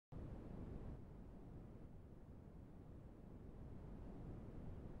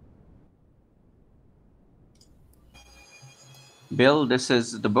Bill, this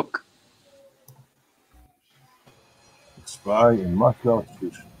is the book. Spy in Moscow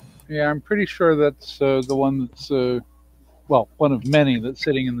Institution. Yeah, I'm pretty sure that's the one that's, well, one of many that's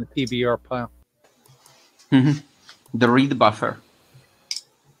sitting in the TBR pile. The read buffer.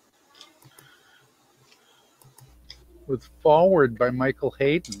 With forward by Michael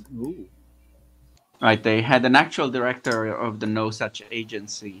Hayden. Ooh. Right, they had an actual director of the No Such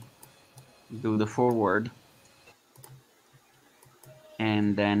Agency do the forward.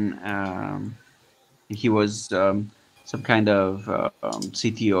 And then he was some kind of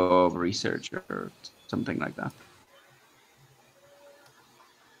CTO of research or something like that.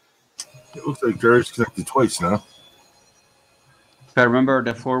 It looks like Jerry's connected twice now. If I remember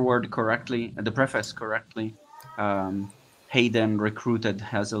the forward correctly, the preface correctly, Hayden recruited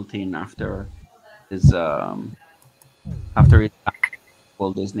Hazeltine after his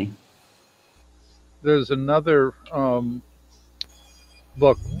Walt Disney. There's another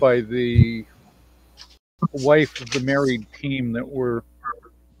book by the wife of the married team that were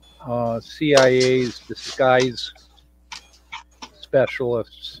CIA's disguise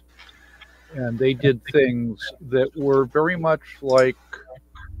specialists, and they did things that were very much like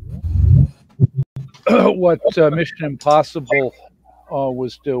what Mission Impossible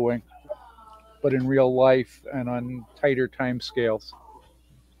was doing, but in real life and on tighter time scales.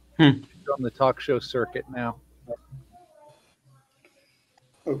 On the talk show circuit now.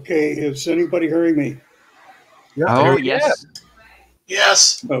 Okay, is anybody hearing me? Yeah. Oh, yes.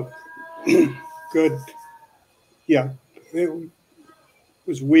 Yes. Oh, good. Yeah, it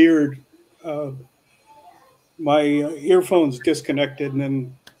was weird. My earphones disconnected and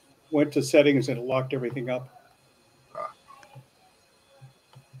then went to settings and it locked everything up.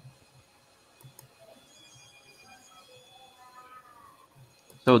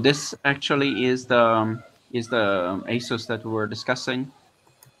 So this actually is the ASUS that we were discussing.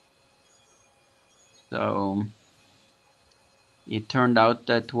 So it turned out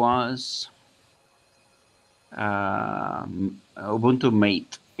that was Ubuntu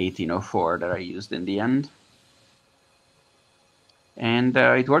Mate 1804 that I used in the end. And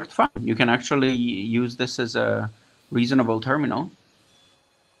it worked fine. You can actually use this as a reasonable terminal.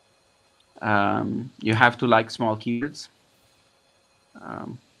 You have to like small keywords,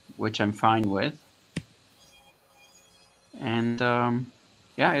 which I'm fine with. And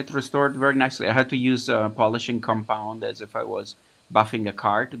yeah, it restored very nicely. I had to use a polishing compound as if I was buffing a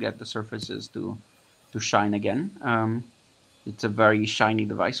car to get the surfaces to shine again. It's a very shiny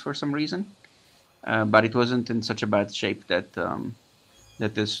device for some reason, but it wasn't in such a bad shape that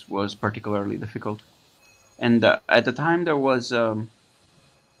that this was particularly difficult. And at the time, there was a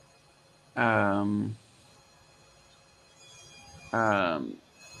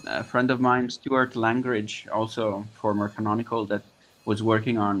friend of mine, Stuart Langridge, also former Canonical, that was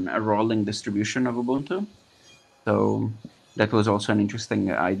working on a rolling distribution of Ubuntu. So that was also an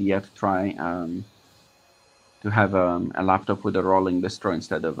interesting idea to try to have a laptop with a rolling distro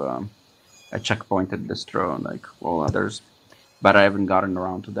instead of a checkpointed distro like all others. But I haven't gotten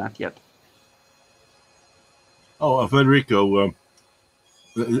around to that yet. Oh, Federico,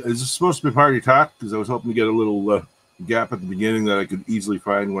 is this supposed to be part of your talk? Because I was hoping to get a little gap at the beginning that I could easily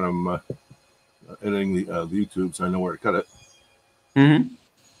find when I'm editing the YouTube, so I know where to cut it. Mm-hmm.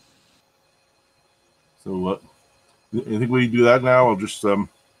 So, I think we do that now. I'll just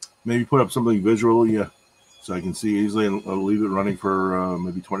maybe put up something visually so I can see easily, and I'll leave it running for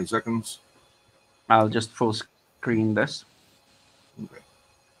maybe 20 seconds. I'll just full screen this. Okay.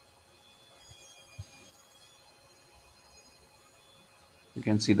 You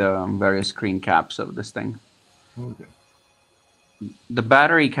can see the various screen caps of this thing. Okay. The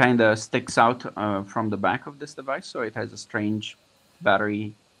battery kind of sticks out from the back of this device, so it has a strange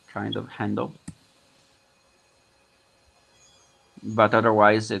battery kind of handle. But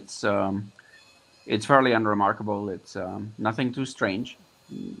otherwise, it's fairly unremarkable. It's nothing too strange.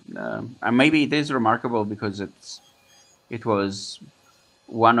 And maybe it is remarkable because it was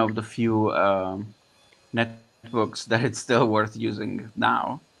one of the few netbooks that it's still worth using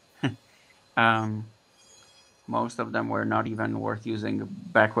now. Most of them were not even worth using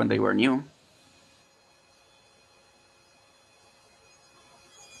back when they were new.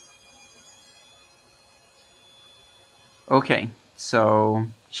 Okay, so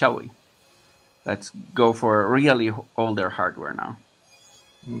shall we? Let's go for really older hardware now.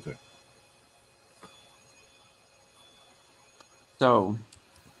 Okay. So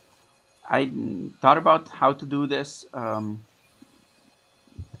I thought about how to do this.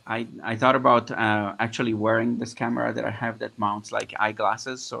 I thought about actually wearing this camera that I have that mounts like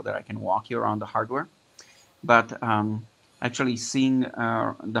eyeglasses so that I can walk you around the hardware. But actually seeing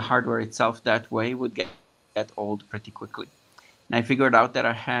the hardware itself that way would get old pretty quickly. And I figured out that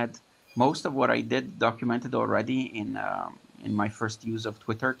I had most of what I did documented already in my first use of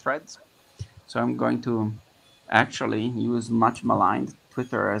Twitter threads. So I'm going to actually use much maligned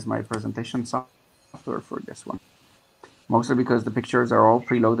Twitter as my presentation software for this one. Mostly because the pictures are all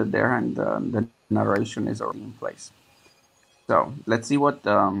preloaded there and the narration is already in place. So let's see what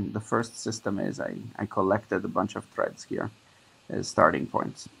the first system is. I collected a bunch of threads here as starting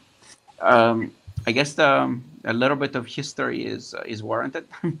points. I guess a little bit of history is warranted.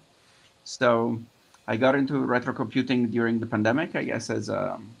 So I got into retrocomputing during the pandemic, I guess, as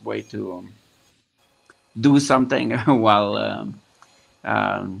a way to do something while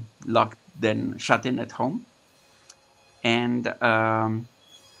locked, then shut in at home. And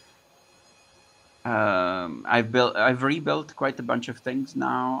I've rebuilt quite a bunch of things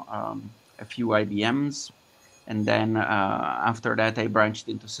now, a few IBMs, and then after that I branched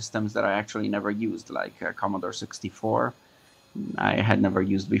into systems that I actually never used, like Commodore 64. I had never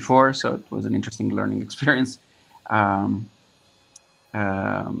used before, so it was an interesting learning experience. Um,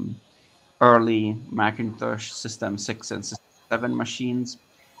 um, Early Macintosh System 6 and System 7 machines.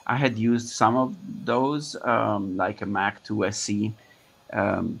 I had used some of those, like a Mac 2 SE,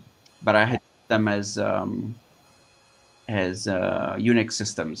 but I had them as Unix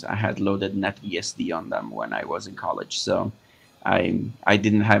systems. I had loaded NetBSD on them when I was in college, so I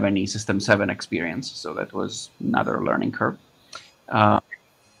didn't have any System 7 experience, so that was another learning curve.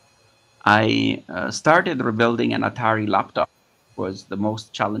 I started rebuilding an Atari laptop. It was the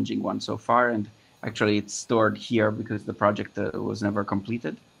most challenging one so far, and actually it's stored here because the project was never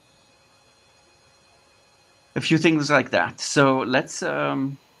completed. A few things like that. So let's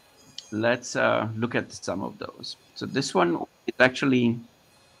look at some of those. So this one is actually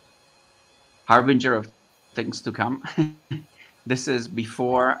harbinger of things to come. This is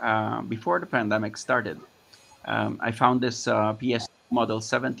before the pandemic started. I found this PS Model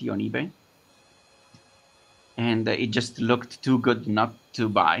 70 on eBay, and it just looked too good not to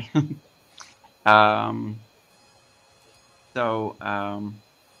buy. um, so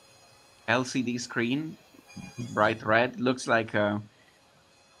LCD screen, bright red, looks like a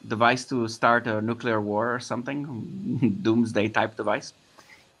device to start a nuclear war or something, doomsday type device.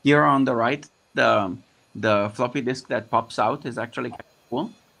 Here on the right, the floppy disk that pops out is actually kind of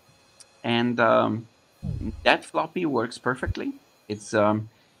cool, and that floppy works perfectly.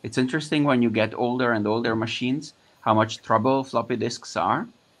 It's interesting when you get older and older machines how much trouble floppy disks are,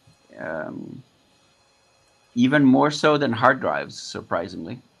 um, even more so than hard drives,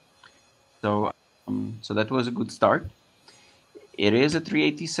 surprisingly. So that was a good start. It is a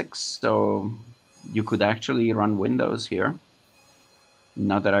 386, so you could actually run Windows here.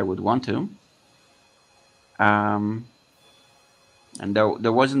 Not that I would want to. Um, and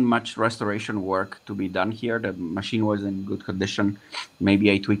there wasn't much restoration work to be done here. The machine was in good condition.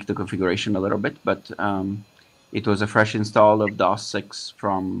 Maybe I tweaked the configuration a little bit, but it was a fresh install of DOS 6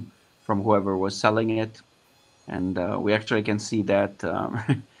 from whoever was selling it. And we actually can see that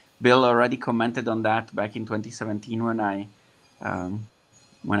Bill already commented on that back in 2017 when I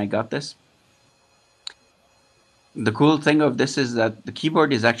got this. The cool thing of this is that the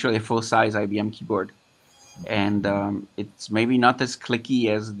keyboard is actually a full-size IBM keyboard, and it's maybe not as clicky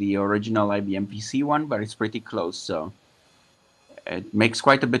as the original IBM PC one, but it's pretty close, so it makes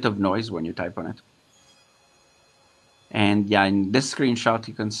quite a bit of noise when you type on it. And yeah, in this screenshot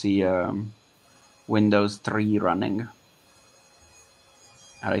you can see Windows 3 running.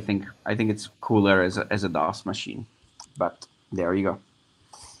 And I think it's cooler as a DOS machine, but there you go.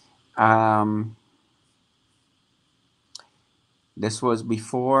 This was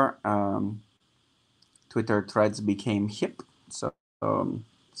before Twitter threads became hip, so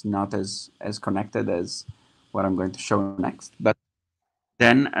it's not as connected as what I'm going to show next. But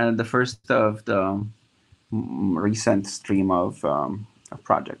then the first of the recent stream of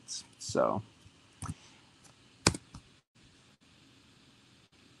projects. So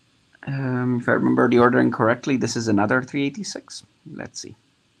if I remember the ordering correctly, this is another 386. Let's see.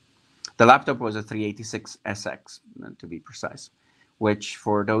 The laptop was a 386 SX, to be precise, which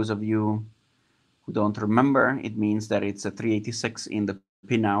for those of you who don't remember, it means that it's a 386 in the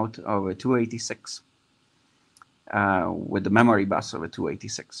pinout of a 286 with the memory bus of a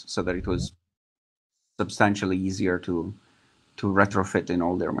 286, so that it was substantially easier to retrofit in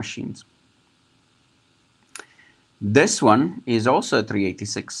all their machines. This one is also a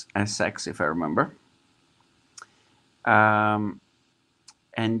 386 SX, if I remember. And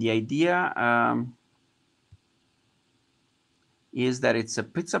the idea is that it's a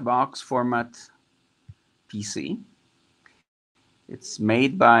pizza box format PC, It's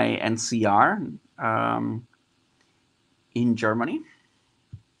made by NCR in Germany,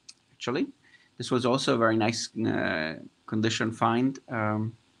 actually. This was also a very nice condition find.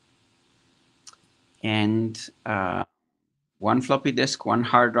 And one floppy disk, one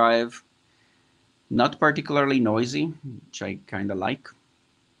hard drive, not particularly noisy, which I kind of like.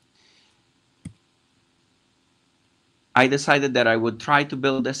 I decided that I would try to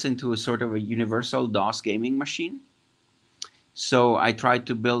build this into a sort of a universal DOS gaming machine. So I tried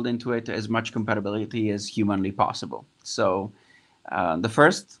to build into it as much compatibility as humanly possible. So the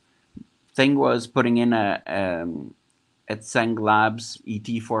first thing was putting in a Tseng Labs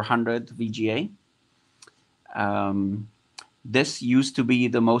ET400 VGA. This used to be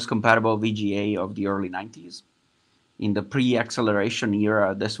the most compatible VGA of the early 90s. In the pre-acceleration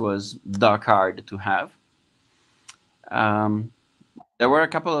era, this was the card to have. There were a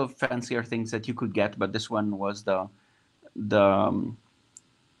couple of fancier things that you could get, but this one was the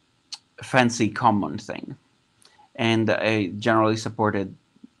fancy common thing. And I generally supported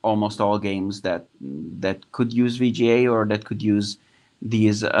almost all games that could use VGA or that could use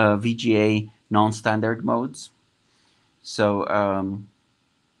these VGA non-standard modes. So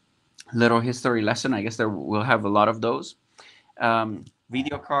little history lesson. I guess we'll have a lot of those.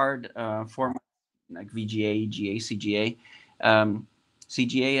 Video card format like VGA, GA, CGA.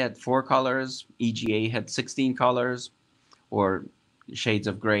 CGA had 4 colors. EGA had 16 colors, or shades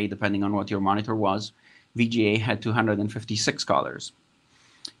of gray, depending on what your monitor was. VGA had 256 colors.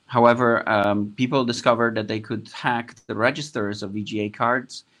 However, people discovered that they could hack the registers of VGA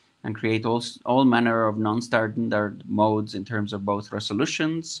cards and create all manner of non-standard modes in terms of both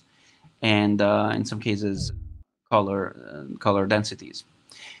resolutions and, in some cases, color densities.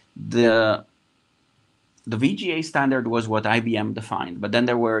 The VGA standard was what IBM defined, but then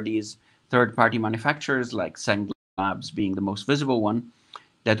there were these third-party manufacturers like Tseng Labs being the most visible one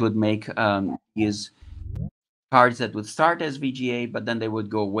that would make these cards that would start as VGA, but then they would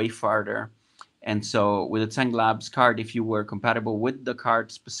go way farther. And so with the Tseng Labs card, if you were compatible with the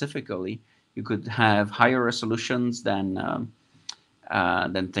card specifically, you could have higher resolutions than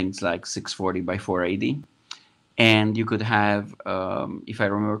things like 640 by 480. And you could have, if I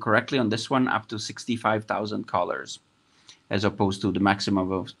remember correctly, on this one, up to 65,000 colors, as opposed to the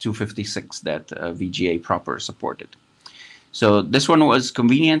maximum of 256 that VGA proper supported. So this one was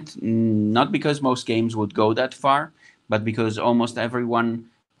convenient, not because most games would go that far, but because almost everyone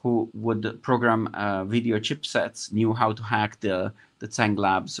who would program video chipsets knew how to hack the Tseng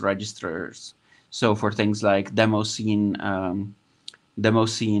Labs registers. So for things like demo scene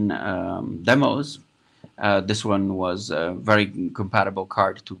demos, this one was a very compatible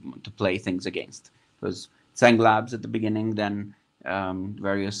card to play things against. It was Tseng Labs at the beginning, then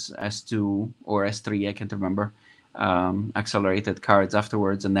various S2 or S3, I can't remember, accelerated cards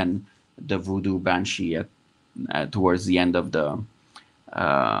afterwards, and then the Voodoo Banshee towards the end of the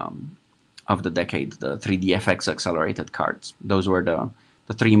decade, the 3DFX accelerated cards. Those were the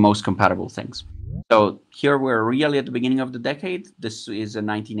 3 most compatible things. So here we're really at the beginning of the decade. This is a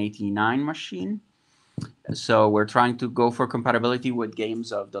 1989 machine. So we're trying to go for compatibility with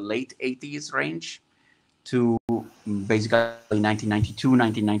games of the late 80s range to basically 1992,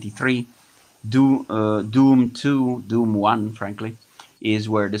 1993. Doom 2, Doom 1, frankly, is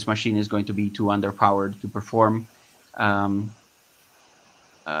where this machine is going to be too underpowered to perform.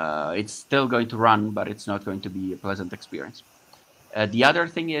 It's still going to run, but it's not going to be a pleasant experience. The other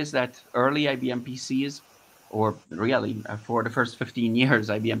thing is that early IBM PCs, or really for the first 15 years,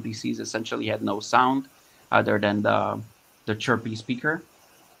 IBM PCs essentially had no sound other than the chirpy speaker.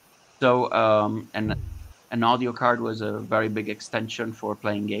 So an audio card was a very big extension for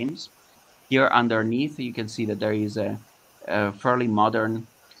playing games. Here underneath, you can see that there is a fairly modern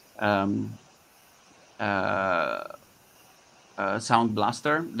sound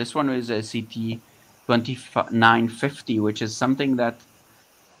blaster. This one is a CT2950, which is something that,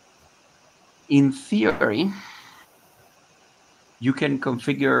 in theory, you can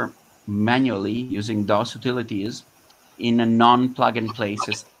configure manually using DOS utilities in a non-plug-and-play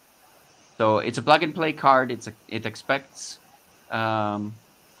system. So it's a plug-and-play card. It expects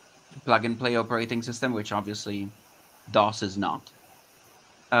plug-and-play operating system, which obviously DOS is not.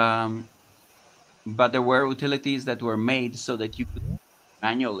 But there were utilities that were made so that you could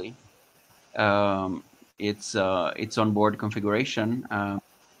manually its onboard configuration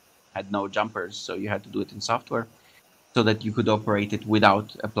had no jumpers, so you had to do it in software so that you could operate it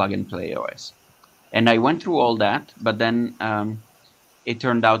without a plug-and-play OS. And I went through all that, but then it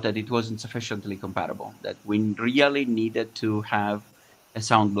turned out that it wasn't sufficiently compatible, that we really needed to have a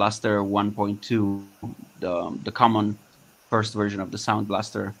Sound Blaster 1.2, the common first version of the Sound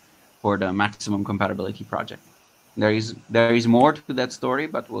Blaster for the maximum compatibility project. There is more to that story,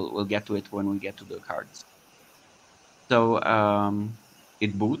 but we'll get to it when we get to the cards. So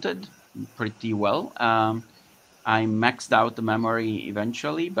it booted pretty well. I maxed out the memory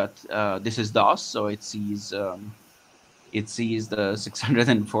eventually, but this is DOS, so it sees the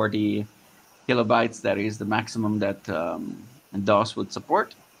 640 kilobytes. That is the maximum that DOS would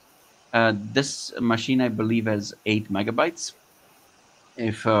support. This machine, I believe, has 8 megabytes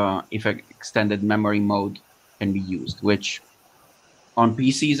if extended memory mode can be used, which on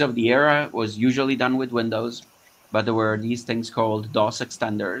PCs of the era was usually done with Windows, but there were these things called DOS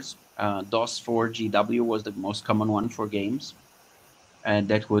extenders. DOS 4GW was the most common one for games, and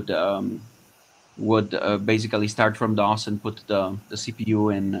that would basically start from DOS and put the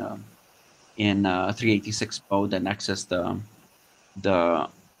CPU in 386 mode and access the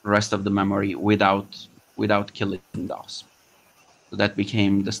rest of the memory without killing DOS. So that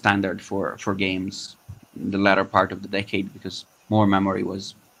became the standard for games in the latter part of the decade because more memory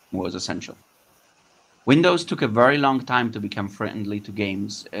was essential. Windows took a very long time to become friendly to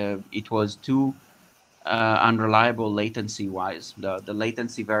games. It was too unreliable latency-wise. The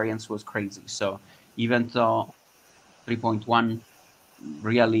latency variance was crazy. So even though 3.1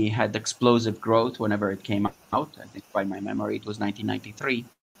 really had explosive growth whenever it came out, I think by my memory it was 1993,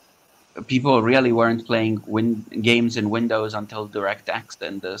 people really weren't playing games in Windows until DirectX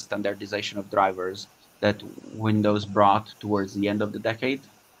and the standardization of drivers that Windows brought towards the end of the decade.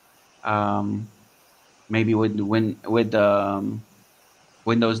 Maybe with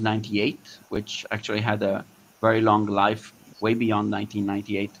Windows 98, which actually had a very long life, way beyond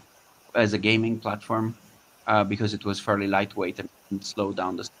 1998, as a gaming platform, because it was fairly lightweight and slowed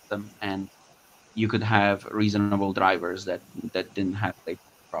down the system, and you could have reasonable drivers that didn't have latency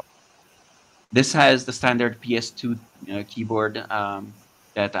problems. This has the standard PS2 keyboard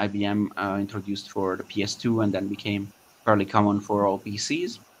that IBM introduced for the PS2 and then became fairly common for all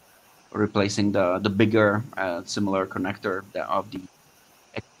PCs, replacing the bigger similar connector of the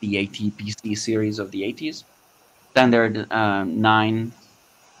XT80 PC series of the 80s. Standard 9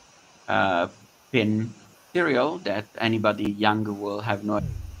 pin serial that anybody young will have no idea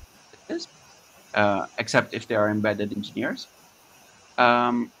what it is, except if they are embedded engineers.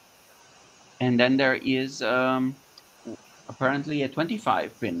 And then there is apparently a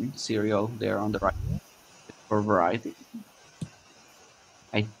 25-pin serial there on the right for variety.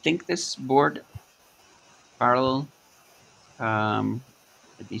 I think this board parallel.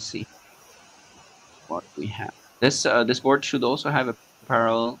 Let me see what we have. This board should also have a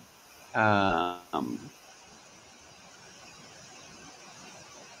parallel.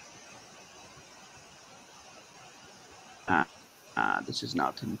 This is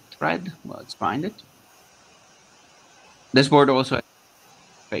not in thread. Well, let's find it. This board also has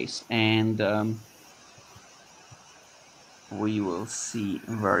space, and we will see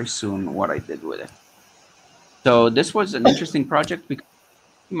very soon what I did with it. So this was an interesting project because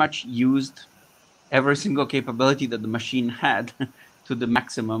it pretty much used every single capability that the machine had to the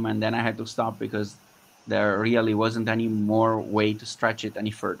maximum, and then I had to stop because there really wasn't any more way to stretch it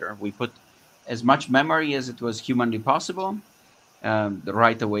any further. We put as much memory as it was humanly possible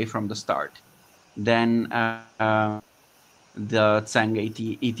right away from the start. Then the Tseng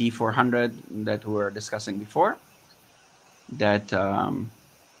ET400 that we were discussing before, that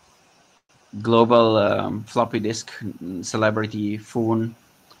global floppy disk celebrity Foon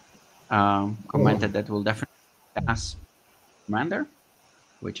commented that will definitely pass Commander,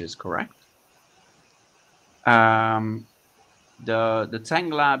 which is correct. The Tseng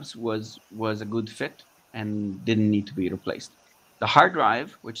Labs was a good fit and didn't need to be replaced. The hard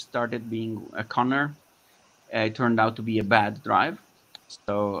drive, which started being a Connor, turned out to be a bad drive.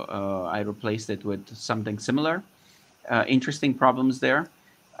 So I replaced it with something similar. Interesting problems there.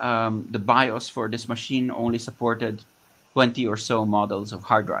 The BIOS for this machine only supported 20 or so models of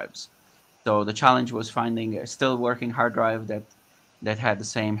hard drives. So the challenge was finding a still working hard drive that had the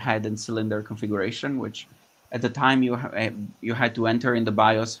same head and cylinder configuration, which at the time you had to enter in the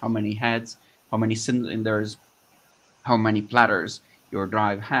BIOS how many heads, how many cylinders, how many platters your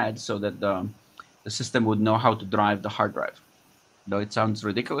drive had, so that the system would know how to drive the hard drive. Though it sounds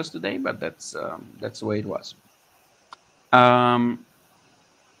ridiculous today, but that's the way it was.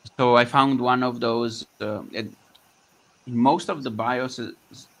 So I found one of those. In most of the BIOS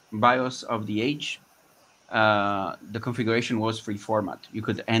of the age, the configuration was free format. You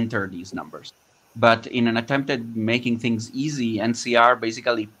could enter these numbers. But in an attempt at making things easy, NCR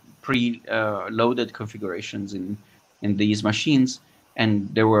basically pre-loaded configurations in these machines, and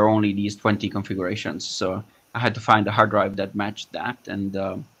there were only these 20 configurations. So I had to find a hard drive that matched that, and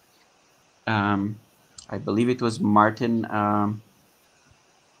I believe it was Martin.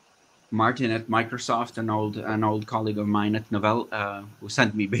 Martin at Microsoft, an old colleague of mine at Novell, who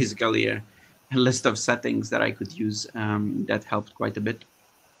sent me basically a list of settings that I could use. That helped quite a bit.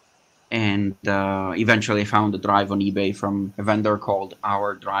 And eventually I found a drive on eBay from a vendor called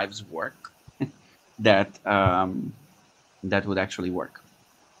Our Drives Work that that would actually work.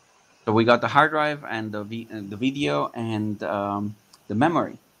 So we got the hard drive and the video and the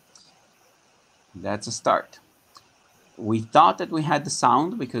memory. That's a start. We thought that we had the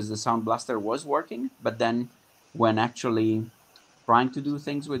sound because the Sound Blaster was working, but then when actually trying to do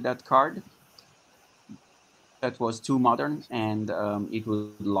things with that card, that was too modern and it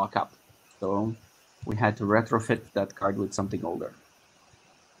would lock up. So we had to retrofit that card with something older.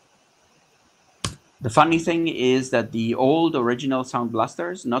 The funny thing is that the old original Sound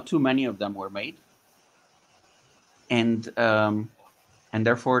Blasters, not too many of them were made. And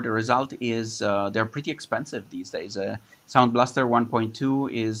therefore the result is they're pretty expensive these days. Sound Blaster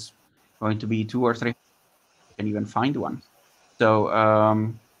 1.2 is going to be 2 or 3. You can even find one. So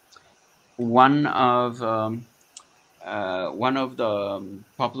one of the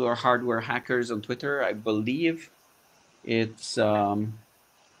popular hardware hackers on Twitter, I believe it's I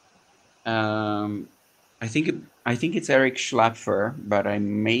think it's Eric Schlapfer, but I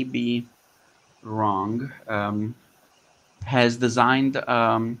may be wrong. Has designed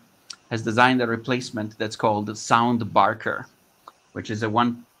a replacement that's called Sound Barker, which is a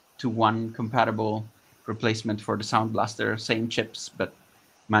 1-to-1 compatible replacement for the Sound Blaster, same chips but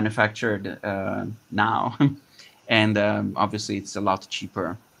manufactured now, and obviously it's a lot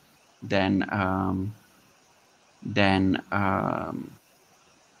cheaper than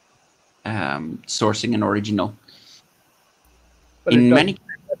sourcing an original. But in many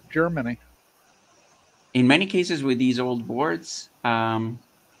Germany. In many cases with these old boards,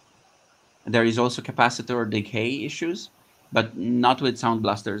 there is also capacitor decay issues, but not with Sound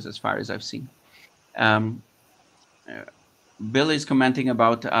Blasters as far as I've seen. Bill is commenting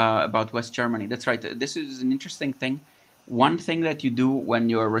about West Germany. That's right. This is an interesting thing. One thing that you do when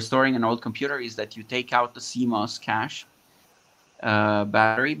you're restoring an old computer is that you take out the CMOS cache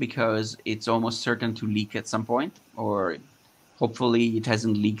battery because it's almost certain to leak at some point, or hopefully it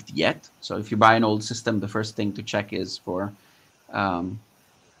hasn't leaked yet. So if you buy an old system, the first thing to check is for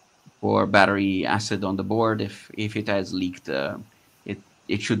battery acid on the board. If it has leaked,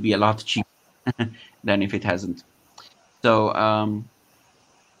 it should be a lot cheaper than if it hasn't. So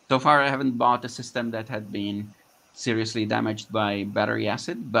so far I haven't bought a system that had been seriously damaged by battery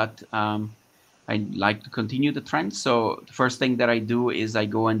acid, but I'd like to continue the trend. So the first thing that I do is I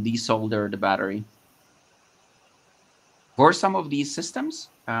go and desolder the battery. For some of these systems,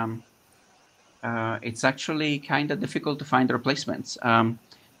 it's actually kind of difficult to find replacements.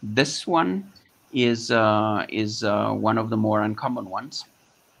 This one is one of the more uncommon ones.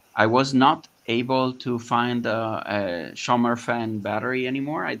 I was not able to find a Sommerfan battery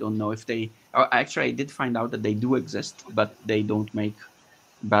anymore. I don't know if they... actually, I did find out that they do exist, but they don't make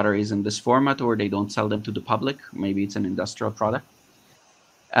batteries in this format, or they don't sell them to the public. Maybe it's an industrial product.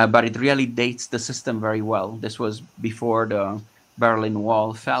 But it really dates the system very well. This was before the Berlin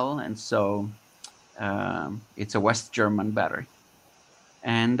Wall fell, and so it's a West German battery.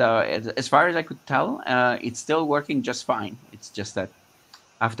 And as far as I could tell, it's still working just fine. It's just that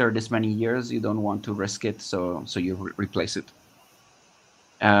after this many years, you don't want to risk it, so you replace it.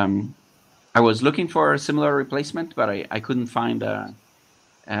 I was looking for a similar replacement, but I couldn't find a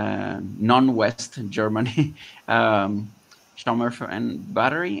non-West Germany Sommerfan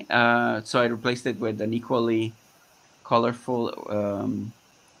battery, so I replaced it with an equally colorful,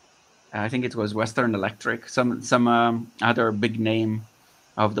 I think it was Western Electric, some other big name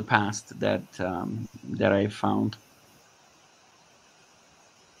of the past that I found.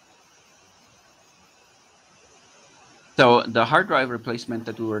 So the hard drive replacement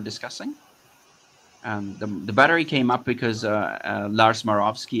that we were discussing, the battery came up because Lars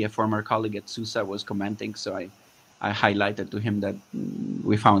Marovsky, a former colleague at SUSE, was commenting, so I highlighted to him that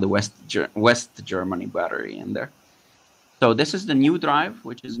we found the West Germany battery in there. So this is the new drive,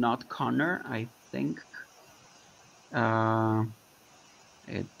 which is not Connor, I think.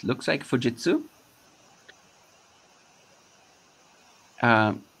 It looks like Fujitsu.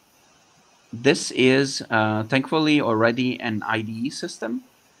 This is thankfully already an IDE system,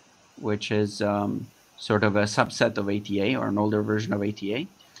 which is sort of a subset of ATA, or an older version of ATA.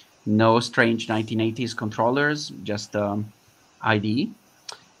 No strange 1980s controllers, just IDE.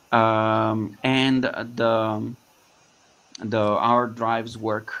 And the Our Drives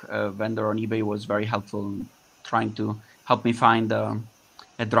Work vendor on eBay was very helpful trying to help me find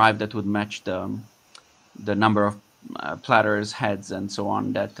a drive that would match the number of platters, heads, and so on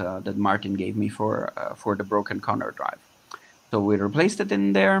that that Martin gave me for the broken Commodore drive. So we replaced it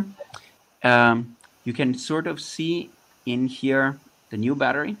in there. You can sort of see in here the new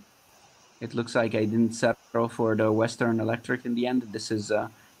battery. It looks like I didn't settle for the Western Electric in the end. This is a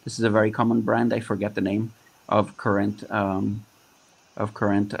very common brand. I forget the name of current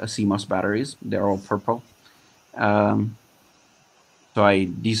CMOS batteries. They're all purple. So I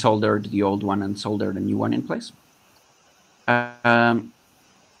desoldered the old one and soldered a new one in place.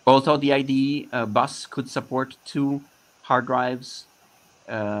 Also, the IDE bus could support 2 hard drives.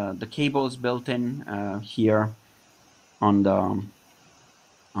 The cables built in here on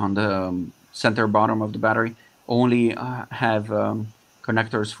the center bottom of the battery only have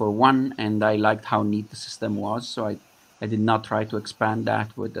connectors for 1, and I liked how neat the system was, so I did not try to expand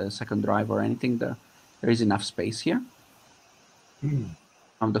that with a second drive or anything. There is enough space here.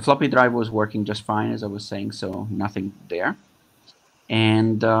 The floppy drive was working just fine, as I was saying, so nothing there.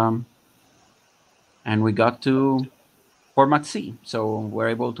 And we got to format C, so we're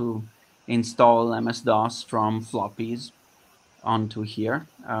able to install MS-DOS from floppies onto here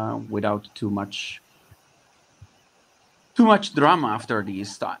without too much drama after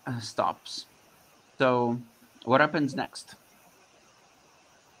these stops. So what happens next?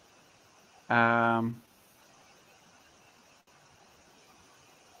 Well,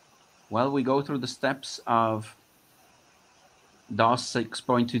 we go through the steps of DOS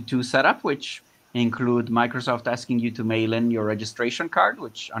 6.22 setup, which include Microsoft asking you to mail in your registration card,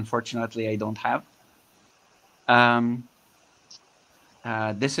 which unfortunately I don't have.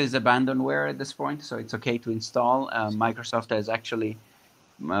 This is abandonware at this point, so it's okay to install. Microsoft has actually,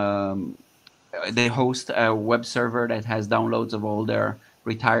 they host a web server that has downloads of all their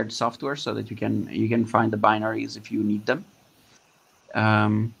retired software, so that you can find the binaries if you need them.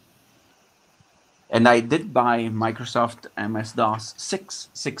 And I did buy Microsoft MS-DOS 6,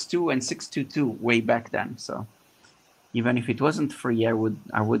 6.2, and 6.2.2 way back then. So even if it wasn't free, I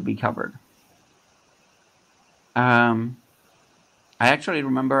would be covered. I actually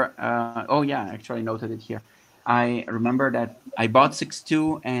remember. Oh yeah, I actually noted it here. I remember that I bought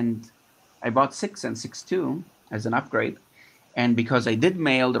 6.2 and I bought 6 and 6.2 as an upgrade, and because I did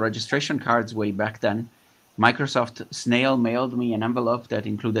mail the registration cards way back then, Microsoft snail mailed me an envelope that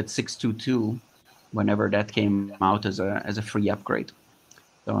included 6.2.2. Whenever that came out as a free upgrade.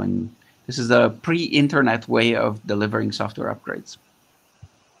 So this is a pre-internet way of delivering software upgrades.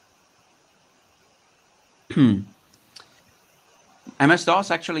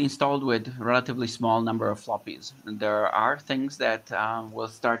 MS-DOS actually installed with a relatively small number of floppies. There are things that will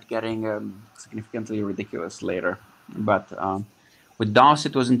start getting significantly ridiculous later. But with DOS,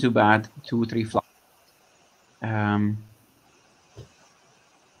 it wasn't too bad, 2 or 3 floppies.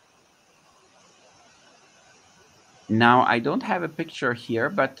 Now, I don't have a picture here,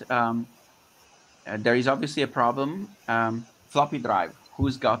 but there is obviously a problem. Floppy drive,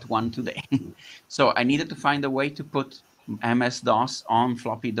 who's got one today? So I needed to find a way to put MS-DOS on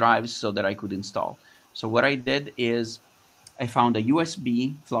floppy drives so that I could install. So what I did is I found a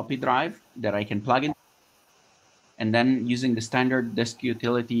USB floppy drive that I can plug in. And then using the standard disk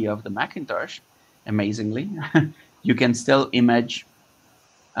utility of the Macintosh, amazingly, you can still image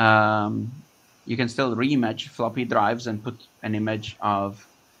you can still reimage floppy drives and put an image of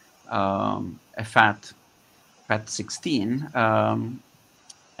a FAT16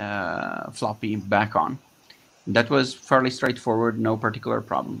 floppy back on. That was fairly straightforward, no particular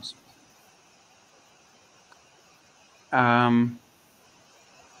problems.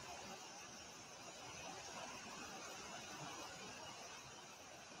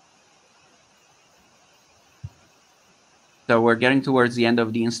 So we're getting towards the end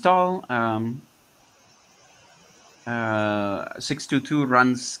of the install. 6.2.2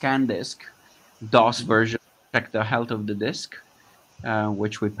 runs ScanDisk, DOS version, check the health of the disk,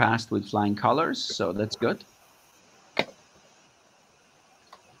 which we passed with flying colors, so that's good.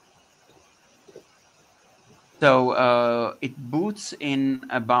 So it boots in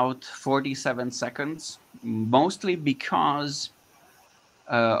about 47 seconds, mostly because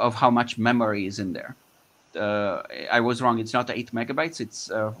of how much memory is in there. I was wrong, it's not 8 megabytes,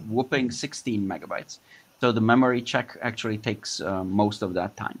 it's whooping 16 megabytes. So the memory check actually takes most of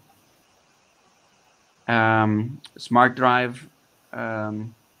that time. Smart drive.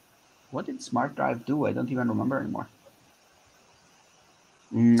 What did Smart drive do? I don't even remember anymore.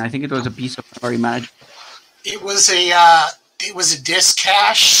 I think it was a piece of memory management. It was a disk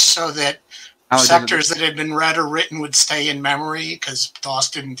cache, so that sectors that had been read or written would stay in memory, because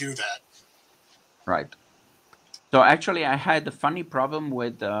DOS didn't do that. Right. So actually, I had a funny problem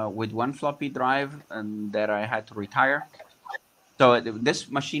with one floppy drive that I had to retire. So this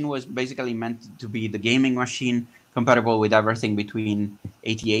machine was basically meant to be the gaming machine, compatible with everything between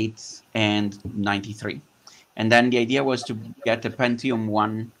 88 and 93. And then the idea was to get a Pentium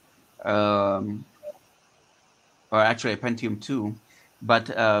 1, or actually a Pentium 2, but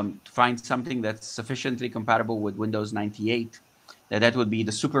to find something that's sufficiently compatible with Windows 98, that would be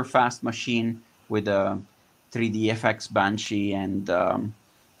the super fast machine with a 3DFX Banshee and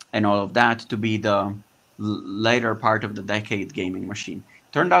all of that, to be the later part of the decade gaming machine.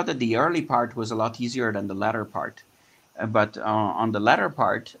 Turned out that the early part was a lot easier than the latter part. But on the latter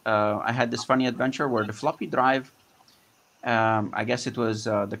part, I had this funny adventure where the floppy drive, I guess it was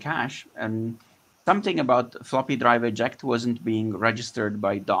the cache, and something about floppy drive eject wasn't being registered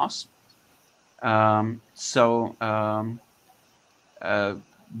by DOS.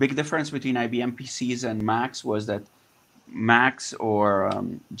 Big difference between IBM PCs and Macs was that Macs or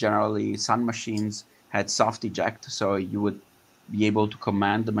generally Sun machines had soft eject, so you would be able to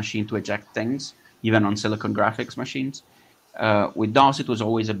command the machine to eject things, even on Silicon Graphics machines. With DOS, it was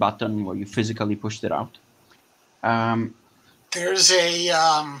always a button where you physically pushed it out. There's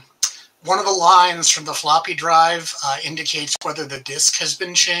one of the lines from the floppy drive indicates whether the disk has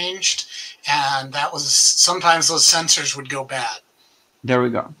been changed, and that was sometimes those sensors would go bad. There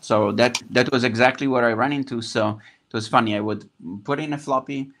we go. So that was exactly what I ran into. So it was funny. I would put in a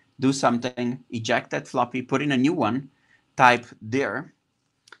floppy, do something, eject that floppy, put in a new one, type dir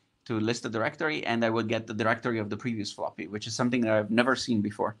to list the directory, and I would get the directory of the previous floppy, which is something that I've never seen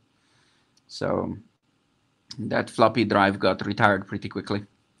before. So that floppy drive got retired pretty quickly.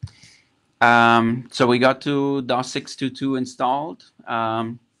 So we got to DOS 6.2.2 installed.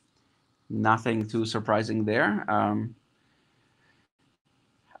 Nothing too surprising there.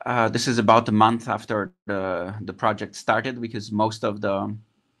 This is about a month after the project started, because most of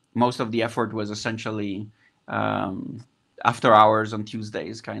the effort was essentially after hours on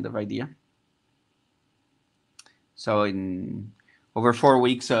Tuesdays kind of idea. So in over 4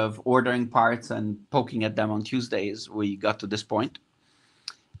 weeks of ordering parts and poking at them on Tuesdays, we got to this point.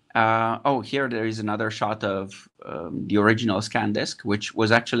 Oh, here there is another shot of the original scan disk, which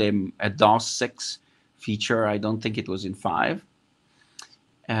was actually a DOS 6 feature. I don't think it was in 5.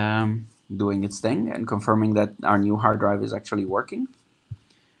 Doing its thing and confirming that our new hard drive is actually working.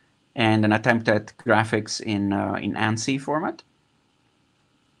 And an attempt at graphics in ANSI format.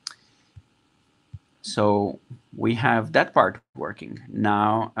 So we have that part working.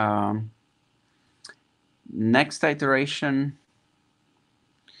 Now, next iteration.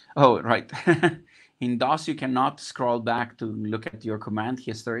 Oh, right. In DOS, you cannot scroll back to look at your command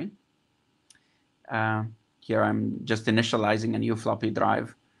history. Here I'm just initializing a new floppy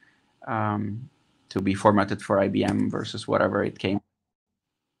drive to be formatted for IBM versus whatever it came.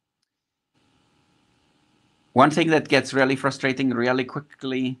 One thing that gets really frustrating really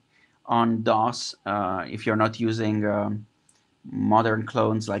quickly on DOS, if you're not using modern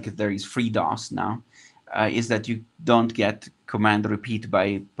clones like there is free DOS now, is that you don't get command repeat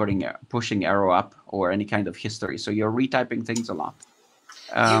by pushing arrow up or any kind of history. So you're retyping things a lot.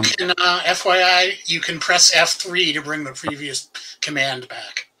 You can, FYI, you can press F3 to bring the previous command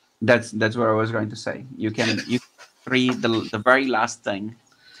back. That's what I was going to say. You can read the very last thing.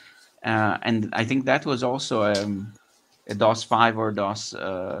 And I think that was also a DOS 5 or DOS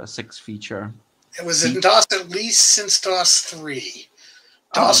 6 feature. It was in DOS at least since DOS 3.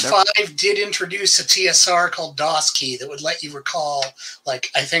 DOS 5 did introduce a TSR called DOS key that would let you recall, like,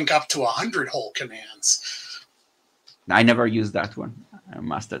 I think up to 100 whole commands. I never used that one, I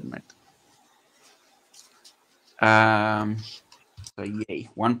must admit. So yay,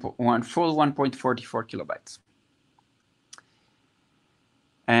 one full 1.44 kilobytes.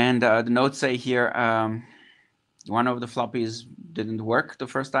 And the notes say here, one of the floppies didn't work the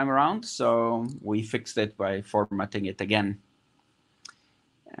first time around, so we fixed it by formatting it again.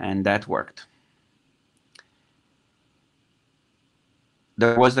 And that worked.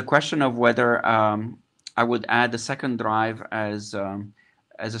 There was the question of whether I would add a second drive as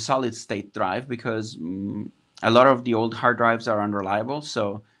a solid state drive, because a lot of the old hard drives are unreliable.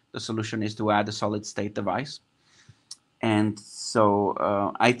 So the solution is to add a solid state device. And so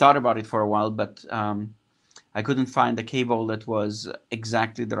I thought about it for a while, but I couldn't find a cable that was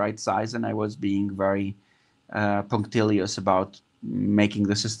exactly the right size, and I was being very punctilious about making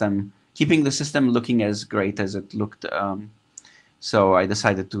the system, keeping the system looking as great as it looked. So I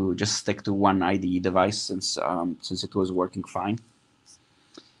decided to just stick to one IDE device since it was working fine.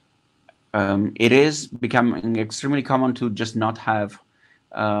 It is becoming extremely common to just not have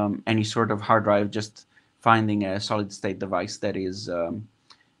any sort of hard drive, just finding a solid-state device that is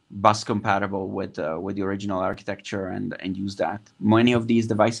bus compatible with the original architecture and use that. Many of these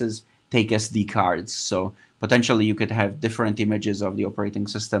devices take SD cards, so potentially you could have different images of the operating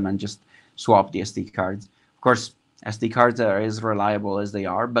system and just swap the SD cards. Of course, SD cards are as reliable as they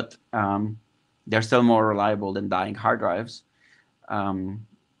are, but they're still more reliable than dying hard drives.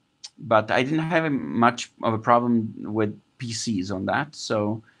 But I didn't have much of a problem with PCs on that,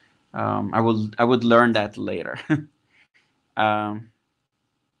 so I would learn that later.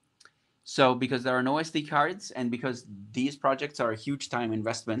 So because there are no SD cards and because these projects are a huge time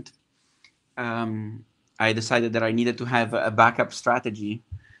investment, I decided that I needed to have a backup strategy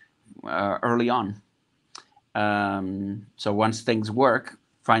early on. So once things work,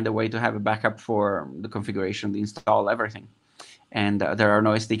 find a way to have a backup for the configuration, the install, everything. And there are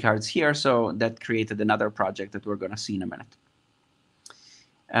no SD cards here, so that created another project that we're going to see in a minute.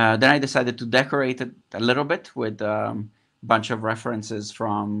 Then I decided to decorate it a little bit with a bunch of references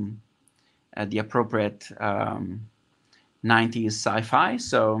from the appropriate 90s sci-fi.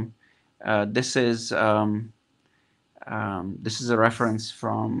 So this is a reference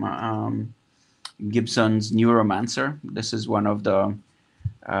from Gibson's Neuromancer. This is one of the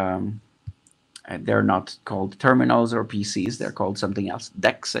they're not called terminals or PCs. They're called something else.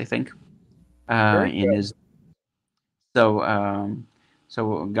 DEX, I think. In his so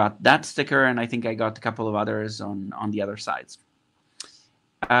got that sticker, and I think I got a couple of others on the other sides.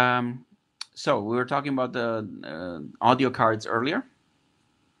 So we were talking about the audio cards earlier.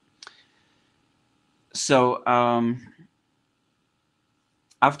 So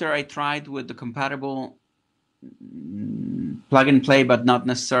after I tried with the compatible plug and play, but not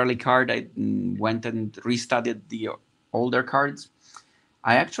necessarily card, I went and restudied the older cards.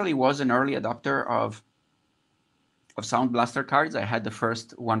 I actually was an early adopter of Sound Blaster cards. I had the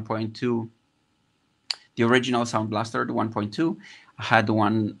first 1.2, the original Sound Blaster, the 1.2. I had the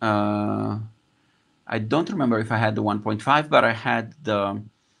one, I don't remember if I had the 1.5, but I had the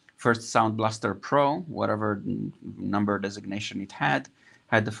first Sound Blaster Pro, whatever number designation it had.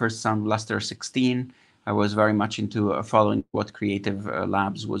 I had the first Sound Blaster 16. I was very much into following what Creative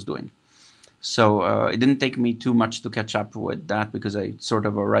Labs was doing. So it didn't take me too much to catch up with that because I sort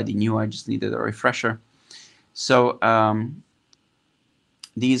of already knew. I just needed a refresher. So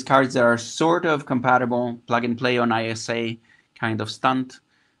these cards are sort of compatible, plug and play on ISA kind of stunt.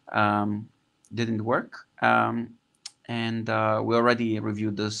 Didn't work. And we already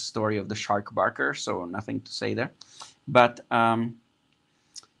reviewed the story of the Shark Barker, so nothing to say there. But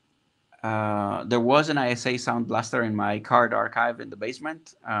there was an ISA Sound Blaster in my card archive in the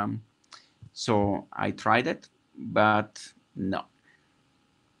basement. So I tried it, but no.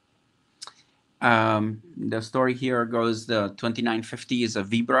 The story here goes the 2950 is a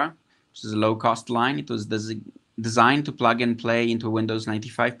Vibra, which is a low-cost line. It was designed to plug and play into a Windows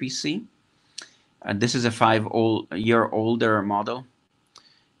 95 PC. This is a 5-year older model,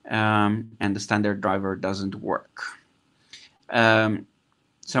 and the standard driver doesn't work.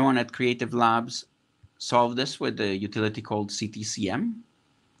 Someone at Creative Labs solved this with a utility called CTCM,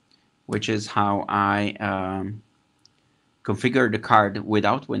 which is how I configure the card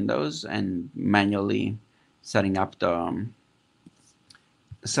without Windows and manually setting up the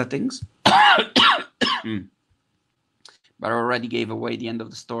settings. But I already gave away the end of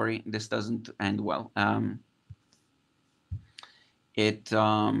the story. This doesn't end well. It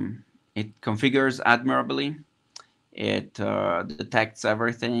configures admirably. It detects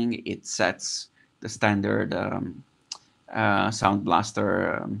everything. It sets the standard Sound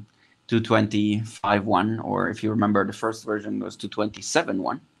Blaster 225.1, or if you remember, the first version was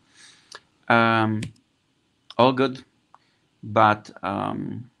 227.1. All good, but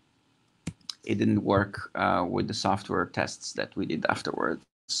it didn't work with the software tests that we did afterwards.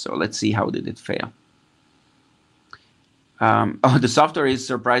 So let's see how did it fail. The software is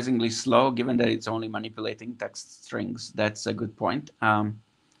surprisingly slow, given that it's only manipulating text strings. That's a good point.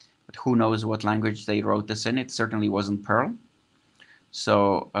 But who knows what language they wrote this in? It certainly wasn't Perl.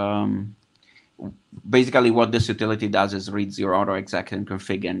 So basically what this utility does is reads your autoexec and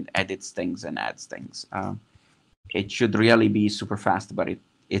config and edits things and adds things. It should really be super fast, but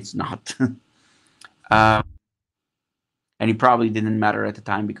it's not. And it probably didn't matter at the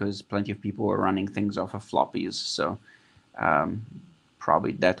time because plenty of people were running things off of floppies. So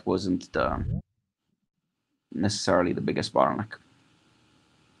probably that wasn't necessarily the biggest bottleneck.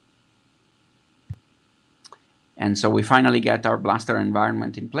 And so we finally get our Blaster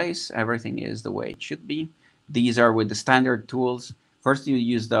environment in place. Everything is the way it should be. These are with the standard tools. First, you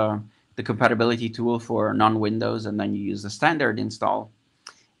use the compatibility tool for non-Windows, and then you use the standard install.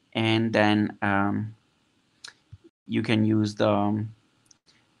 And then you can use the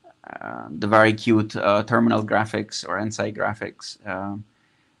very cute terminal graphics or NSI graphics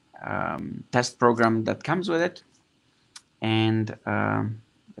test program that comes with it. And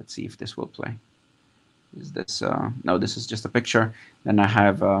let's see if this will play. Is this no, this is just a picture. Then I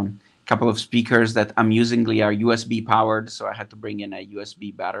have a couple of speakers that amusingly are USB powered, so I had to bring in a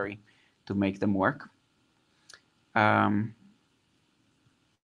USB battery to make them work.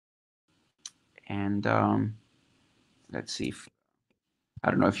 Let's see if,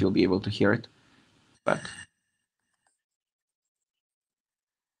 I don't know if you'll be able to hear it, but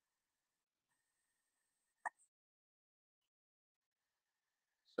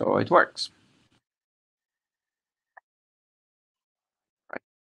so it works. Right.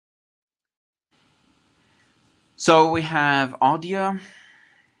 So we have audio,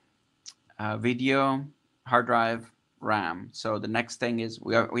 video, hard drive, RAM. So the next thing is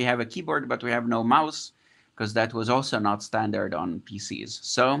we have a keyboard, but we have no mouse because that was also not standard on PCs.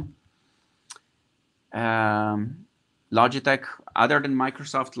 So Logitech, other than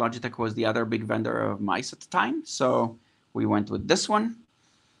Microsoft, Logitech was the other big vendor of mice at the time. So we went with this one,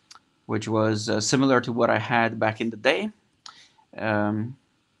 which was similar to what I had back in the day. I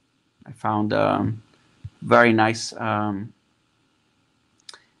found a very nice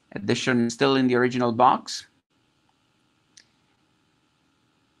edition, still in the original box.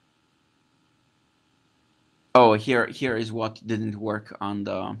 Oh, here is what didn't work on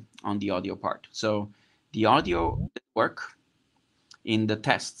the audio part. So the audio did work in the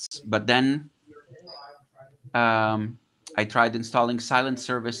tests, but then I tried installing Silent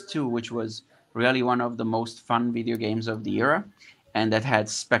Service 2, which was really one of the most fun video games of the era, and that had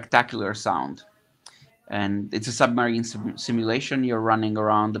spectacular sound. And it's a submarine simulation. You're running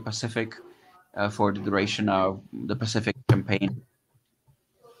around the Pacific for the duration of the Pacific campaign.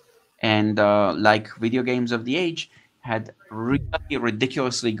 And like video games of the age, had really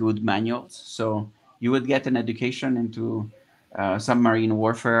ridiculously good manuals. So you would get an education into submarine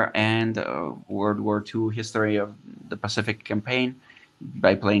warfare and World War II history of the Pacific campaign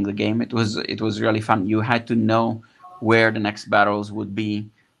by playing the game. It was really fun. You had to know where the next battles would be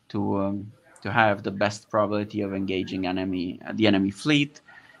to have the best probability of engaging the enemy fleet.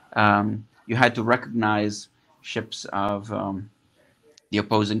 You had to recognize ships of the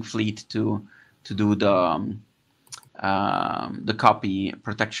opposing fleet to do the copy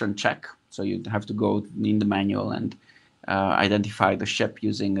protection check. So you'd have to go in the manual and identify the ship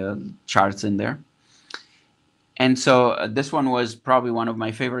using charts in there. And so this one was probably one of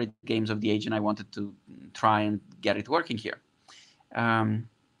my favorite games of the age, and I wanted to try and get it working here.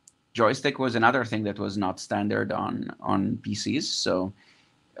 Joystick was another thing that was not standard on PCs, so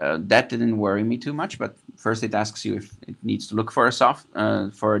that didn't worry me too much. But first, it asks you if it needs to look for a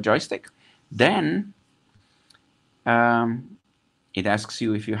joystick. Then it asks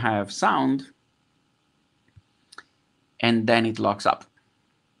you if you have sound, and then it locks up.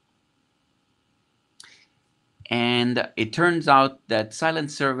 And it turns out that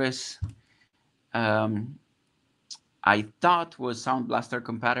Silent Service, I thought was Sound Blaster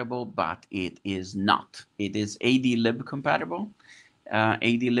compatible, but it is not. It is AD-lib compatible.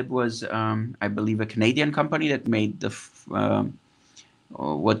 AD-lib was, I believe, a Canadian company that made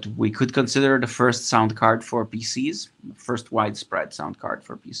what we could consider the first sound card for PCs, first widespread sound card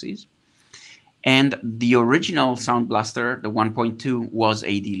for PCs. And the original Sound Blaster, the 1.2, was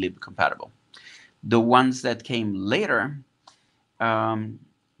AD-lib compatible. The ones that came later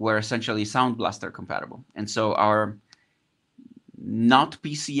were essentially Sound Blaster compatible. And so our not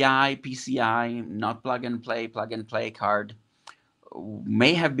PCI, not plug and play card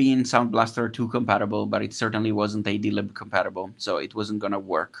may have been Sound Blaster 2 compatible, but it certainly wasn't AD-lib compatible. So it wasn't going to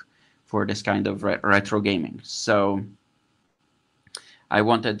work for this kind of retro gaming. So I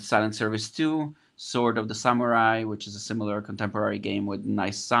wanted Silent Service 2, Sword of the Samurai, which is a similar contemporary game with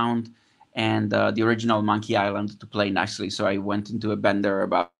nice sound, and the original Monkey Island to play nicely. So I went into a bender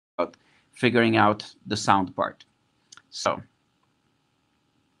about figuring out the sound part. So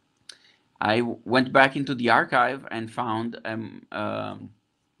I went back into the archive and found,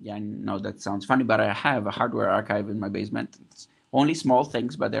 yeah, I know that sounds funny, but I have a hardware archive in my basement. It's only small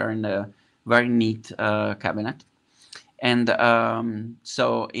things, but they're in a very neat cabinet. And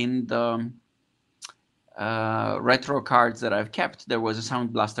so in the retro cards that I've kept, there was a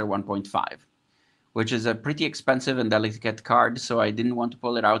Sound Blaster 1.5, which is a pretty expensive and delicate card. So I didn't want to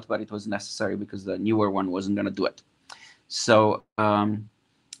pull it out, but it was necessary because the newer one wasn't going to do it. So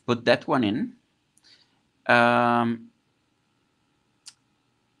put that one in. And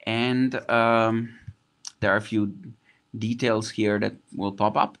there are a few details here that will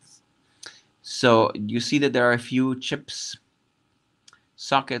pop up. So you see that there are a few chips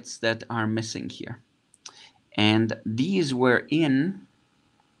sockets that are missing here. And these were in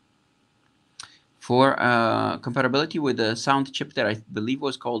for compatibility with a sound chip that I believe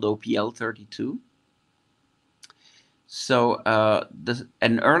was called OPL32. So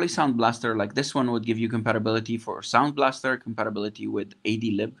an early Sound Blaster like this one would give you compatibility for Sound Blaster, compatibility with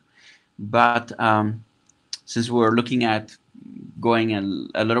ADLib. But since we're looking at going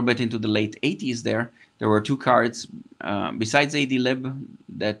a little bit into the late 80s there were two cards besides ADLib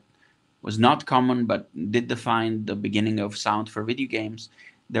that was not common but did define the beginning of sound for video games.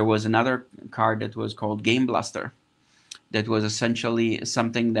 There was another card that was called Game Blaster that was essentially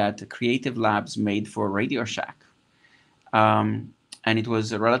something that Creative Labs made for Radio Shack. And it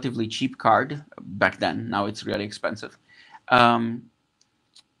was a relatively cheap card back then. Now it's really expensive.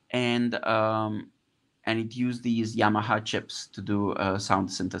 And it used these Yamaha chips to do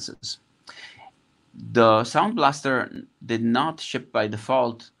sound synthesis. The Sound Blaster did not ship by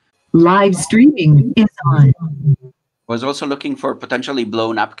default. Live streaming is on. Was also looking for potentially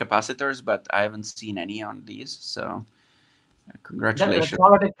blown up capacitors, but I haven't seen any on these. So congratulations.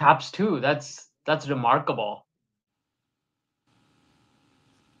 Electronic caps too. That's remarkable.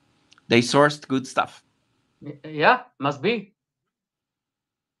 They sourced good stuff. Yeah, must be.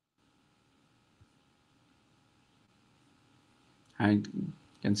 I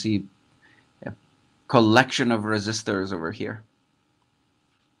can see a collection of resistors over here.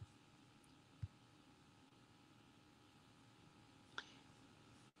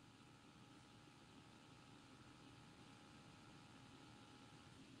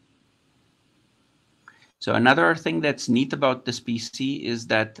 So another thing that's neat about this PC is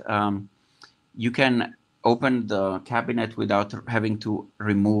that you can open the cabinet without having to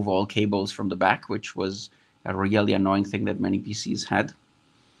remove all cables from the back, which was a really annoying thing that many PCs had.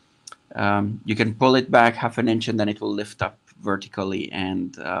 You can pull it back half an inch and then it will lift up vertically.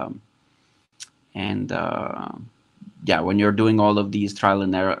 And yeah, when you're doing all of these trial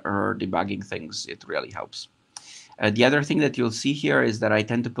and error debugging things, it really helps. The other thing that you'll see here is that I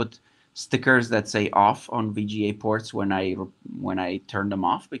tend to put stickers that say off on VGA ports when I turn them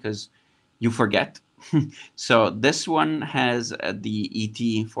off because you forget. So this one has the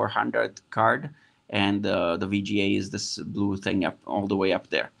ET400 card, and the VGA is this blue thing up all the way up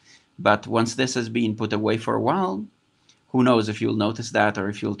there. But once this has been put away for a while, who knows if you'll notice that or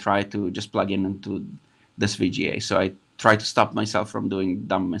if you'll try to just plug in into this VGA. So I try to stop myself from doing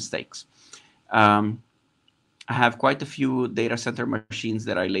dumb mistakes. I have quite a few data center machines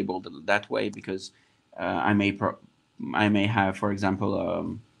that I labeled that way because I may have, for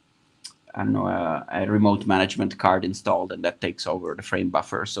example, I don't know, a remote management card installed, and that takes over the frame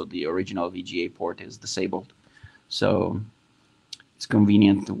buffer, so the original VGA port is disabled. So it's a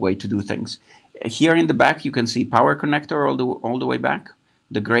convenient way to do things. Here in the back, you can see power connector all the way back.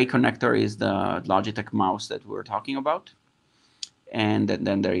 The gray connector is the Logitech mouse that we were talking about. And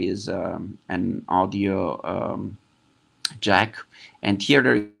then there is an audio jack. And here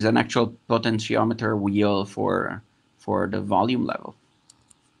there is an actual potentiometer wheel for the volume level.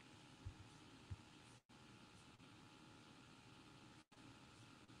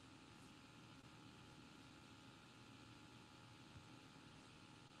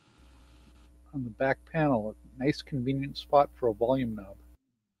 On the back panel, a nice convenient spot for a volume knob.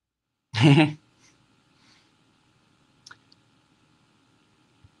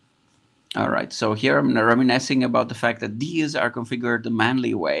 All right, so here I'm reminiscing about the fact that these are configured the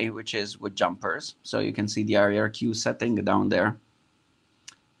manly way, which is with jumpers. So you can see the IRQ setting down there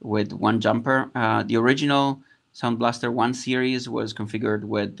with one jumper. The original Sound Blaster 1 series was configured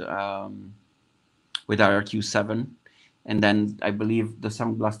with IRQ 7. And then I believe the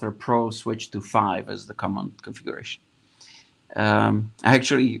Sound Blaster Pro switched to 5 as the common configuration. I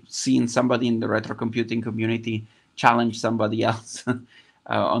actually seen somebody in the retrocomputing community challenge somebody else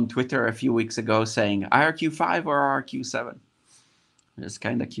on Twitter a few weeks ago saying IRQ 5 or IRQ 7. It's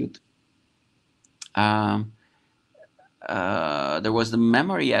kind of cute. There was the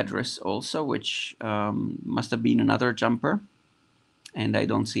memory address also, which must have been another jumper, and I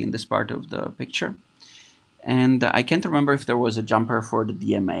don't see in this part of the picture. And I can't remember if there was a jumper for the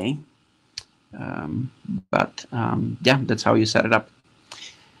DMA, but yeah, that's how you set it up.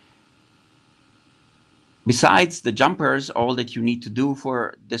 Besides the jumpers, all that you need to do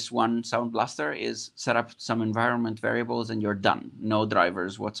for this one Sound Blaster is set up some environment variables and you're done. No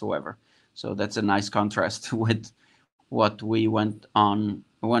drivers whatsoever. So that's a nice contrast with what we went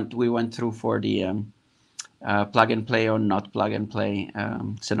through for the plug and play or not plug and play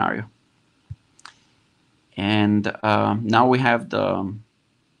scenario. And now we have the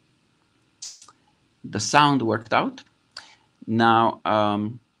the sound worked out. Now,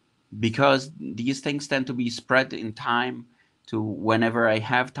 because these things tend to be spread in time to whenever I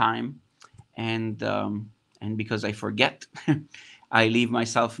have time, and because I forget, I leave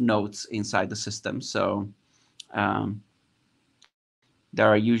myself notes inside the system. So um, there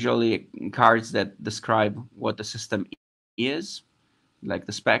are usually cards that describe what the system is, like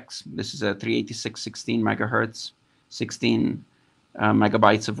the specs. This is a 386 16 megahertz, 16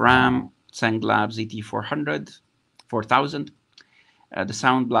 megabytes of RAM, Senglab ZT400, 4000. The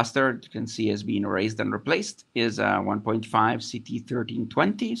Sound Blaster, you can see, has been erased and replaced, is a 1.5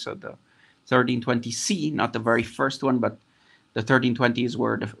 CT1320. So the 1320C, not the very first one, but the 1320s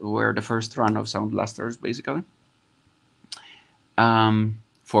were the first run of Sound Blasters, basically,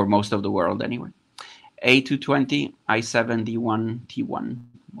 for most of the world anyway. A220 i7D1T1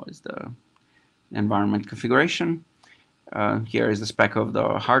 was the environment configuration. Here is the spec of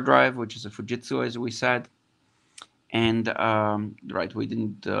the hard drive, which is a Fujitsu, as we said. And right, we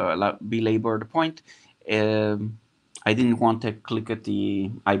didn't belabor the point. I didn't want to click at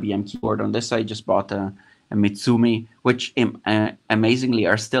the IBM keyboard on this. I just bought a Mitsumi, which amazingly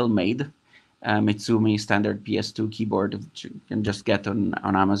are still made. Mitsumi standard PS2 keyboard, which you can just get on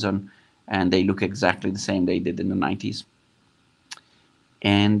Amazon, and they look exactly the same they did in the 90s.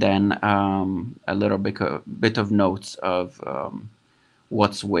 And then a little bit of notes of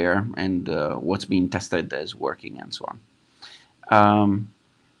what's where and what's being tested as working and so on.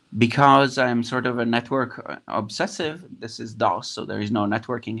 Because I'm sort of a network obsessive, this is DOS, so there is no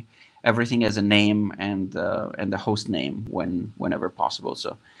networking. Everything has a name and the host name whenever possible.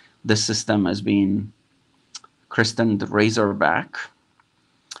 So this system has been christened Razorback.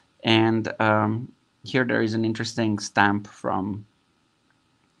 And here there is an interesting stamp from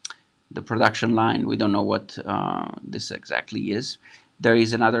the production line. We don't know what this exactly is. There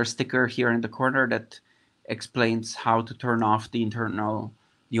is another sticker here in the corner that explains how to turn off the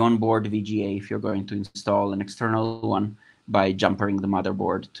onboard VGA if you're going to install an external one by jumpering the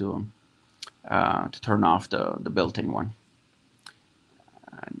motherboard to turn off the built-in one.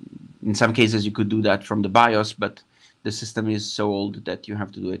 In some cases, you could do that from the BIOS, but the system is so old that you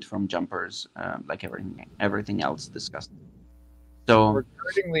have to do it from jumpers, like everything else discussed. So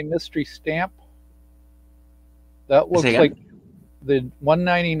regarding the mystery stamp, that looks like the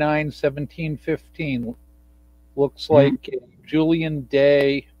 199-1715 looks like a Julian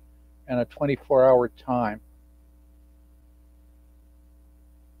day and a 24-hour time.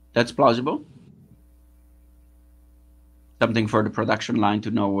 That's plausible. Something for the production line to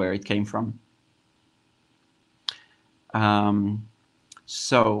know where it came from.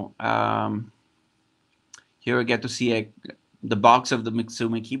 Here we get to see the box of the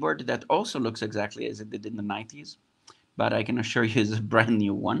Mitsumi keyboard that also looks exactly as it did in the 90s, but I can assure you it's a brand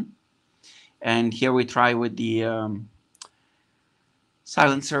new one. And here we try with the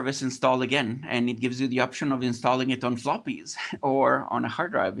silent service install again, and it gives you the option of installing it on floppies or on a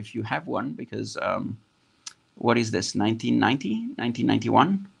hard drive if you have one, because what is this, 1990,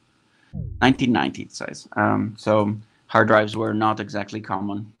 1991? 1990 it says. So hard drives were not exactly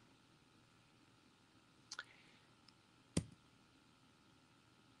common.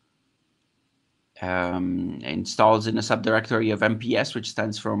 Installs in a subdirectory of MPS, which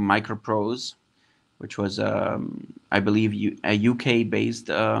stands for Microprose, which was, I believe, a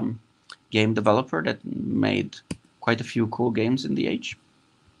UK-based game developer that made quite a few cool games in the age.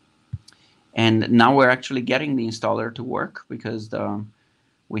 And now we're actually getting the installer to work because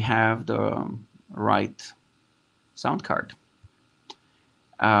we have the right sound card.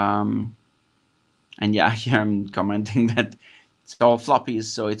 And yeah, here I'm commenting that it's all floppies,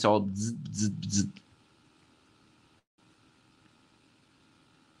 so it's all bzz, bzz, bzz.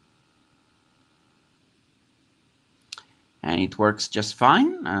 And it works just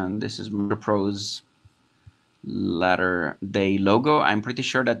fine. And this is Microprose Latter Day logo. I'm pretty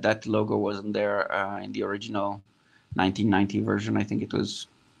sure that logo wasn't there in the original 1990 version. I think it was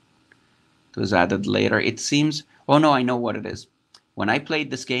added later. It seems, oh no, I know what it is. When I played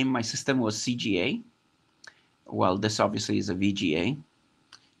this game, my system was CGA. Well, this obviously is a VGA.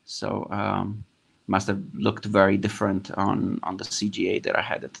 So must have looked very different on the CGA that I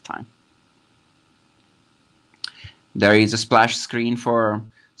had at the time. There is a splash screen for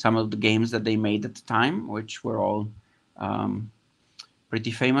some of the games that they made at the time, which were all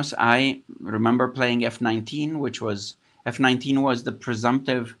pretty famous. I remember playing F-19, F-19 was the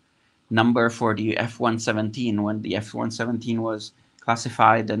presumptive number for the F-117 when the F-117 was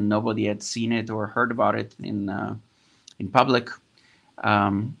classified and nobody had seen it or heard about it in public.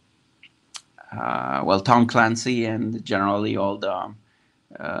 Well, Tom Clancy and generally all the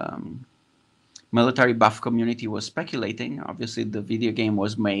military buff community was speculating. Obviously, the video game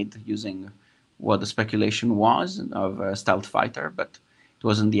was made using what the speculation was of a stealth fighter, but it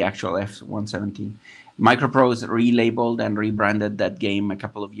wasn't the actual F-117. Microprose relabeled and rebranded that game a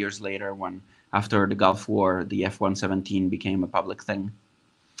couple of years later when, after the Gulf War, the F-117 became a public thing.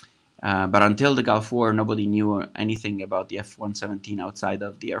 But until the Gulf War, nobody knew anything about the F-117 outside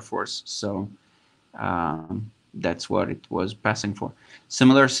of the Air Force. So that's what it was passing for.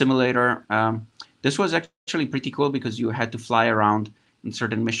 Similar simulator. This was actually pretty cool because you had to fly around in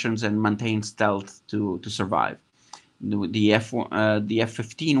certain missions and maintain stealth to survive. The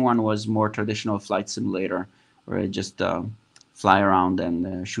F-15 one was more traditional flight simulator, where you just fly around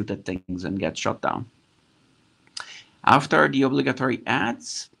and shoot at things and get shot down. After the obligatory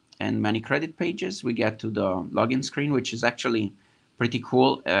ads and many credit pages, we get to the login screen, which is actually pretty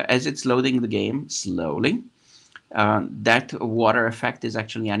cool. As it's loading the game slowly, that water effect is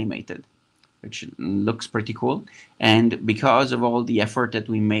actually animated, which looks pretty cool. And because of all the effort that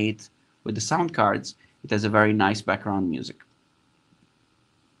we made with the sound cards, it has a very nice background music.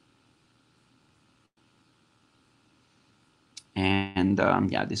 And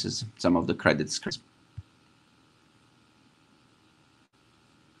yeah, this is some of the credit screens.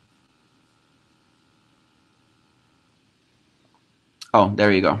 Oh,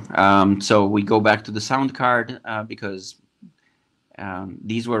 there you go. So we go back to the sound card because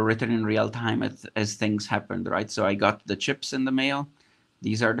these were written in real time as things happened, right? So I got the chips in the mail.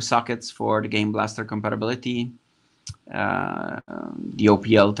 These are the sockets for the Game Blaster compatibility. The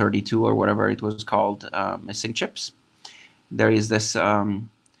OPL32 or whatever it was called, missing chips. There is this, I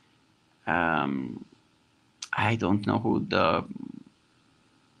don't know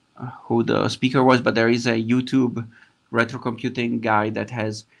who the speaker was, but there is a YouTube retrocomputing guy that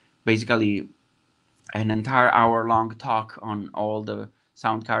has basically an entire hour-long talk on all the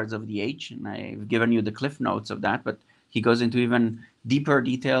sound cards of the age, and I've given you the cliff notes of that, but he goes into even deeper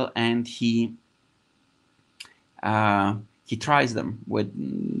detail, and he tries them with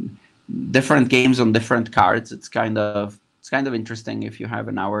different games on different cards. It's kind of interesting if you have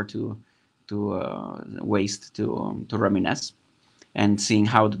an hour to waste to reminisce and seeing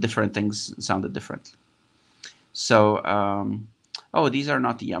how the different things sounded differently. So, oh, these are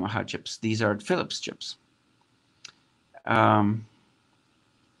not the Yamaha chips. These are Philips chips.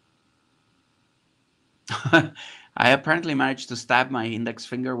 I apparently managed to stab my index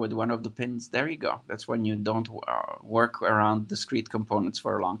finger with one of the pins. There you go. That's when you don't work around discrete components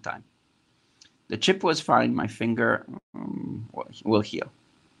for a long time. The chip was fine. My finger will heal.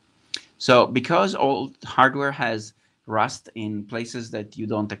 So because old hardware has rust in places that you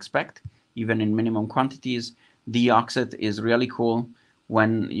don't expect, even in minimum quantities, deoxit is really cool.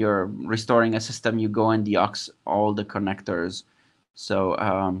 When you're restoring a system, you go and deox all the connectors. So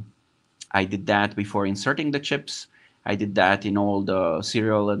I did that before inserting the chips. I did that in all the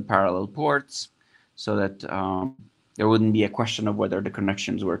serial and parallel ports so that there wouldn't be a question of whether the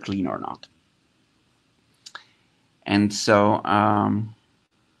connections were clean or not. And so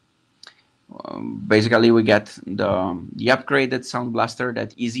basically we get the upgraded Sound Blaster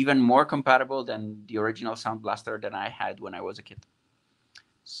that is even more compatible than the original Sound Blaster that I had when I was a kid.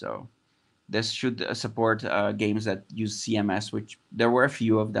 So this should support games that use CMS, which there were a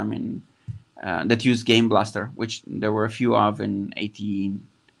few of them in that use Game Blaster, which there were a few of in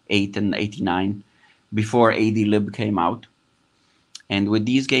 88 and 89 before AD-lib came out. And with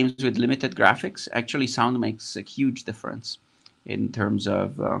these games with limited graphics, actually sound makes a huge difference in terms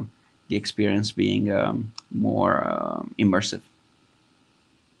of the experience being more immersive.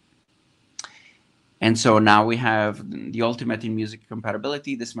 And so now we have the ultimate in music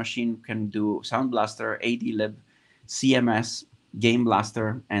compatibility. This machine can do Sound Blaster, AD-lib, CMS, Game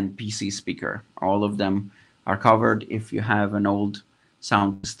Blaster, and PC speaker. All of them are covered. If you have an old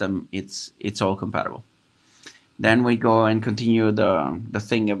sound system, it's all compatible. Then we go and continue the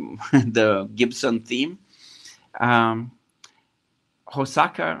thing, the Gibson theme.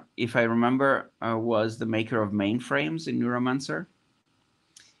 Hosaka, if I remember, was the maker of mainframes in Neuromancer.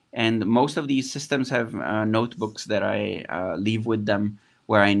 And most of these systems have notebooks that I leave with them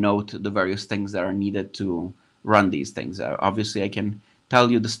where I note the various things that are needed to run these things. Obviously, I can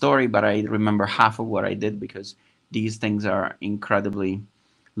tell you the story, but I remember half of what I did because these things are incredibly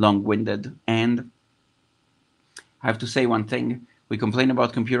long-winded. And I have to say one thing. We complain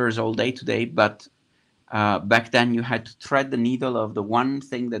about computers all day today, but back then you had to thread the needle of the one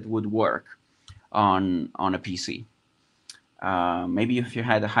thing that would work on a PC. Maybe if you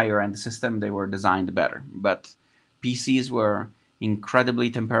had a higher-end system, they were designed better. But PCs were incredibly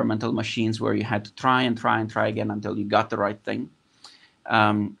temperamental machines where you had to try and try and try again until you got the right thing.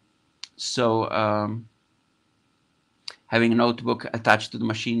 So having a notebook attached to the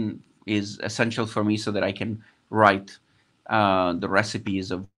machine is essential for me so that I can write the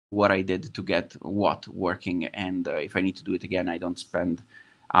recipes of what I did to get what working. And if I need to do it again, I don't spend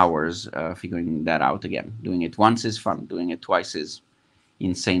hours figuring that out again. Doing it once is fun. Doing it twice is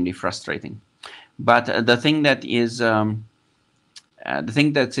insanely frustrating. But the thing that's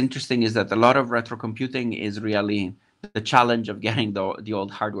interesting is that a lot of retrocomputing is really the challenge of getting the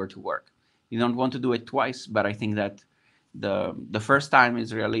old hardware to work. You don't want to do it twice, but I think that the first time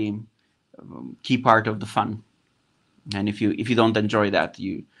is really key part of the fun. And if you don't enjoy that,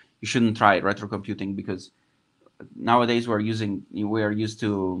 you shouldn't try retrocomputing, because nowadays we are used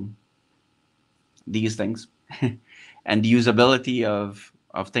to these things, and the usability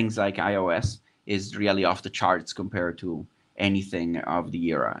of things like iOS is really off the charts compared to anything of the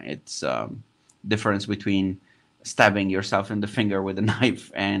era. It's difference between stabbing yourself in the finger with a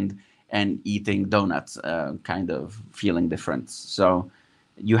knife and eating donuts, kind of feeling difference. So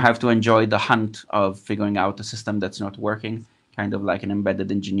you have to enjoy the hunt of figuring out a system that's not working, kind of like an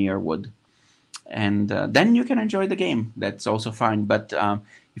embedded engineer would. And then you can enjoy the game. That's also fine. But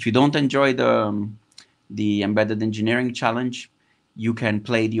if you don't enjoy the embedded engineering challenge, you can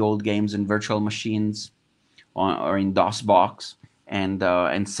play the old games in virtual machines or in DOSBox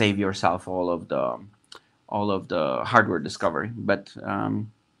and save yourself all of the hardware discovery. But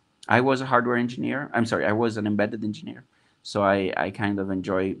I was a hardware engineer. I'm sorry, I was an embedded engineer. So I kind of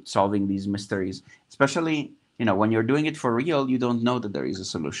enjoy solving these mysteries, especially, when you're doing it for real, you don't know that there is a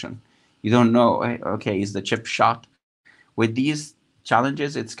solution. You don't know, okay, is the chip shot? With these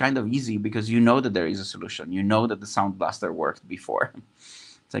challenges, it's kind of easy because you know that there is a solution. You know that the sound blaster worked before.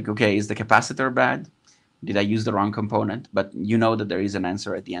 It's like, okay, is the capacitor bad? Did I use the wrong component? But you know that there is an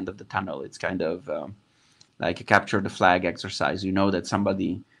answer at the end of the tunnel. It's kind of like a capture the flag exercise. You know that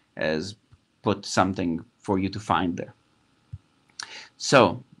somebody has put something for you to find there.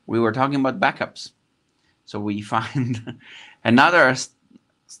 So we were talking about backups. So we find another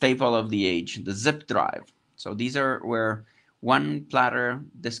staple of the age, the zip drive. So these are where one platter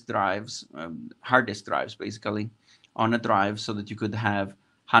disk drives, hard disk drives basically, on a drive so that you could have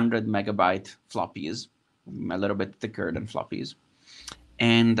 100 megabyte floppies, a little bit thicker than floppies.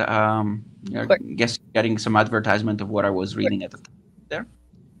 And I guess getting some advertisement of what I was reading at the time there,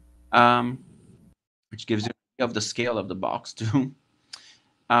 which gives you an idea of the scale of the box too.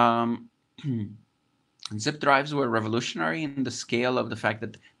 Zip drives were revolutionary in the scale of the fact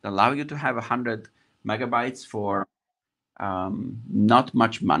that they allow you to have 100 megabytes for not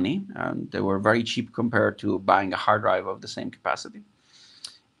much money. They were very cheap compared to buying a hard drive of the same capacity.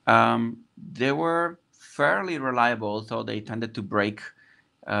 They were fairly reliable, although they tended to break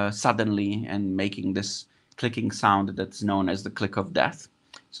suddenly and making this clicking sound that's known as the click of death.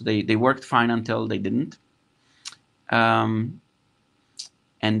 So they worked fine until they didn't.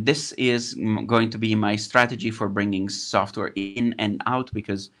 And this is going to be my strategy for bringing software in and out,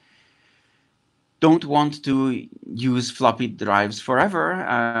 because don't want to use floppy drives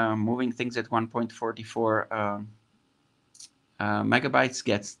forever. Moving things at 1.44 megabytes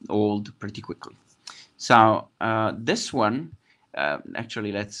gets old pretty quickly. So this one,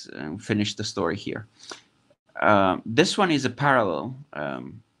 actually, let's finish the story here. This one is a parallel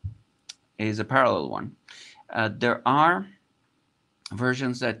one. There are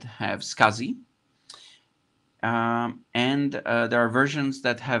versions that have SCSI, and there are versions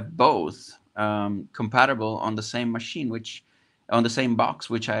that have both compatible on the same machine, on the same box,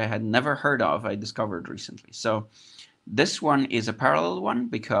 which I had never heard of. I discovered recently. So this one is a parallel one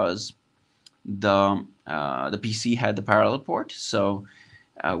because the PC had the parallel port. So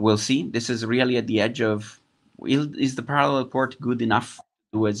we'll see. This is really at the edge of, is the parallel port good enough to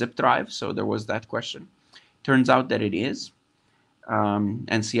do a zip drive? So there was that question. Turns out that it is.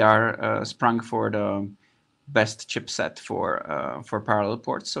 NCR sprung for the best chipset for parallel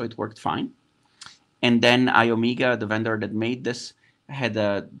ports, so it worked fine. And then iOmega, the vendor that made this, had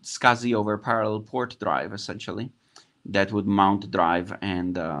a SCSI over parallel port drive essentially that would mount the drive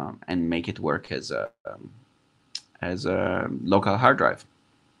and make it work as a local hard drive.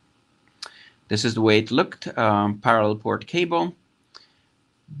 This is the way it looked. Parallel port cable.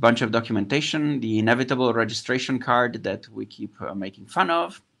 Bunch of documentation, the inevitable registration card that we keep making fun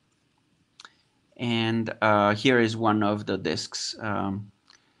of. And here is one of the disks.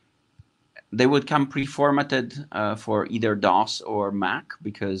 They would come pre-formatted for either DOS or Mac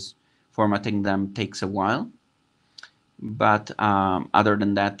because formatting them takes a while. But other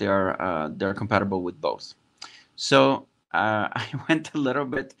than that, they're compatible with both. So I went a little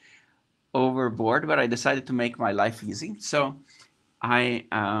bit overboard, but I decided to make my life easy. So I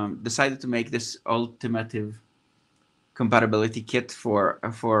decided to make this ultimate compatibility kit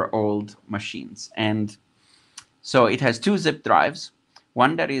for old machines. And so it has two zip drives,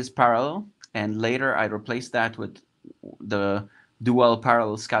 one that is parallel, and later I replaced that with the dual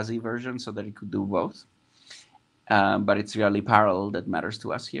parallel SCSI version so that it could do both. But it's really parallel that matters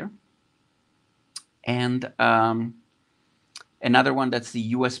to us here. And another one that's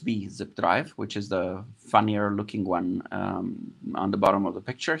the USB zip drive, which is the funnier looking one on the bottom of the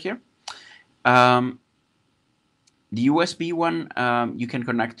picture here. The USB one you can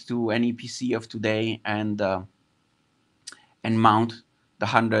connect to any PC of today and mount the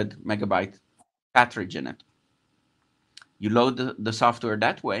 100 megabyte cartridge in it. You load the software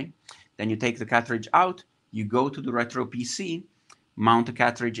that way, then you take the cartridge out, you go to the Retro PC, mount the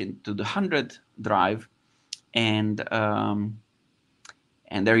cartridge into the 100 drive, and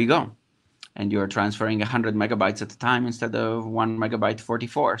there you go. And you're transferring 100 megabytes at a time instead of 1 megabyte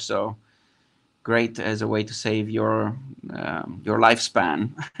 44. So great as a way to save your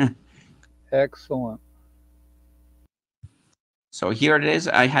lifespan. Excellent. So here it is.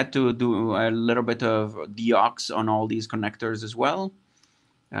 I had to do a little bit of deaux on all these connectors as well.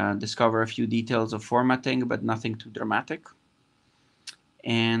 Discover a few details of formatting, but nothing too dramatic.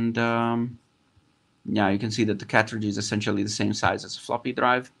 And yeah, you can see that the cartridge is essentially the same size as a floppy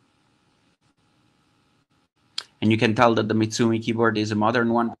drive. And you can tell that the Mitsumi keyboard is a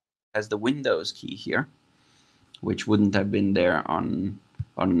modern one. It has the Windows key here, which wouldn't have been there on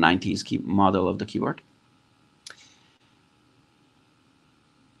 90s model of the keyboard.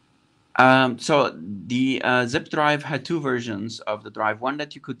 So the zip drive had two versions of the drive. One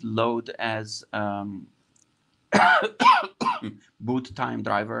that you could load as boot time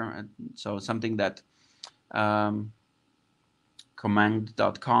driver, so something that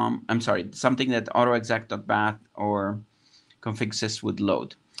command.com, I'm sorry, something that autoexec.bat or configsys would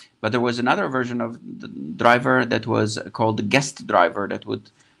load. But there was another version of the driver that was called the guest driver that would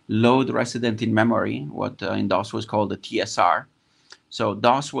load resident in memory, what in DOS was called a TSR. So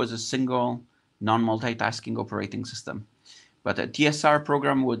DOS was a single non-multitasking operating system. But a TSR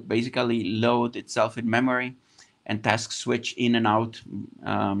program would basically load itself in memory and task switch in and out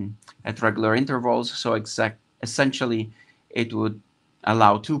at regular intervals. So essentially, it would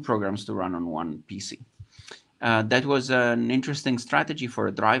allow two programs to run on one PC. That was an interesting strategy for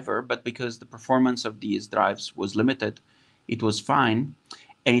a driver, but because the performance of these drives was limited, it was fine.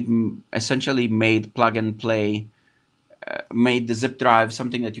 And it essentially made plug and play, made the zip drive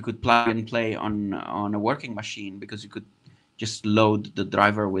something that you could plug and play on a working machine because you could just load the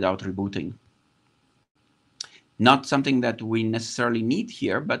driver without rebooting. Not something that we necessarily need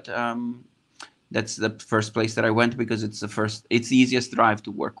here, but that's the first place that I went because it's the easiest drive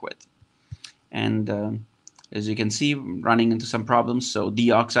to work with. And as you can see, running into some problems, so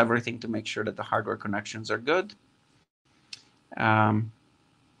deaux everything to make sure that the hardware connections are good. The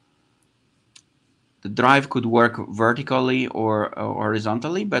drive could work vertically or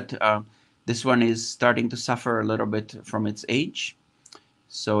horizontally, but this one is starting to suffer a little bit from its age.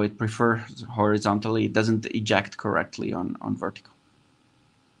 So it prefers horizontally. It doesn't eject correctly on vertical.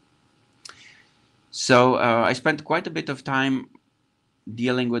 So I spent quite a bit of time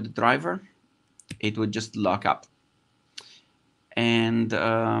dealing with the driver. It would just lock up. And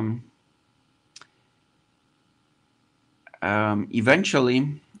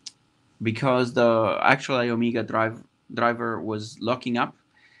eventually, because the actual iOmega driver was locking up,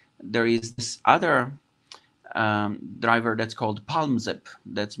 there is this other driver that's called PalmZip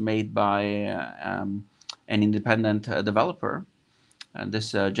that's made by an independent developer,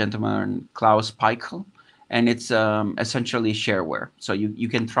 this gentleman Klaus Peichel, and it's essentially shareware. So you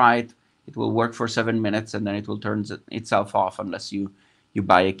can try it. It will work for 7 minutes, and then it will turn itself off unless you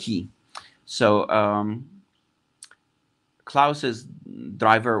buy a key. So Klaus's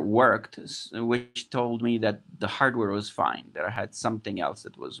driver worked, which told me that the hardware was fine, that I had something else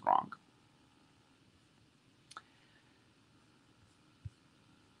that was wrong.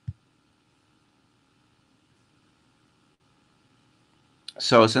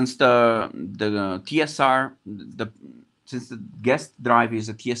 So since the TSR, since the guest drive is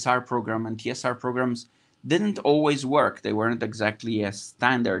a TSR program, and TSR programs didn't always work, they weren't exactly as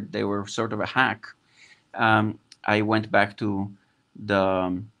standard, they were sort of a hack. I went back to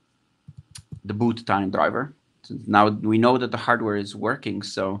the boot time driver. Now we know that the hardware is working,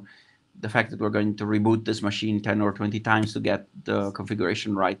 so the fact that we're going to reboot this machine 10 or 20 times to get the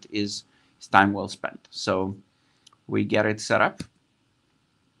configuration right is time well spent. So we get it set up,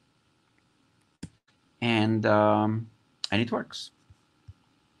 and it works.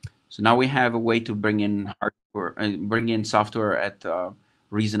 So now we have a way to bring in hardware, bring in software at a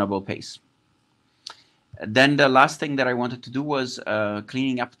reasonable pace. Then the last thing that I wanted to do was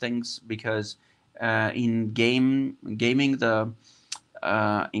cleaning up things, because in gaming,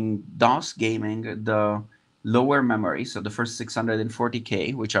 in DOS gaming, the lower memory, so the first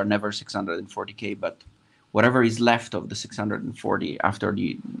 640K, which are never 640K, but whatever is left of the 640 after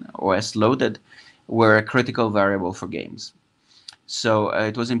the OS loaded, were a critical variable for games. So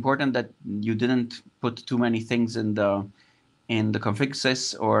it was important that you didn't put too many things in the config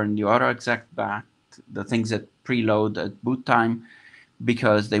sys or in the autoexec bat, the things that preload at boot time,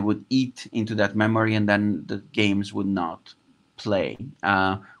 because they would eat into that memory and then the games would not play.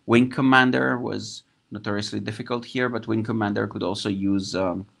 Wing Commander was notoriously difficult here, but Wing Commander could also use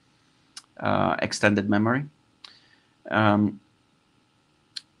extended memory.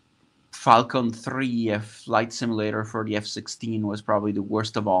 Falcon 3, a flight simulator for the F-16, was probably the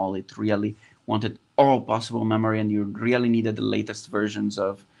worst of all. It really wanted all possible memory, and you really needed the latest versions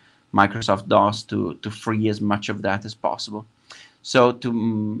of Microsoft DOS to free as much of that as possible. So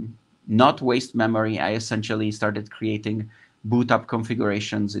to not waste memory, I essentially started creating boot up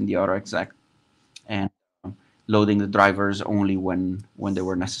configurations in the autoexec and loading the drivers only when they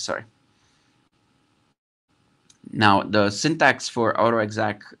were necessary. Now, the syntax for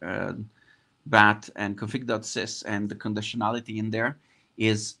autoexec bat and config.sys and the conditionality in there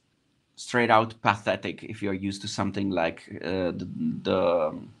is straight out pathetic if you're used to something like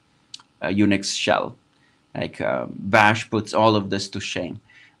the Unix shell. Like Bash puts all of this to shame.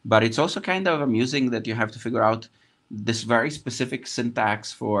 But it's also kind of amusing that you have to figure out this very specific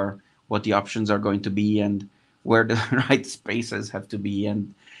syntax for what the options are going to be and where the right spaces have to be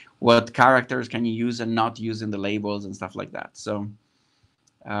and what characters can you use and not use in the labels and stuff like that. So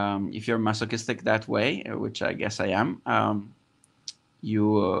if you're masochistic that way, which I guess I am,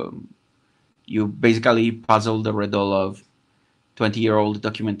 you basically puzzle the riddle of 20-year-old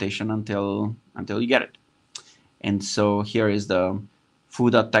documentation until you get it. And so here is the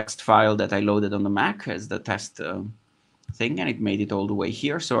foo.txt file that I loaded on the Mac as the test thing, and it made it all the way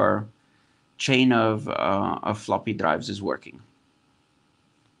here. So our chain of floppy drives is working.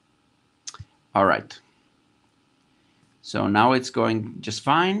 All right. So now it's going just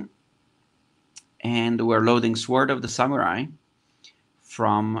fine. And we're loading Sword of the Samurai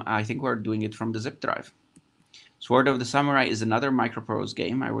from, I think we're doing it from the zip drive. Sword of the Samurai is another Microprose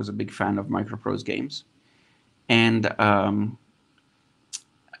game. I was a big fan of Microprose games. And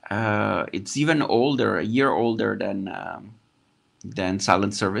it's even older, a year older than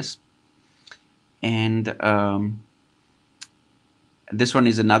Silent Service. And this one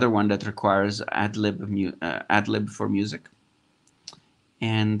is another one that requires ad-lib for music.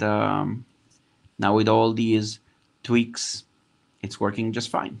 And now with all these tweaks, it's working just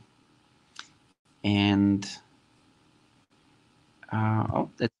fine. And oh,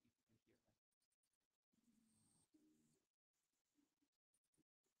 that's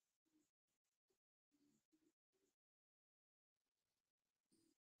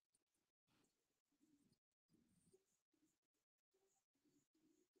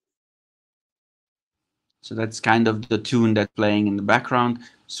so that's kind of the tune that's playing in the background.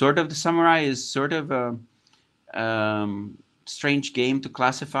 Sword of the Samurai is sort of a strange game to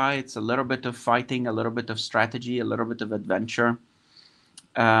classify. It's a little bit of fighting, a little bit of strategy, a little bit of adventure.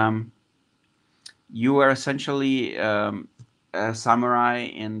 You are essentially a samurai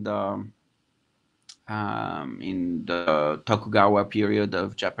in the Tokugawa period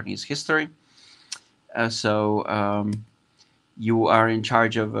of Japanese history. You are in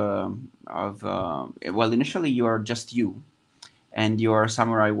charge of well, initially you are just you, and you are a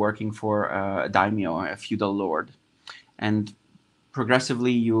samurai working for a daimyo, a feudal lord, and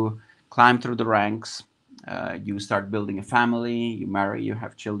progressively you climb through the ranks. You start building a family, you marry, you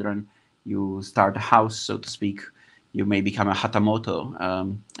have children, you start a house, so to speak. You may become a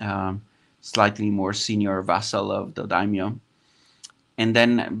hatamoto, slightly more senior vassal of the daimyo. And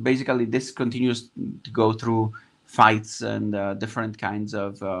then basically this continues to go through fights and different kinds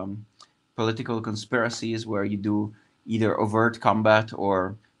of political conspiracies where you do either overt combat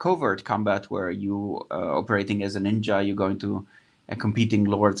or covert combat, where you operating as a ninja, you go into a competing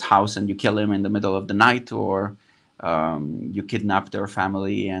lord's house and you kill him in the middle of the night, or you kidnap their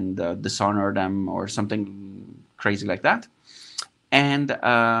family and dishonor them or something crazy like that. And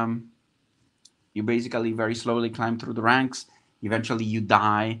you basically very slowly climb through the ranks. Eventually you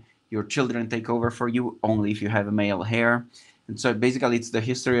die. Your children take over for you only if you have a male heir. And so basically it's the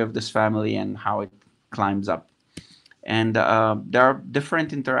history of this family and how it climbs up. And there are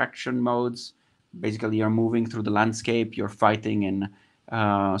different interaction modes. Basically you're moving through the landscape, you're fighting in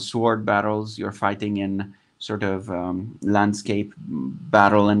sword battles. You're fighting in sort of landscape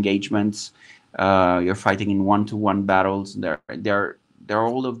battle engagements. You're fighting in one-to-one battles. There are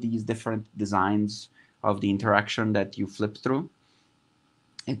all of these different designs of the interaction that you flip through.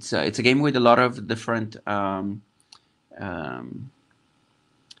 It's a game with a lot of different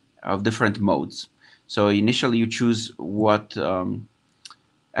modes. So initially you choose what.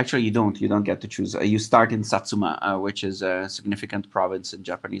 Actually, you don't get to choose. You start in Satsuma, which is a significant province in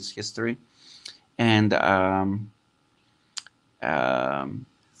Japanese history, and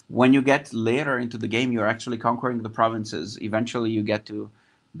when you get later into the game, you're actually conquering the provinces. Eventually, you get to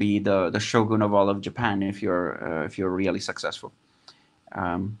be the shogun of all of Japan if you're really successful.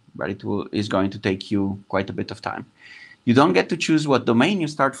 But is going to take you quite a bit of time. You don't get to choose what domain you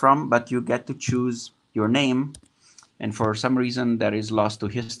start from, but you get to choose your name. And for some reason that is lost to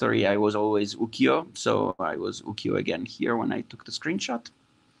history, I was always Ukyo, so I was Ukyo again here when I took the screenshot.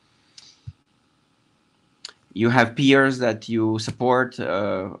 You have peers that you support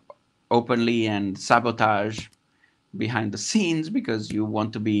openly and sabotage behind the scenes because you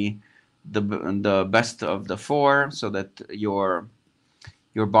want to be the best of the four, so that your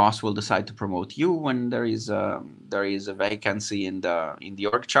boss will decide to promote you when there is a vacancy in the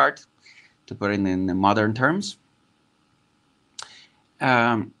org chart, to put it in modern terms.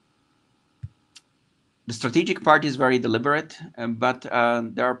 The strategic part is very deliberate, but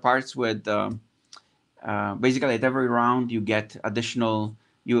there are parts with basically at every round you get additional.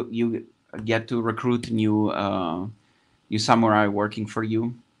 You get to recruit new samurai working for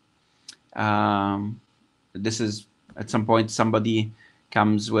you. This is at some point somebody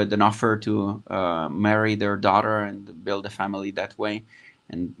comes with an offer to marry their daughter and build a family that way,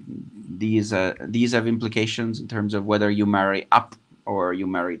 and these have implications in terms of whether you marry up or you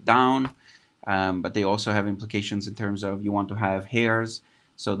marry down, but they also have implications in terms of you want to have heirs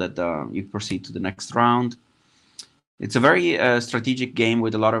so that you proceed to the next round. It's a very strategic game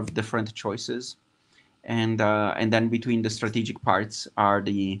with a lot of different choices, and then between the strategic parts are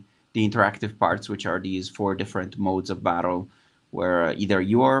the interactive parts, which are these 4 different modes of battle, where either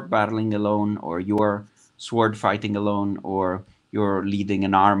you're battling alone, or you're sword fighting alone, or you're leading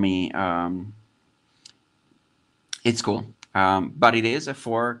an army. It's cool. But it is a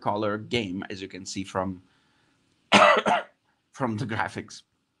 4-color game, as you can see from from the graphics.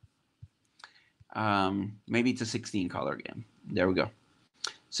 Maybe it's a 16-color game. There we go.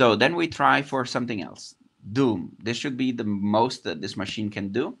 So then we try for something else. Doom. This should be the most that this machine can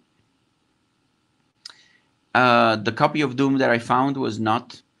do. The copy of Doom that I found was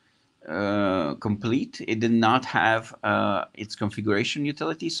not complete. It did not have its configuration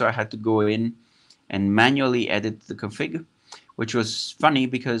utility, so I had to go in and manually edit the config, which was funny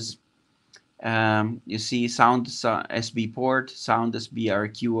because you see sound SB port, sound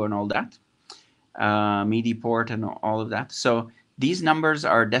SBRQ, and all that, MIDI port, and all of that. So these numbers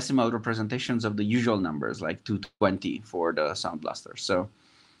are decimal representations of the usual numbers, like 220 for the Sound Blaster. So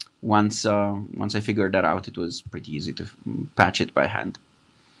once I figured that out, it was pretty easy to patch it by hand.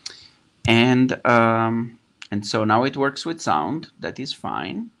 And so now it works with sound. That is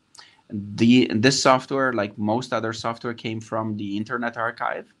fine. This software, like most other software, came from the Internet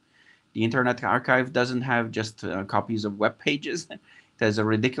Archive. The Internet Archive doesn't have just copies of web pages. It has a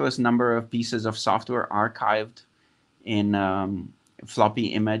ridiculous number of pieces of software archived in floppy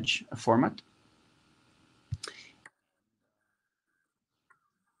image format.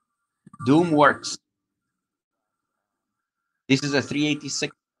 Doom works. This is a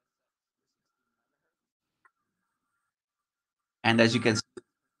 386. And as you can see,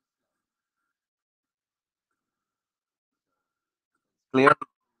 clearly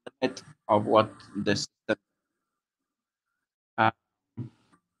the limit of what this.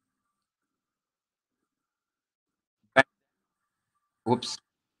 Whoops.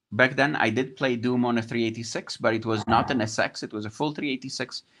 Back then, I did play Doom on a 386, but it was not an SX. It was a full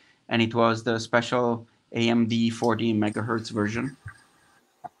 386, and it was the special AMD 40 megahertz version.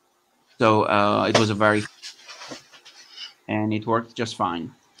 So it was and it worked just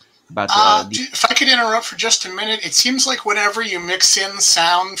fine. But if I could interrupt for just a minute, it seems like whenever you mix in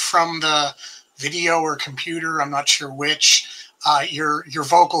sound from the video or computer, I'm not sure which, your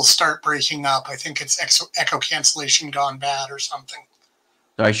vocals start breaking up. I think it's echo cancellation gone bad or something.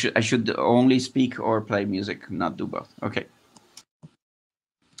 So I should only speak or play music, not do both. Okay.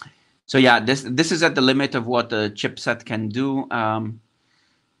 So yeah, this is at the limit of what the chipset can do.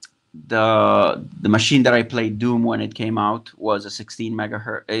 The machine that I played Doom when it came out was a 16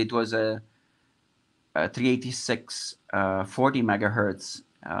 megahertz. It was a 386 40 megahertz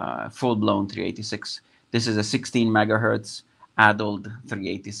full blown 386. This is a 16 megahertz addled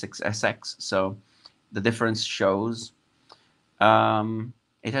 386SX. So the difference shows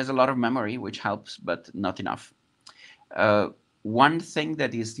it has a lot of memory, which helps, but not enough. One thing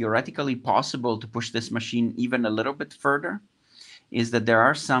that is theoretically possible to push this machine even a little bit further is that there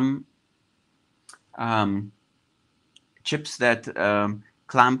are some chips that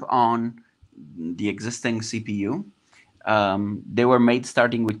clamp on the existing CPU. They were made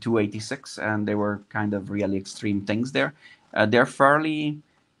starting with 286, and they were kind of really extreme things there. They're fairly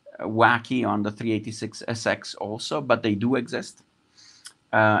wacky on the 386SX also, but they do exist.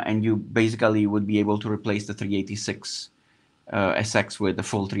 And you basically would be able to replace the 386 SX with a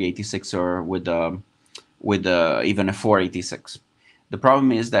full 386 or with even a 486. The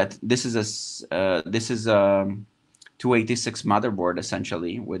problem is that this is a 286 motherboard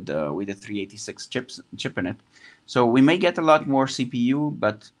essentially with a 386 chip in it. So we may get a lot more CPU,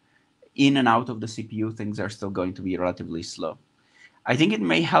 but in and out of the CPU, things are still going to be relatively slow. I think it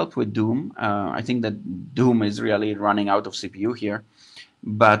may help with Doom. I think that Doom is really running out of CPU here,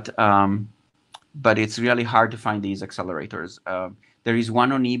 but it's really hard to find these accelerators. There is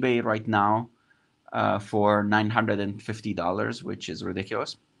one on eBay right now for $950, which is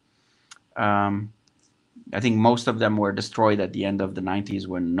ridiculous. I think most of them were destroyed at the end of the 90s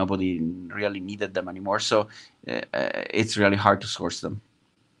when nobody really needed them anymore. So it's really hard to source them.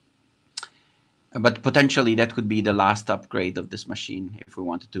 But potentially that could be the last upgrade of this machine if we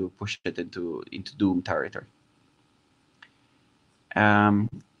wanted to push it into Doom territory. And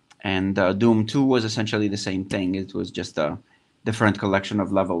Doom 2 was essentially the same thing. It was just a different collection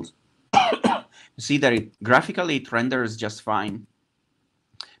of levels. You see that graphically it renders just fine,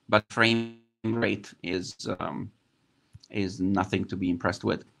 but frame rate is nothing to be impressed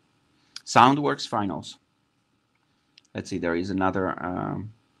with. Sound works fine also. Let's see, there is another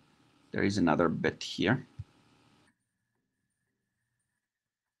bit here.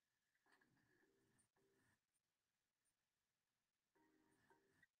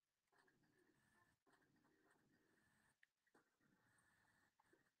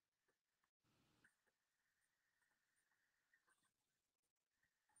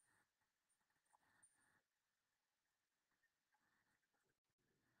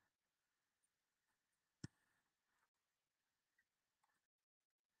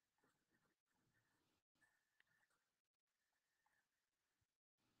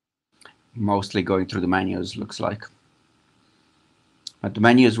 Mostly going through the menus, looks like. But the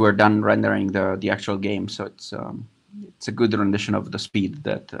menus were done rendering the actual game, so it's a good rendition of the speed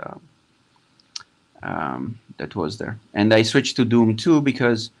that was there. And I switched to Doom 2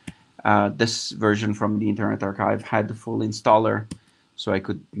 because this version from the Internet Archive had the full installer, so I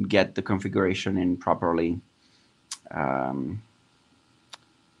could get the configuration in properly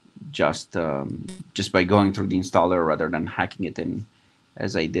just by going through the installer rather than hacking it in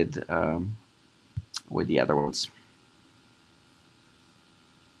as I did with the other ones.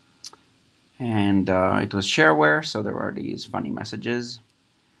 And it was shareware, so there were these funny messages.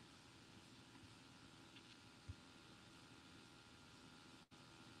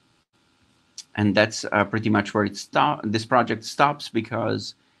 And that's pretty much where this project stops,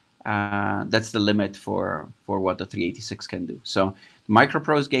 because that's the limit for what the 386 can do. So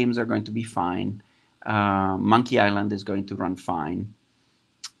Microprose games are going to be fine. Monkey Island is going to run fine.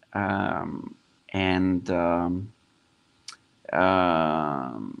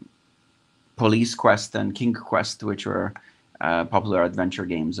 Police Quest and King Quest, which were popular adventure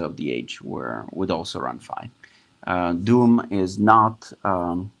games of the age, would also run fine. Doom is not,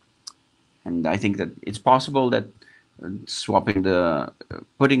 and I think that it's possible that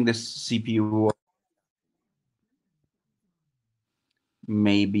putting this CPU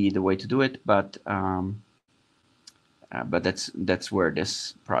may be the way to do it, but that's where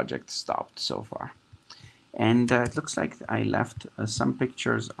this project stopped so far. And it looks like I left some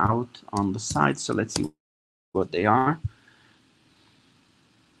pictures out on the side, so let's see what they are.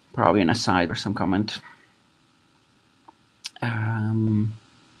 Probably an aside or some comment.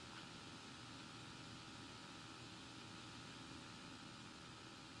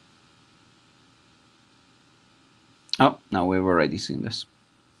 Oh, no, we've already seen this.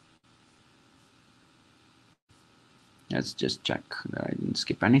 Let's just check that I didn't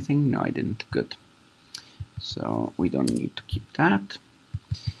skip anything. No, I didn't. Good. So we don't need to keep that.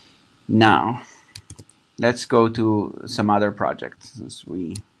 Now, let's go to some other projects.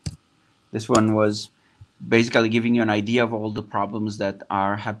 This one was basically giving you an idea of all the problems that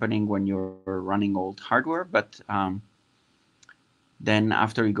are happening when you're running old hardware, but then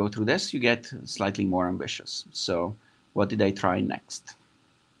after you go through this, you get slightly more ambitious. So what did I try next?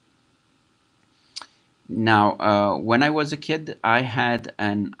 Now, when I was a kid, I had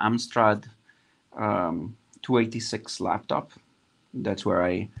an Amstrad 286 laptop. That's where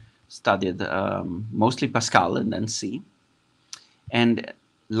I studied mostly Pascal and then C. And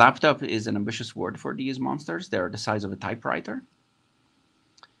laptop is an ambitious word for these monsters. They're the size of a typewriter.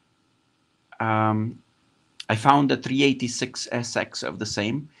 I found the 386SX of the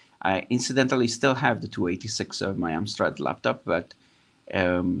same. I incidentally still have the 286 of my Amstrad laptop, but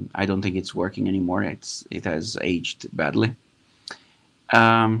I don't think it's working anymore. It has aged badly.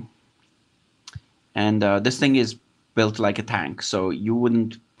 And this thing is built like a tank, so you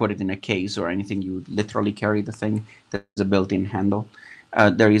wouldn't put it in a case or anything. You would literally carry the thing. There's a built-in handle.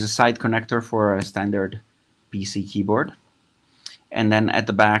 There is a side connector for a standard PC keyboard. And then at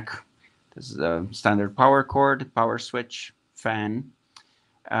the back, there's a standard power cord, power switch, fan.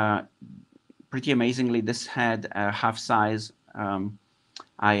 Pretty amazingly, this had a half-size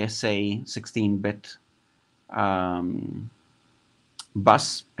ISA 16-bit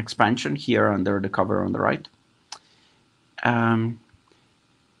bus expansion here under the cover on the right.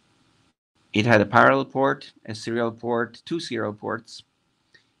 It had a parallel port, a serial port, 2 serial ports.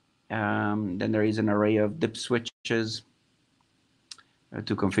 Then there is an array of dip switches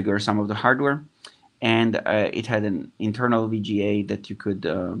to configure some of the hardware. And it had an internal VGA that you could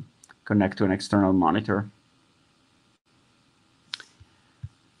connect to an external monitor.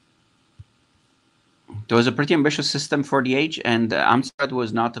 It was a pretty ambitious system for the age, and Amstrad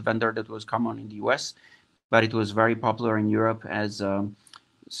was not a vendor that was common in the US, but it was very popular in Europe as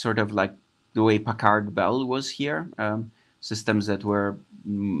sort of like the way Packard Bell was here. Systems that were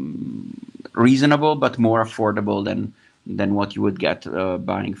reasonable but more affordable than what you would get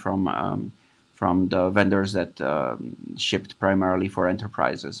buying from the vendors that shipped primarily for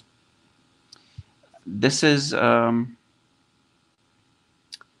enterprises. This is the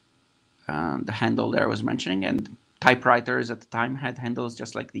handle there I was mentioning, and typewriters at the time had handles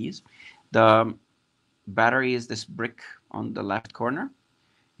just like these. The battery is this brick on the left corner.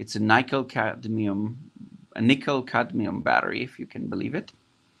 It's a nickel cadmium battery, if you can believe it.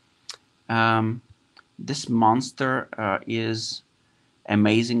 This monster is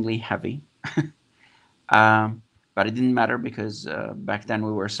amazingly heavy. But it didn't matter because back then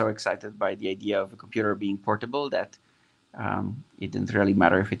we were so excited by the idea of a computer being portable that it didn't really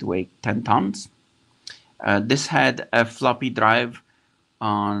matter if it weighed 10 tons. This had a floppy drive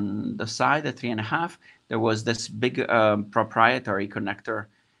on the side, a 3.5. There was this big proprietary connector.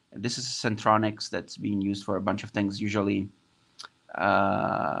 This is Centronics that's being used for a bunch of things, usually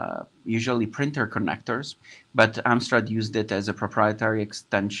printer connectors, but Amstrad used it as a proprietary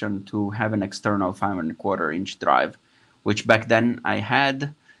extension to have an external 5.25-inch drive, which back then I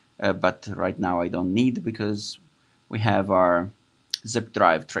had, but right now I don't need because we have our zip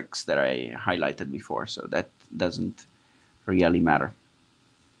drive tricks that I highlighted before, so that doesn't really matter.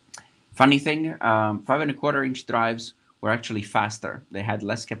 Funny thing, 5.25-inch drives were actually faster. They had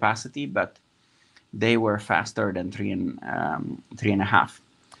less capacity, but they were faster than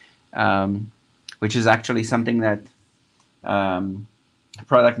 3.5, which is actually something that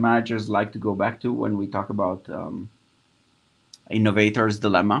product managers like to go back to when we talk about innovator's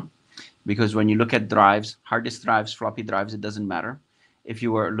dilemma. Because when you look at drives, hard disk drives, floppy drives, it doesn't matter. If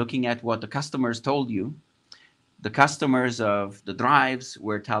you were looking at what the customers told you, the customers of the drives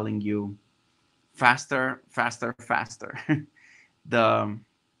were telling you faster, faster, faster. No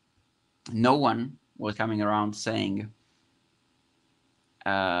one was coming around saying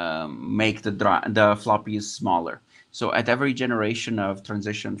make the floppies smaller. So at every generation of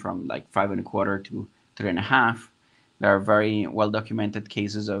transition from like 5.25 to 3.5, there are very well documented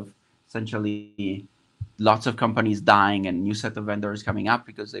cases of essentially lots of companies dying and new set of vendors coming up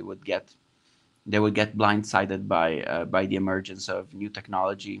because they would get blindsided by the emergence of new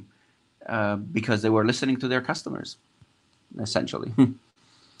technology because they were listening to their customers, essentially.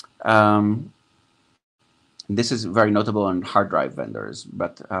 This is very notable on hard drive vendors,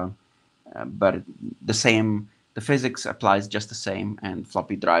 but the physics applies just the same, and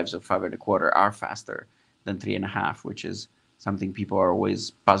floppy drives of 5.25 are faster than 3.5, which is something people are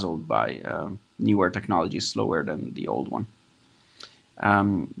always puzzled by. Newer technology is slower than the old one.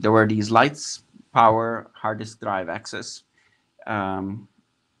 There were these lights: power, hard disk drive access,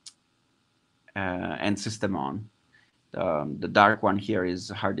 and system on. The dark one here is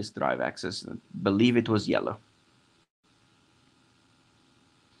hard disk drive access. I believe it was yellow.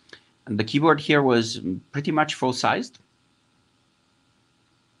 And the keyboard here was pretty much full-sized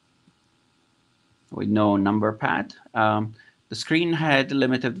with no number pad. The screen had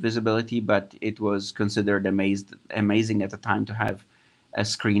limited visibility, but it was considered amazing at the time to have a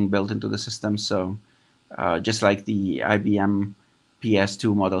screen built into the system. So just like the IBM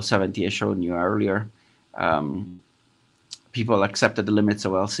PS2 Model 70 I showed you earlier. People accepted the limits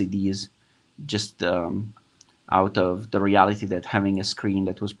of LCDs just out of the reality that having a screen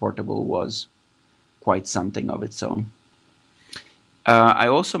that was portable was quite something of its own. I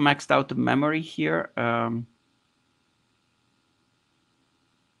also maxed out the memory here, but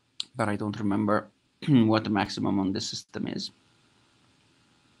I don't remember what the maximum on this system is.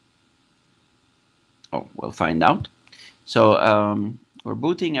 Oh, we'll find out. So we're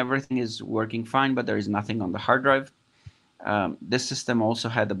booting, everything is working fine, but there is nothing on the hard drive. This system also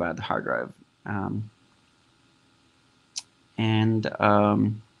had a bad hard drive.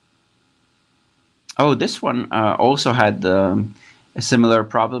 Oh, this one also had a similar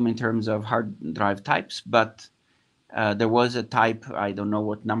problem in terms of hard drive types, but there was a type, I don't know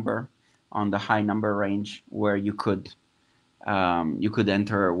what number, on the high number range where you could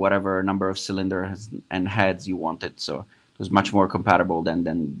enter whatever number of cylinders and heads you wanted. So it was much more compatible than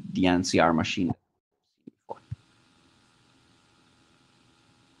the NCR machine.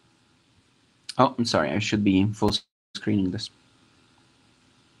 Oh, I'm sorry, I should be full screening this.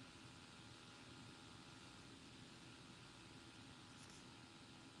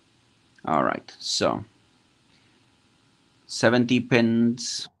 All right, so 70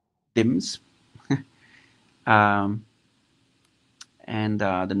 pins DIMMs. And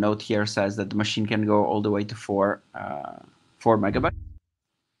the note here says that the machine can go all the way to 4 megabytes.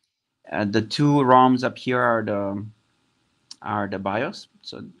 The two ROMs up here are the BIOS,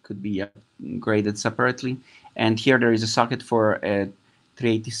 so it could be graded separately. And here there is a socket for a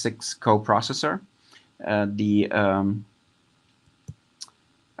 386 coprocessor.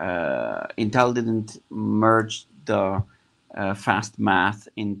 Intel didn't merge the fast math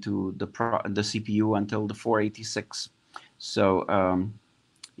into the CPU until the 486. So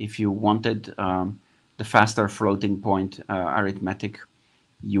if you wanted the faster floating point arithmetic,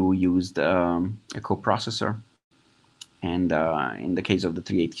 you used a coprocessor. And in the case of the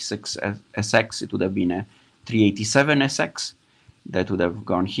 386 SX, it would have been a 387 SX that would have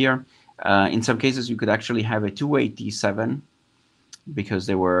gone here. In some cases, you could actually have a 287 because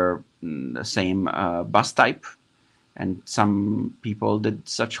they were the same bus type. And some people did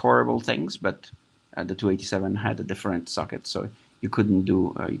such horrible things, but the 287 had a different socket, so you couldn't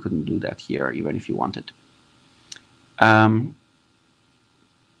do that here, even if you wanted.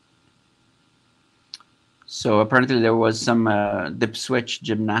 So apparently there was some dip switch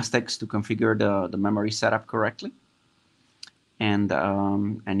gymnastics to configure the memory setup correctly, and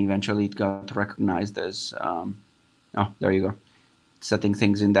eventually it got recognized as oh, there you go, setting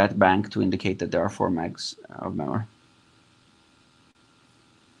things in that bank to indicate that there are 4 megs of memory.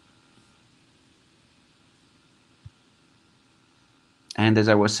 And as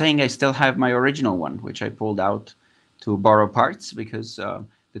I was saying, I still have my original one, which I pulled out to borrow parts because the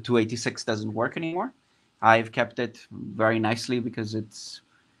 286 doesn't work anymore. I've kept it very nicely because it's,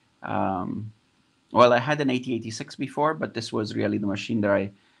 well, I had an 8086 before, but this was really the machine that I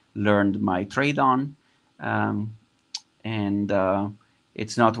learned my trade on. And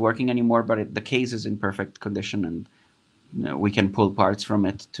it's not working anymore, but the case is in perfect condition, and we can pull parts from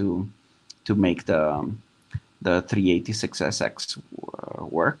it to make the 386SX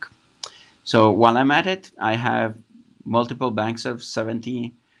work. So while I'm at it, I have multiple banks of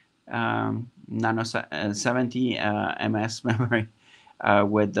 70 MS memory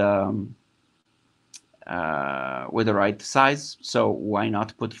with the right size. So why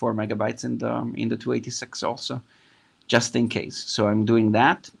not put 4 megabytes in the 286 also, just in case. So I'm doing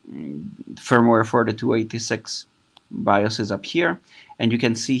that. Firmware for the 286 BIOS is up here, and you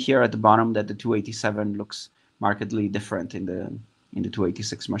can see here at the bottom that the 287 looks markedly different in the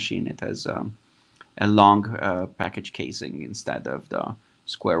 286 machine. It has a long package casing instead of the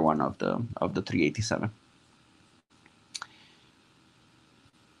square one of the 387.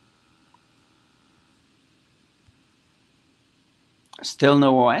 Still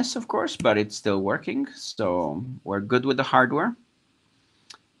no OS, of course, but it's still working, so we're good with the hardware.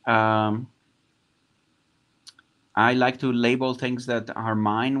 I like to label things that are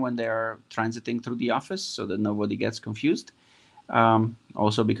mine when they're transiting through the office so that nobody gets confused.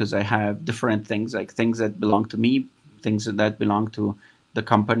 Also because I have different things, like things that belong to me, things that belong to the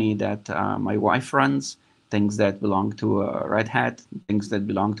company that my wife runs, things that belong to Red Hat, things that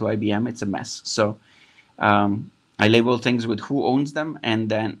belong to IBM. It's a mess. So I label things with who owns them, and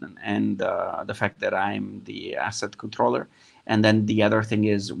the fact that I'm the asset controller. And then the other thing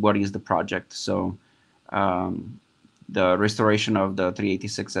is, what is the project? So the restoration of the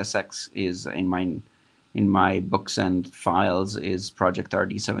 386SX is in my books and files is Project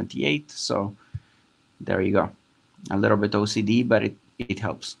RD78. So There you go. A little bit OCD, but it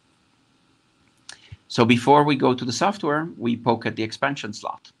helps. So before we go to the software, we poke at the expansion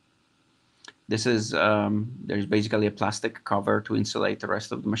slot. This is, there's basically a plastic cover to insulate the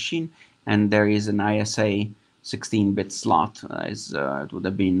rest of the machine, and there is an ISA 16-bit slot, as it would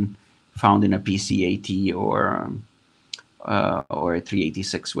have been found in a PC-AT or a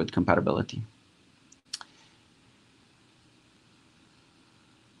 386 with compatibility.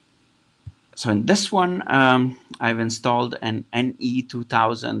 So in this one, I've installed an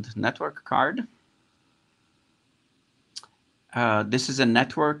NE2000 network card. This is a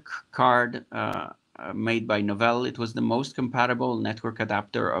network card made by Novell. It was the most compatible network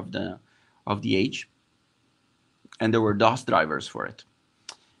adapter of the age, and there were DOS drivers for it.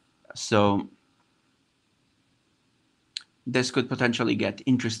 So this could potentially get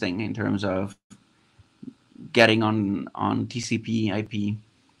interesting in terms of getting on TCP/IP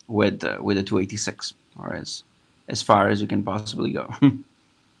with a 286, or as far as you can possibly go.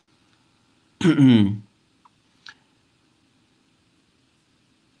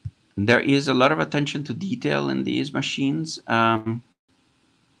 There is a lot of attention to detail in these machines. I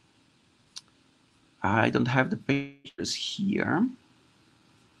don't have the pictures here.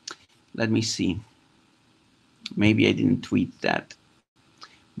 Let me see. Maybe I didn't tweet that.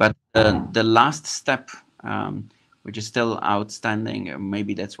 But the last step, which is still outstanding,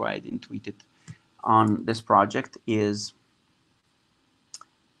 maybe that's why I didn't tweet it, on this project is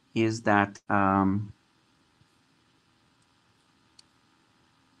that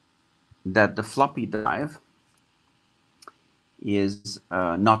that the floppy drive is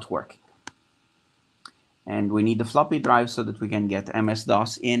not working. And we need the floppy drive so that we can get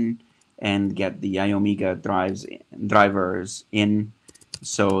MS-DOS in and get the iOmega drivers in,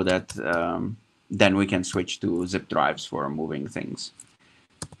 so that then we can switch to zip drives for moving things.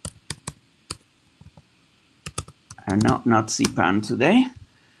 And no, not CPAN today,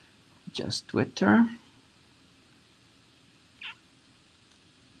 just Twitter.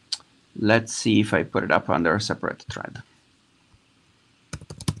 Let's see if I put it up under a separate thread.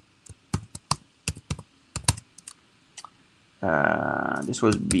 This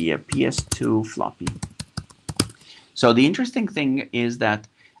would be a PS2 floppy. So the interesting thing is that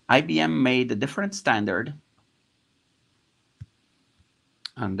IBM made a different standard.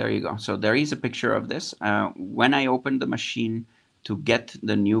 And there you go. So there is a picture of this. When I opened the machine to get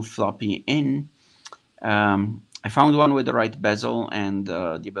the new floppy in, I found one with the right bezel and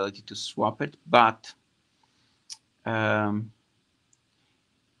the ability to swap it, but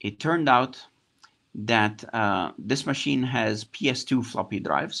it turned out that this machine has PS2 floppy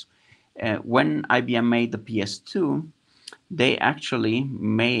drives. When IBM made the PS2, they actually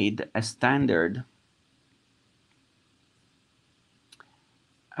made a standard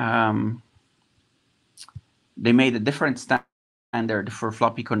they made a different standard for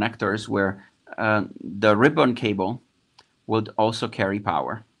floppy connectors where the ribbon cable would also carry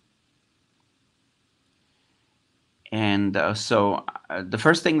power. And so the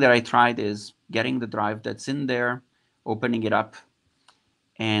first thing that I tried is getting the drive that's in there, opening it up,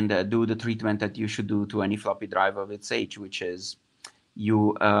 and do the treatment that you should do to any floppy drive of its age, which is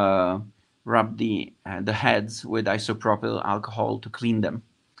you rub the heads with isopropyl alcohol to clean them.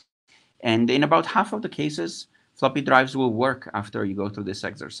 And in about half of the cases, floppy drives will work after you go through this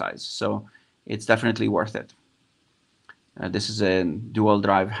exercise. So it's definitely worth it. This is a dual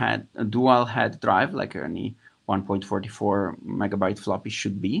head drive, like any 1.44 megabyte floppy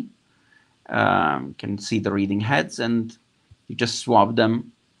should be. You can see the reading heads, and you just swab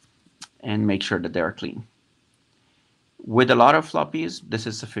them and make sure that they're clean. With a lot of floppies, this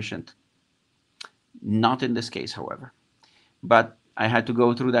is sufficient. Not in this case, however. But I had to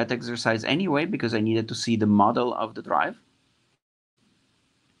go through that exercise anyway because I needed to see the model of the drive.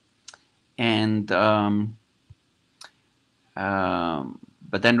 And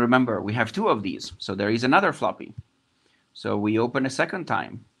but then remember, we have two of these, so there is another floppy. So we open a second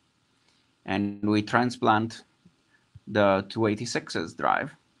time, and we transplant the 286's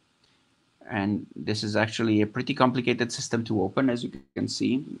drive. And this is actually a pretty complicated system to open, as you can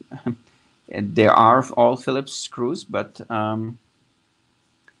see. There are all Phillips screws, but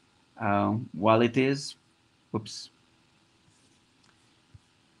while it is,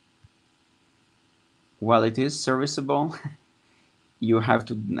 while it is serviceable, you have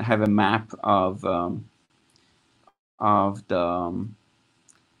to have a map of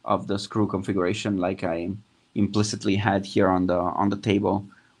the screw configuration, like I implicitly had here on the table,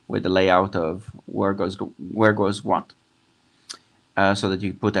 with the layout of where goes what, so that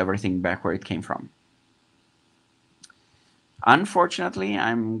you put everything back where it came from. Unfortunately,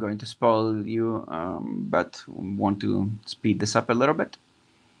 I'm going to spoil you, but want to speed this up a little bit.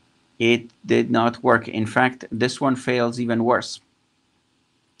 It did not work. In fact, this one fails even worse.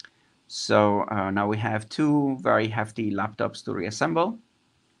 So now we have two very hefty laptops to reassemble.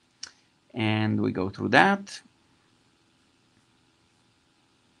 And we go through that.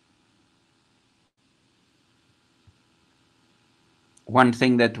 One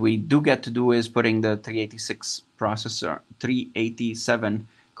thing that we do get to do is putting the 387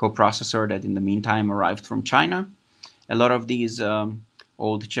 coprocessor that in the meantime arrived from China. A lot of these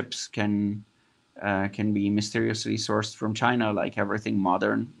old chips can be mysteriously sourced from China, like everything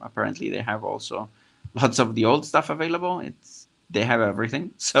modern. Apparently, they have also lots of the old stuff available. They have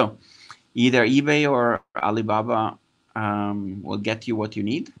everything. So either eBay or Alibaba will get you what you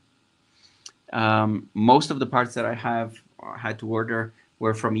need. Most of the parts that I have had to order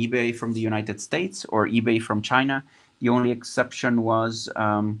were from eBay from the United States or eBay from China. The only exception was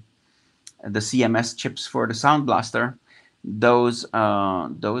the CMS chips for the Sound Blaster. Those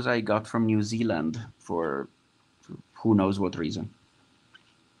I got from New Zealand for who knows what reason.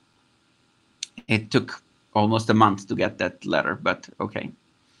 It took almost a month to get that letter, but okay.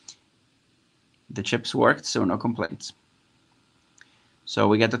 The chips worked, so no complaints. So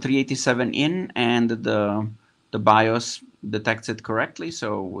we get the 387 in, and the BIOS detects it correctly,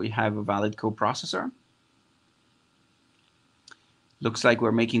 so we have a valid coprocessor. Looks like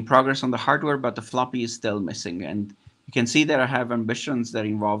we're making progress on the hardware, but the floppy is still missing. And you can see that I have ambitions that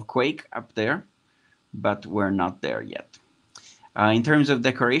involve Quake up there, but we're not there yet. In terms of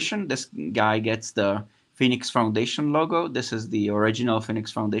decoration, this guy gets the Phoenix Foundation logo. This is the original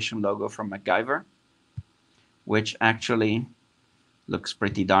Phoenix Foundation logo from MacGyver, which actually looks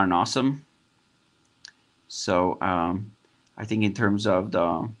pretty darn awesome. So I think in terms of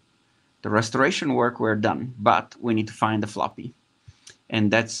the restoration work, we're done, but we need to find the floppy.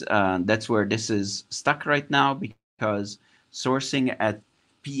 And that's where this is stuck right now, because sourcing at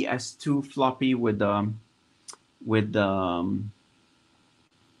PS2 floppy with the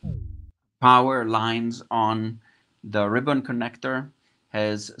power lines on the ribbon connector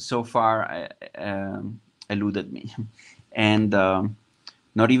has so far eluded me. And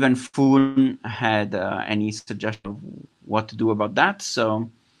not even Foon had any suggestion of what to do about that. So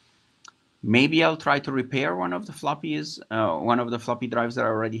maybe I'll try to repair one of the floppies, one of the floppy drives that I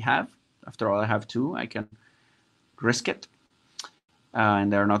already have. After all, I have two. I can risk it.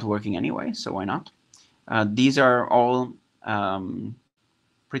 And they're not working anyway, so why not? These are all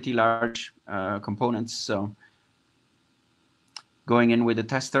pretty large components, so going in with a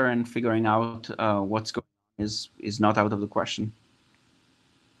tester and figuring out what's going on is not out of the question.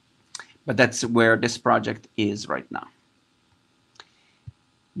 But that's where this project is right now.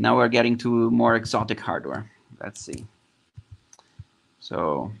 Now we're getting to more exotic hardware. Let's see.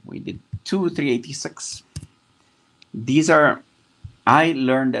 So we did two 386. These are, I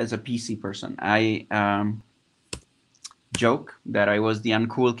learned as a PC person. I joke that I was the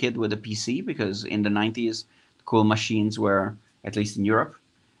uncool kid with a PC, because in the 90s, cool machines were, at least in Europe.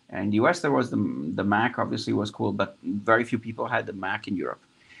 And the US, there was the Mac, obviously was cool, but very few people had the Mac in Europe.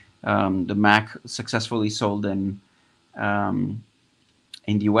 The Mac successfully sold in the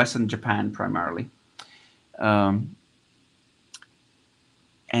US and Japan primarily.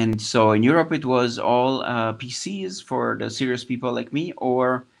 And so in Europe, it was all PCs for the serious people like me,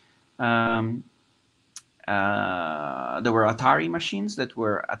 or there were Atari machines that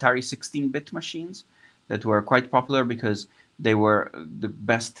were Atari 16-bit machines that were quite popular because they were the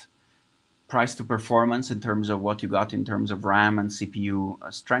best price to performance in terms of what you got in terms of RAM and CPU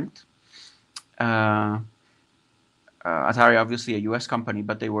strength. Atari, obviously a US company,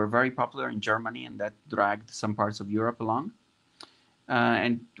 but they were very popular in Germany, and that dragged some parts of Europe along.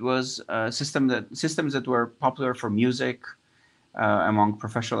 And it was systems that were popular for music among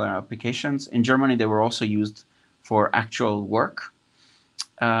professional applications. In Germany, they were also used for actual work.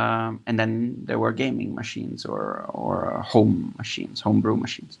 And then there were gaming machines or home machines, homebrew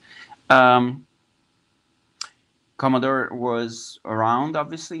machines. Commodore was around,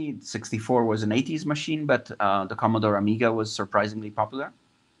 obviously. 64 was an 80s machine, but the Commodore Amiga was surprisingly popular.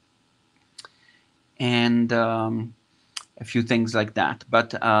 And a few things like that.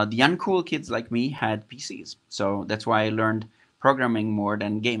 But the uncool kids like me had PCs. So that's why I learned programming more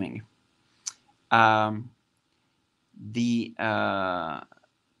than gaming. The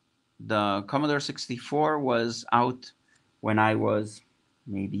Commodore 64 was out when I was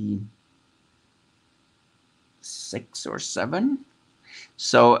maybe 6 or 7.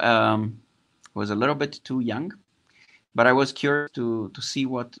 So was a little bit too young. But I was curious to see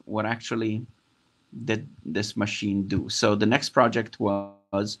what actually did this machine do? So the next project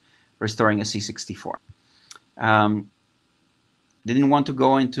was restoring a C64. Didn't want to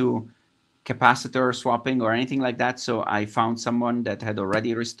go into capacitor swapping or anything like that, so I found someone that had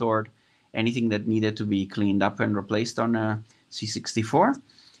already restored anything that needed to be cleaned up and replaced on a C64.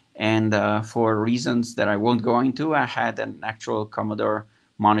 And for reasons that I won't go into, I had an actual Commodore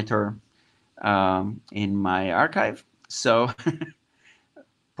monitor in my archive. So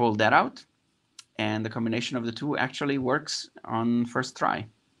pulled that out, and the combination of the two actually works on first try.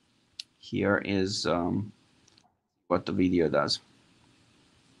 Here is what the video does.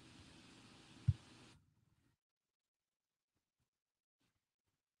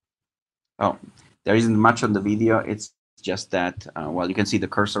 Oh, there isn't much on the video. It's just that, well, you can see the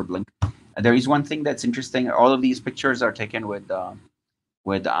cursor blink. There is one thing that's interesting. All of these pictures are taken with an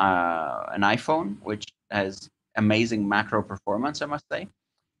iPhone, which has amazing macro performance, I must say.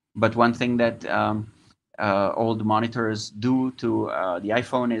 But one thing that old monitors do to the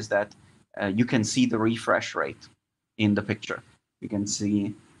iPhone is that you can see the refresh rate in the picture. You can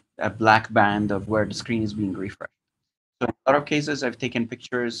see a black band of where the screen is being refreshed. So in a lot of cases, I've taken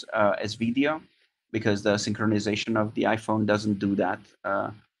pictures as video because the synchronization of the iPhone doesn't do that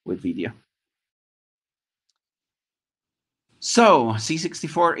with video. So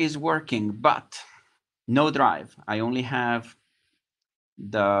C64 is working, but no drive. I only have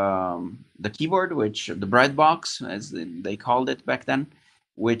the keyboard, which the bread box, as they called it back then,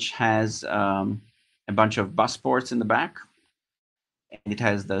 which has a bunch of bus ports in the back, and it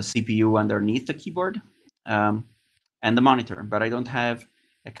has the CPU underneath the keyboard, and the monitor. But I don't have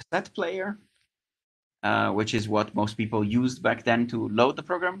a cassette player, which is what most people used back then to load the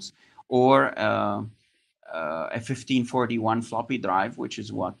programs, or a 1541 floppy drive, which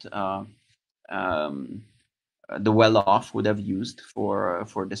is what the well-off would have used for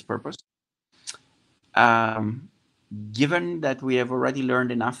this purpose. Given that we have already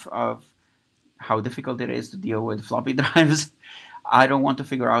learned enough of how difficult it is to deal with floppy drives, I don't want to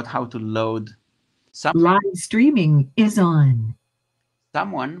figure out how to load something. Live streaming is on.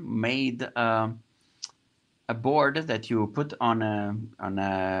 Someone made a board that you put on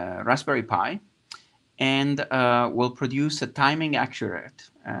a Raspberry Pi, and will produce a timing accurate,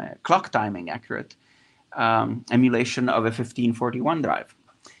 clock timing accurate emulation of a 1541 drive.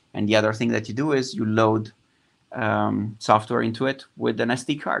 And the other thing that you do is you load software into it with an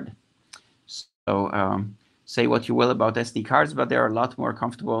SD card. So say what you will about SD cards, but they're a lot more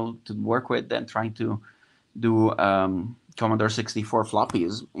comfortable to work with than trying to do Commodore 64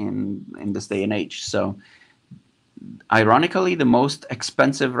 floppies in this day and age. So ironically, the most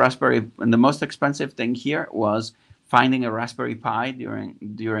expensive thing here was finding a Raspberry Pi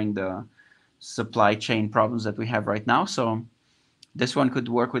during the supply chain problems that we have right now. So this one could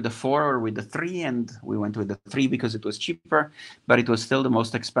work with the 4 or with the 3, and we went with the 3 because it was cheaper, but it was still the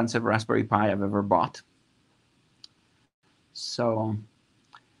most expensive Raspberry Pi I've ever bought. So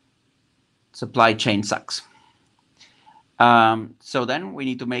supply chain sucks. So then we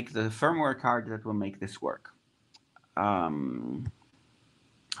need to make the firmware card that will make this work. All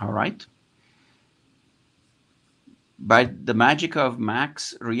right. By the magic of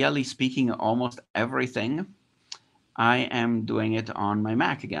Macs, really speaking, almost everything, I am doing it on my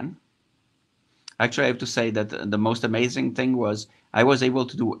Mac again. Actually, I have to say that the most amazing thing was I was able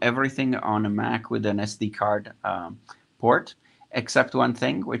to do everything on a Mac with an SD card port, except one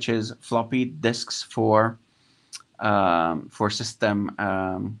thing, which is floppy disks for System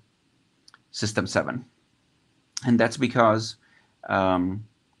 7. And that's because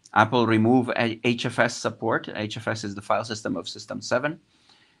Apple removed HFS support. HFS is the file system of System 7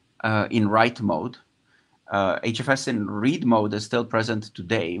 in write mode. HFS in read mode is still present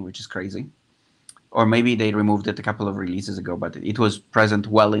today, which is crazy. Or maybe they removed it a couple of releases ago, but it was present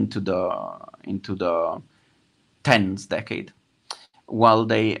well into the tens decade. While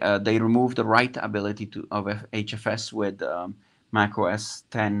they removed the write ability of HFS with macOS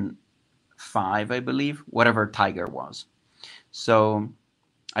 10.5, I believe, whatever Tiger was. So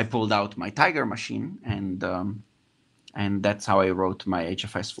I pulled out my Tiger machine, and that's how I wrote my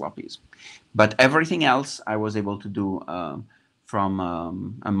HFS floppies. But everything else I was able to do from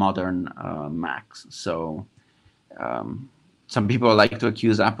a modern Mac. So some people like to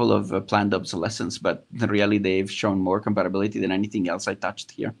accuse Apple of planned obsolescence, but really they've shown more compatibility than anything else I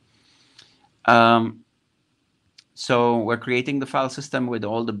touched here. So we're creating the file system with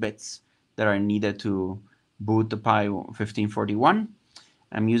all the bits that are needed to boot the Pi 1541.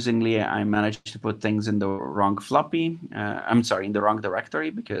 Amusingly, I managed to put things in the wrong floppy. I'm sorry, in the wrong directory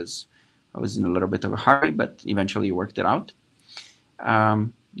because I was in a little bit of a hurry, but eventually worked it out.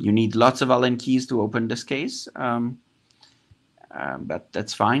 You need lots of Allen keys to open this case, but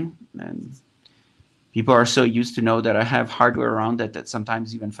that's fine. And people are so used to know that I have hardware around that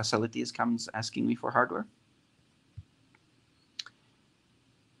sometimes even facilities comes asking me for hardware.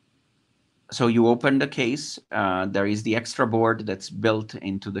 So you open the case, there is the extra board that's built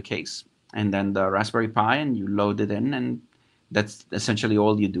into the case, and then the Raspberry Pi, and you load it in, and that's essentially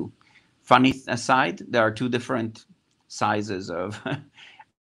all you do. Funny aside, there are two different sizes of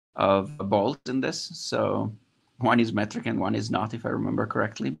of bolts in this. So one is metric and one is not, if I remember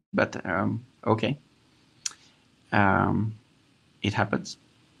correctly, but okay. It happens.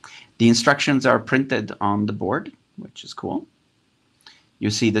 The instructions are printed on the board, which is cool. You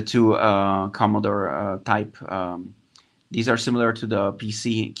see the two Commodore type. These are similar to the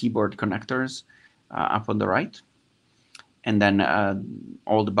PC keyboard connectors up on the right. And then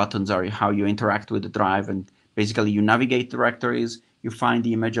all the buttons are how you interact with the drive. And basically, you navigate directories. You find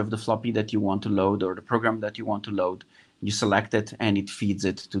the image of the floppy that you want to load or the program that you want to load. You select it, and it feeds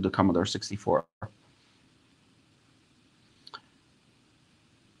it to the Commodore 64.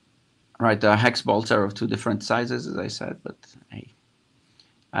 Right, the hex bolts are of two different sizes, as I said, but hey,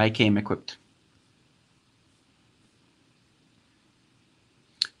 I came equipped.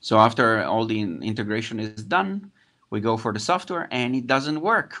 So after all the integration is done, we go for the software, and it doesn't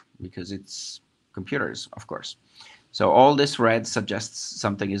work because it's computers, of course. So all this red suggests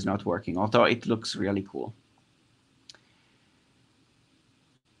something is not working, although it looks really cool.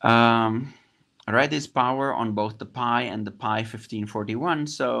 Red is power on both the Pi and the Pi 1541,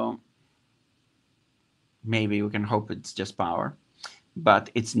 so maybe we can hope it's just power, but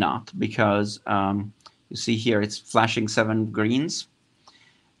it's not, because you see here it's flashing 7 greens,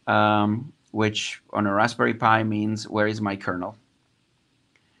 which on a Raspberry Pi means where is my kernel?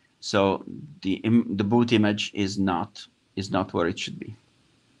 So the boot image is not where it should be.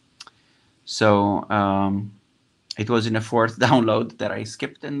 So it was in a 4th download that I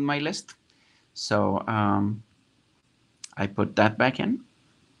skipped in my list. So I put that back in.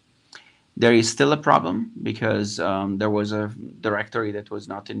 There is still a problem because there was a directory that was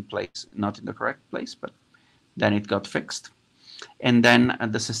not in place, not in the correct place, but then it got fixed. And then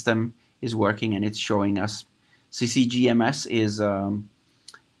the system is working, and it's showing us CCGMS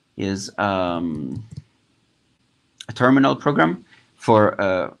is a terminal program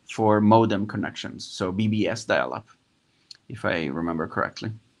for modem connections, so BBS dial-up, if I remember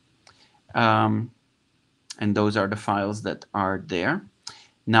correctly. And those are the files that are there.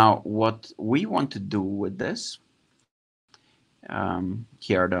 Now, what we want to do with this,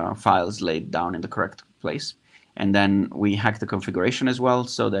 here are the files laid down in the correct place. And then we hack the configuration as well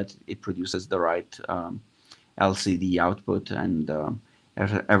so that it produces the right LCD output and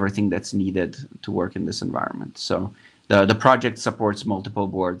everything that's needed to work in this environment. So the project supports multiple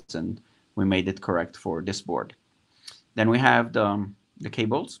boards, and we made it correct for this board. Then we have the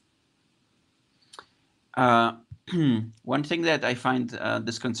cables. One thing that I find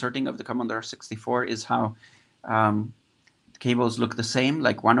disconcerting of the Commodore 64 is how cables look the same.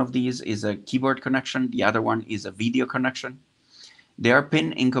 Like one of these is a keyboard connection, the other one is a video connection. They are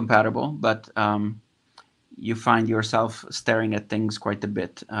pin incompatible, but you find yourself staring at things quite a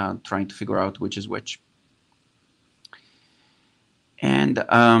bit, trying to figure out which is which. And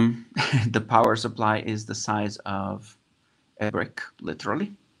the power supply is the size of a brick,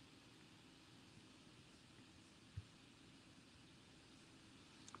 literally.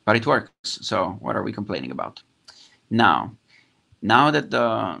 But it works, so what are we complaining about? Now that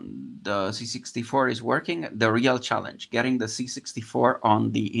the C64 is working, the real challenge, getting the C64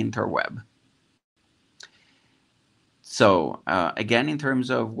 on the interweb. So again, in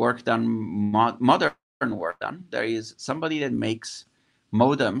terms of work done, modern work done, there is somebody that makes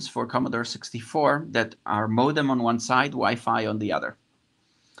modems for Commodore 64 that are modem on one side, Wi-Fi on the other.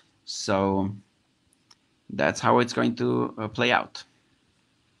 So that's how it's going to play out.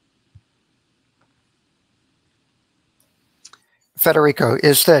 Federico,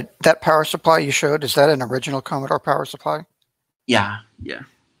 is that power supply you showed, is that an original Commodore power supply? Yeah.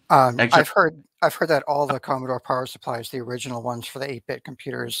 Actually, I've heard that all the Commodore power supplies, the original ones for the 8-bit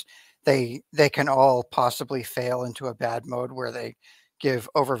computers, they can all possibly fail into a bad mode where they give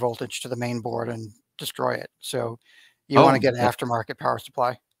overvoltage to the main board and destroy it. So you want to get an aftermarket power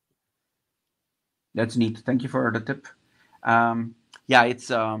supply. That's neat. Thank you for the tip. Yeah, it's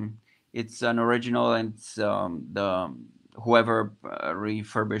an original, and it's, whoever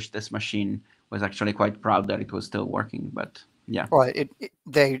refurbished this machine was actually quite proud that it was still working. But yeah. Well,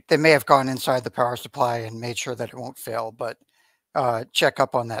 they may have gone inside the power supply and made sure that it won't fail, but check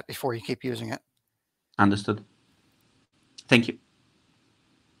up on that before you keep using it. Understood. Thank you.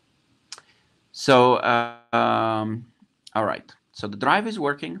 So, all right. So the drive is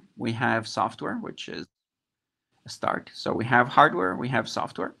working. We have software, which is a start. So we have hardware, we have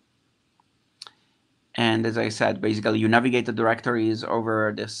software. And as I said, basically you navigate the directories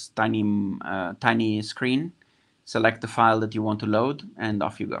over this tiny screen, select the file that you want to load, and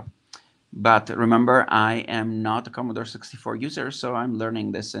off you go. But remember, I am not a Commodore 64 user, so I'm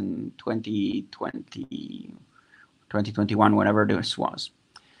learning this in 2020, 2021, whenever this was.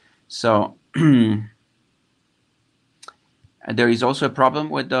 So there is also a problem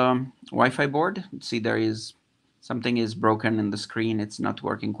with the Wi-Fi board. See, there is something is broken in the screen. It's not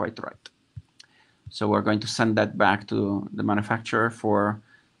working quite right. So we're going to send that back to the manufacturer for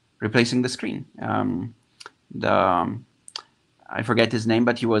replacing the screen. I forget his name,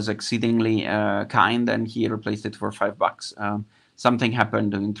 but he was exceedingly kind, and he replaced it for $5. Something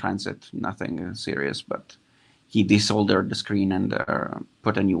happened in transit, nothing serious, but he desoldered the screen and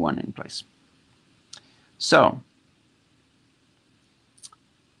put a new one in place. So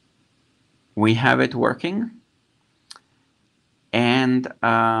we have it working, and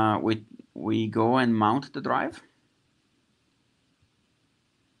we go and mount the drive.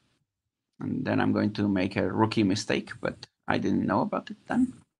 And then I'm going to make a rookie mistake, but I didn't know about it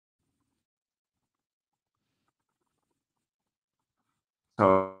then.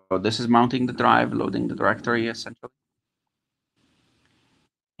 So this is mounting the drive, loading the directory essentially.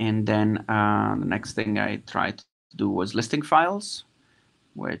 And then the next thing I tried to do was listing files,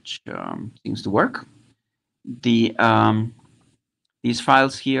 which seems to work. These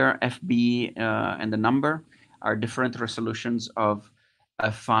files here, FB and the number, are different resolutions of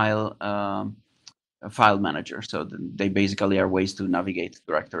a file manager. So they basically are ways to navigate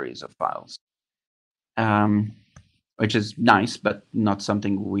directories of files, which is nice, but not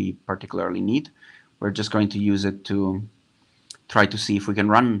something we particularly need. We're just going to use it to try to see if we can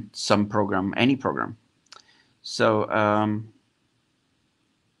run some program, any program. So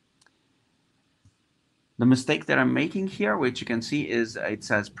the mistake that I'm making here, which you can see, is it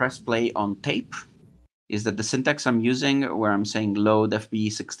says press play on tape, is that the syntax I'm using where I'm saying load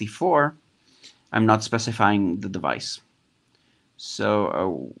FB64, I'm not specifying the device.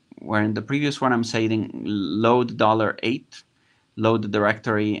 So where in the previous one I'm saying load $8, load the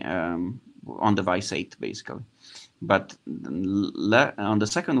directory on device 8, basically. But on the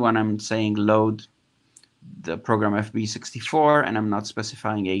second one, I'm saying load the program FB64, and I'm not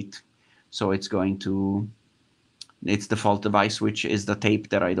specifying 8. So it's going to its default device, which is the tape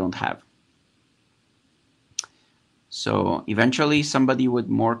that I don't have. So eventually somebody with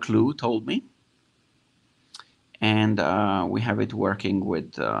more clue told me, and we have it working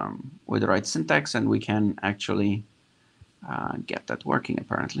with the right syntax, and we can actually get that working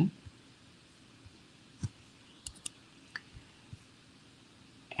apparently.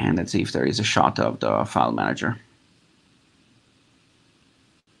 And let's see if there is a shot of the file manager.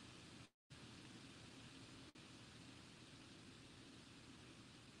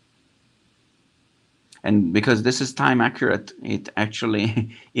 And because this is time accurate, it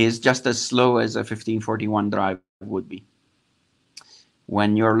actually is just as slow as a 1541 drive would be.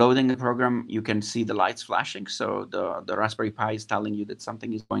 When you're loading the program, you can see the lights flashing. So the Raspberry Pi is telling you that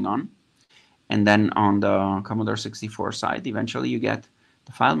something is going on. And then on the Commodore 64 side, eventually you get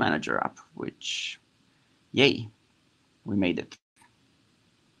the file manager up, which, yay, we made it.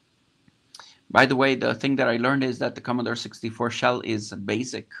 By the way, the thing that I learned is that the Commodore 64 shell is a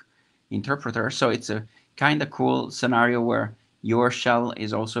BASIC interpreter. So it's a kind of cool scenario where your shell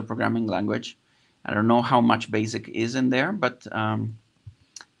is also a programming language. I don't know how much BASIC is in there, but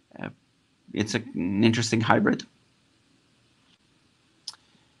it's an interesting hybrid.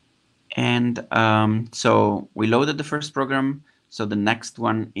 And so we loaded the first program. So the next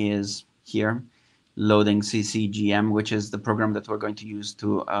one is here, loading CCGM, which is the program that we're going to use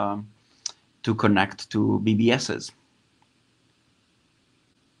to connect to BBSs.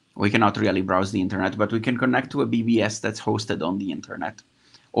 We cannot really browse the internet, but we can connect to a BBS that's hosted on the internet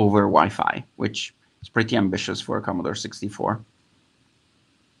over Wi-Fi, which is pretty ambitious for a Commodore 64.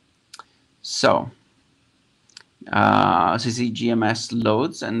 So CCGMS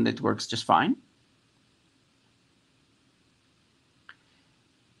loads, and it works just fine.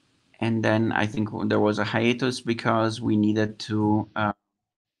 And then I think there was a hiatus because we needed to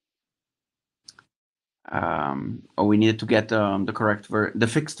get the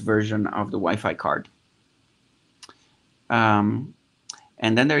fixed version of the Wi-Fi card. And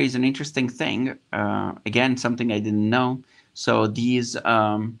then there is an interesting thing, again, something I didn't know. So these,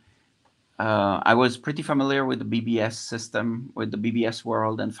 I was pretty familiar with the BBS system, with the BBS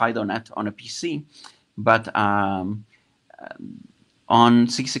world and FidoNet on a PC, but on On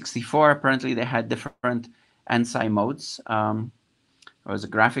C64, apparently they had different ANSI modes. There was a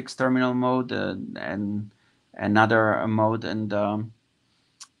graphics terminal mode and another mode, and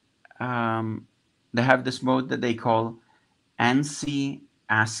they have this mode that they call ANSI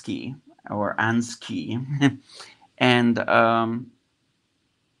ASCII or ANSCII, and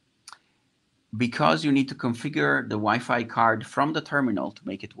because you need to configure the Wi-Fi card from the terminal to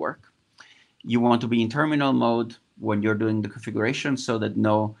make it work, you want to be in terminal mode when you're doing the configuration so that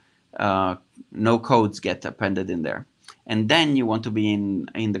no codes get appended in there. And then you want to be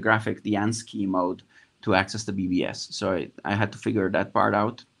in the graphic, the ANSCII mode, to access the BBS. So I had to figure that part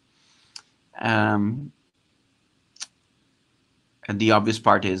out. And the obvious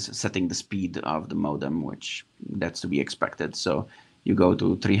part is setting the speed of the modem, which that's to be expected. So you go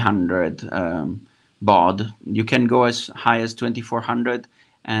to 300 baud. You can go as high as 2400,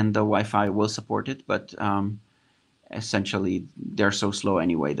 and the Wi-Fi will support it, but essentially they're so slow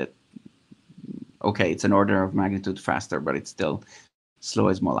anyway that, okay, it's an order of magnitude faster, but it's still slow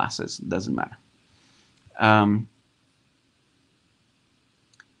as molasses. It doesn't matter.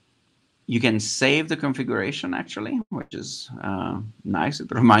 You can save the configuration, actually, which is nice.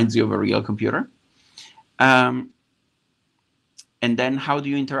 It reminds you of a real computer. And then how do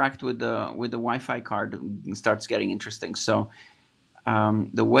you interact with the Wi-Fi card? It starts getting interesting. So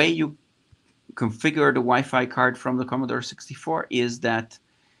the way you configure the Wi-Fi card from the Commodore 64 is that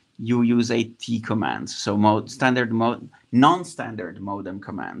you use AT commands, so non-standard modem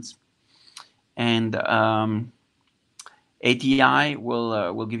commands, and ATI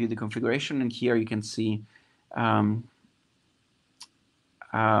will give you the configuration, and here you can see that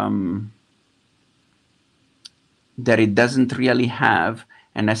it doesn't really have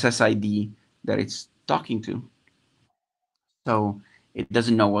an SSID that it's talking to, so it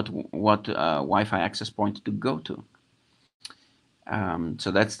doesn't know what Wi-Fi access point to go to.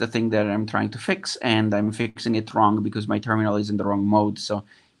 So that's the thing that I'm trying to fix, and I'm fixing it wrong because my terminal is in the wrong mode. So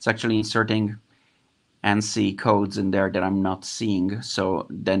it's actually inserting ANSI codes in there that I'm not seeing. So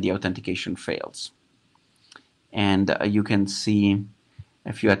then the authentication fails. And you can see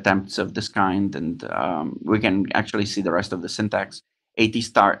a few attempts of this kind, and we can actually see the rest of the syntax.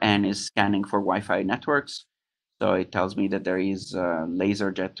 AT*N is scanning for Wi-Fi networks. So it tells me that there is a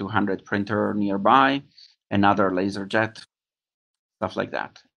LaserJet 200 printer nearby, another LaserJet, stuff like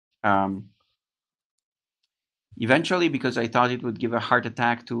that. Eventually, because I thought it would give a heart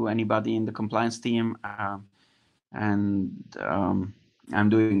attack to anybody in the compliance team, and I'm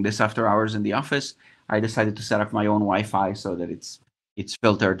doing this after hours in the office, I decided to set up my own Wi-Fi so that it's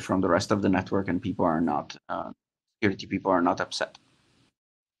filtered from the rest of the network and people are not, security people are not upset.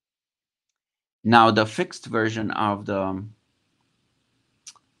 Now the fixed version of the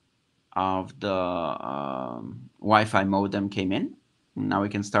Wi-Fi modem came in. Now we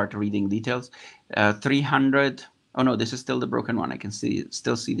can start reading details. 300. Oh no, this is still the broken one. I can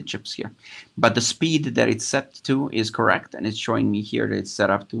still see the chips here, but the speed that it's set to is correct, and it's showing me here that it's set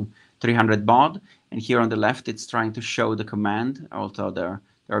up to 300 baud. And here on the left, it's trying to show the command. Although there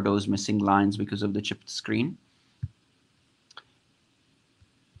are those missing lines because of the chipped screen.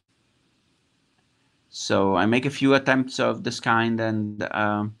 So I make a few attempts of this kind and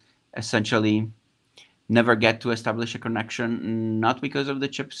essentially never get to establish a connection, not because of the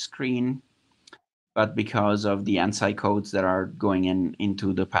chip screen, but because of the ANSI codes that are going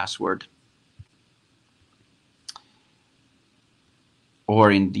into the password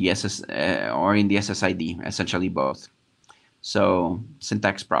or in the SSID, essentially both. So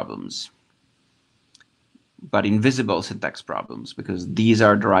syntax problems, but invisible syntax problems, because these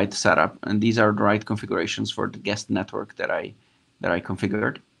are the right setup and these are the right configurations for the guest network that I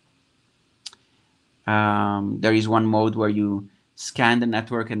configured. There is one mode where you scan the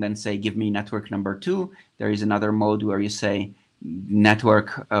network and then say, give me network number 2. There is another mode where you say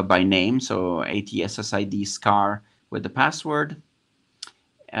network by name, so ATSSID SCAR with the password.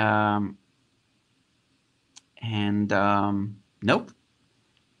 Nope.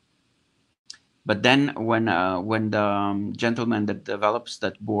 But then when the gentleman that develops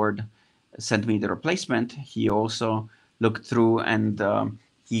that board sent me the replacement, he also looked through and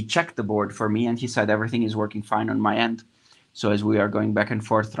he checked the board for me, and he said everything is working fine on my end. So as we are going back and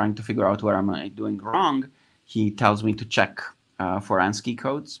forth trying to figure out what am I doing wrong, he tells me to check for ANSI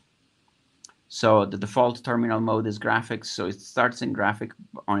codes. So the default terminal mode is graphics, so it starts in graphic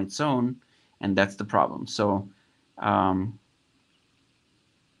on its own, and that's the problem. So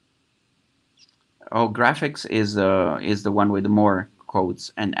graphics is the one with more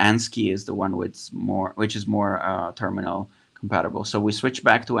codes, and ANSI is the one which is more terminal compatible. So we switch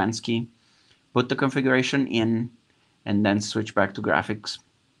back to ANSI, put the configuration in, and then switch back to graphics.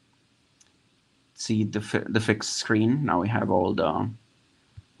 See the fixed screen. Now we have all the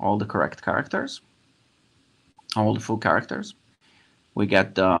correct characters, all the full characters. We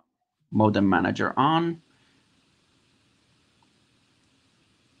get the modem manager on.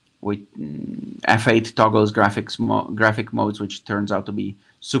 With F8 toggles graphic modes, which turns out to be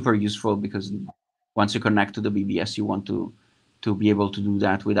super useful because once you connect to the BBS, you want to be able to do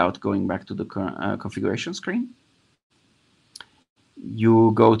that without going back to the configuration screen.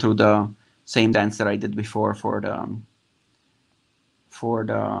 You go through the same dance that I did before for the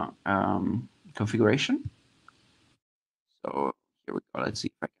configuration. So here we go. Let's see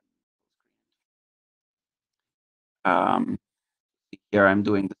if I can. Here I'm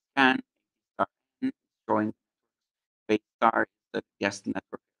doing the scan. Showing base star is the guest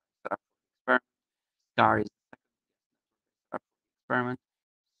network setup for experiment. Star is the second guest network setup for experiment.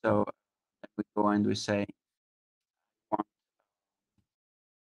 So we go and we say,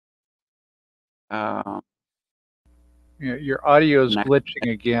 yeah, your audio is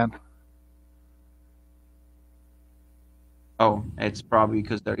glitching again. Oh, it's probably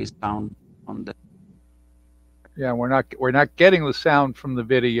because there is sound on the. Yeah, we're not getting the sound from the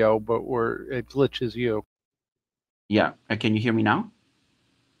video, but it glitches you. Yeah, can you hear me now?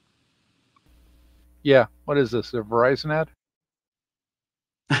 Yeah, what is this? A Verizon ad?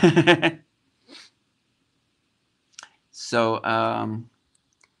 So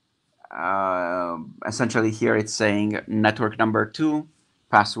essentially here it's saying network number 2,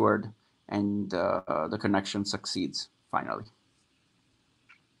 password, and the connection succeeds finally.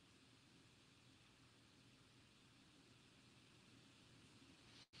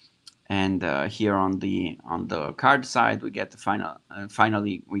 And here on the card side, we get the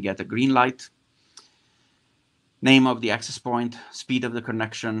finally we get a green light. Name of the access point, speed of the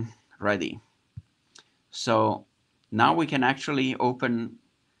connection, ready. So now we can actually open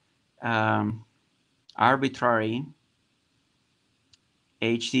arbitrary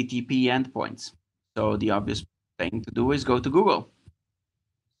HTTP endpoints. So the obvious thing to do is go to Google.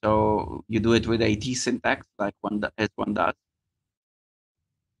 So you do it with AT syntax, like as one does.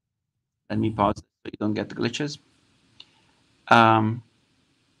 Let me pause so you don't get the glitches.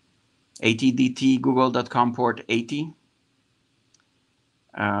 ATDT google.com port 80.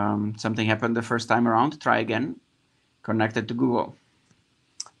 Something happened the first time around. Try again. Connected to Google.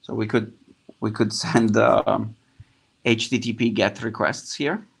 So we could send HTTP GET requests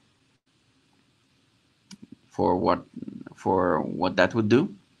here for what that would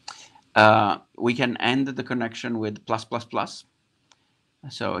do. We can end the connection with +++.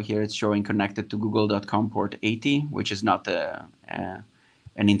 So here it's showing connected to google.com port 80, which is not an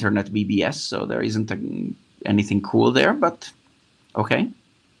internet BBS, so there isn't anything cool there, but okay.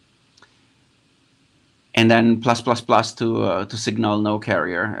 And then +++ to signal no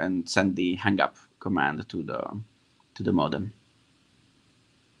carrier and send the hang up command to the modem.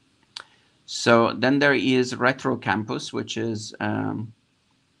 So then there is Retrocampus, which is a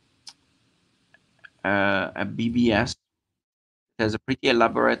BBS. It has a pretty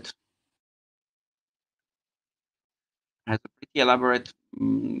elaborate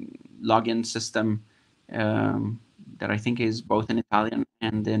login system that I think is both in Italian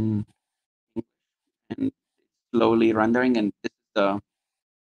and in English, and slowly rendering. And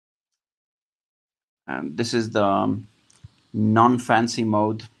this is the non-fancy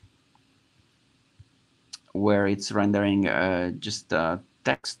mode where it's rendering just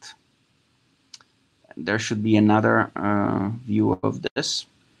text. There should be another view of this.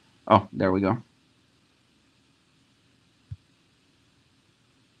 Oh, there we go.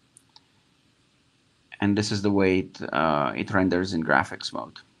 And this is the way it renders in graphics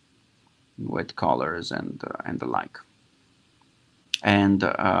mode with colors and the like. And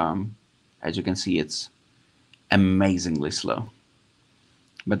as you can see, it's amazingly slow.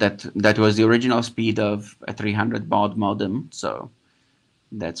 But that was the original speed of a 300 baud modem, so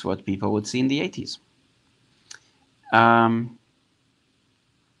that's what people would see in the 80s.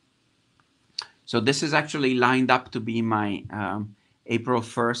 So this is actually lined up to be my April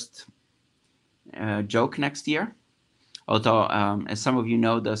 1st joke next year. Although, as some of you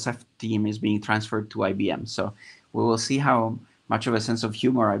know, the Ceph team is being transferred to IBM. So we will see how much of a sense of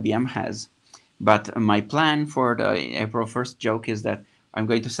humor IBM has. But my plan for the April 1st joke is that I'm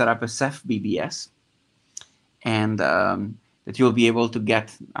going to set up a Ceph BBS, and that you'll be able to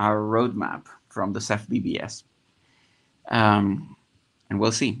get our roadmap from the Ceph BBS. And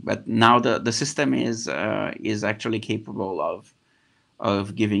we'll see. But now the system is actually capable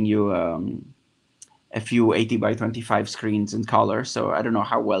of giving you a few 80 by 25 screens in color. So I don't know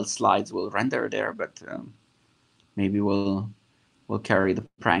how well slides will render there, but maybe we'll carry the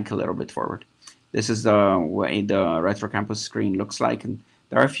prank a little bit forward. This is the way the Retro Campus screen looks like, and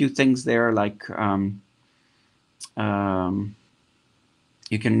there are a few things there like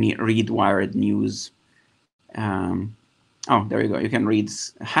you can read Wired News. Oh, there you go. You can read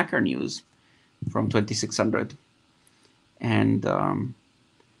Hacker News from 2600, and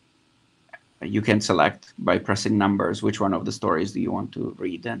you can select by pressing numbers which one of the stories do you want to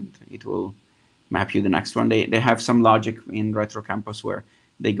read, and it will map you the next one. They have some logic in Retro Campus where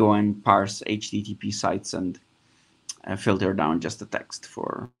they go and parse HTTP sites and filter down just the text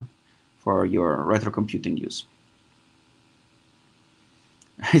for your retrocomputing use.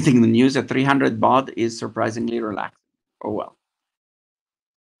 I think the news at 300 baud is surprisingly relaxing. Oh well.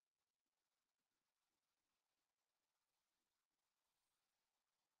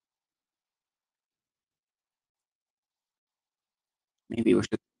 Maybe we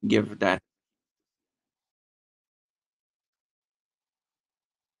should give that.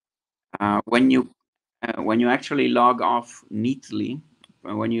 When you actually log off neatly,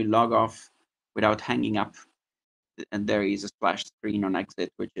 when you log off without hanging up, and there is a splash screen on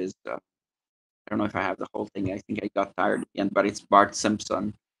exit, which is I don't know if I have the whole thing. I think I got tired at the end, but it's Bart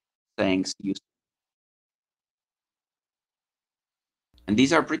Simpson saying "See you." And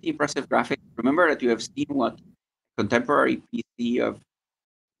these are pretty impressive graphics. Remember that you have seen what contemporary PC of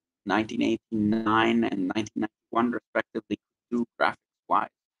 1989 and 1991 respectively could do graphics-wise.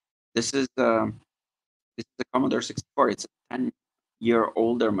 This is the Commodore 64. It's a 10-year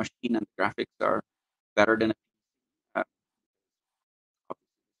older machine, and the graphics are better than a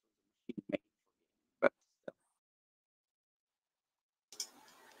machine made. But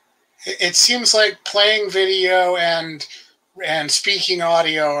It seems like playing video and speaking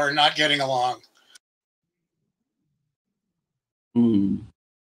audio are not getting along.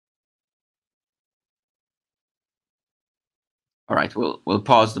 All right, we'll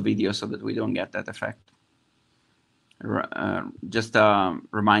pause the video so that we don't get that effect. Just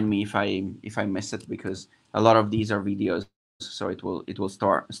remind me if I miss it, because a lot of these are videos, so it will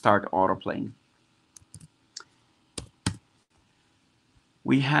start auto playing.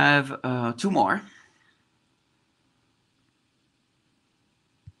 We have 2 more.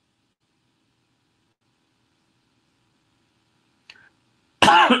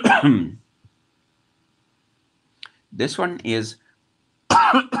 This one is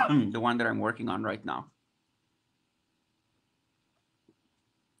the one that I'm working on right now,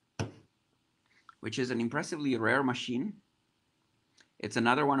 which is an impressively rare machine. It's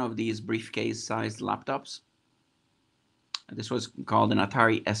another one of these briefcase-sized laptops. This was called an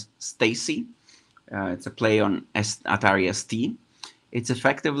Atari Stacy. It's a play on Atari ST. It's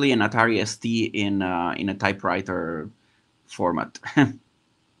effectively an Atari ST in a typewriter format.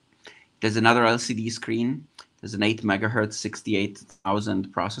 There's another LCD screen. There's an 8 megahertz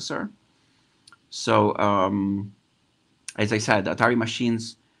 68,000 processor. So as I said, Atari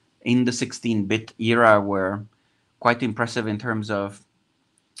machines in the 16-bit era were quite impressive in terms of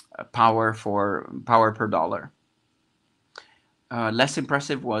power per dollar. Less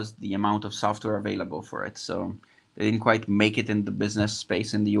impressive was the amount of software available for it. So they didn't quite make it in the business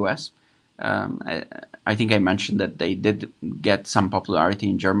space in the US. I think I mentioned that they did get some popularity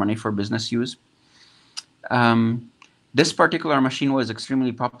in Germany for business use. This particular machine was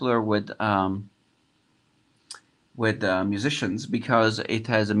extremely popular with musicians because it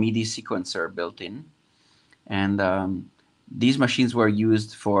has a MIDI sequencer built in, and these machines were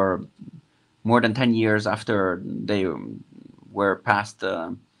used for more than 10 years after they were past.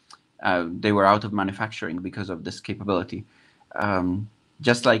 They were out of manufacturing because of this capability.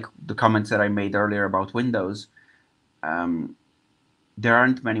 Just like the comments that I made earlier about Windows, there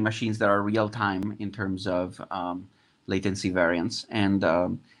aren't many machines that are real-time in terms of latency variance, and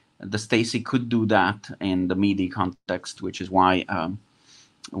the Stacy could do that in the MIDI context, which is why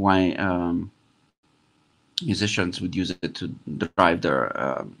musicians would use it to drive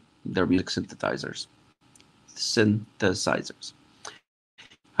their music synthesizers. This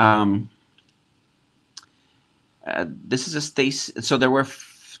is a Stacy. So there were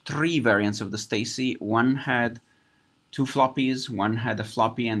 3 variants of the Stacy. One had 2 floppies, one had a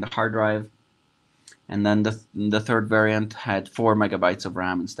floppy and a hard drive, and then the third variant had 4 megabytes of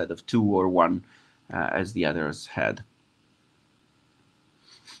RAM instead of 2 or 1 as the others had.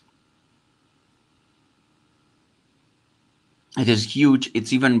 It is huge.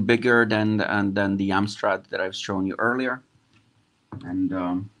 It's even bigger than the Amstrad that I've shown you earlier,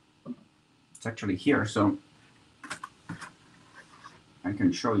 and it's actually here, so I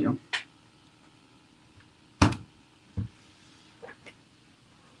can show you.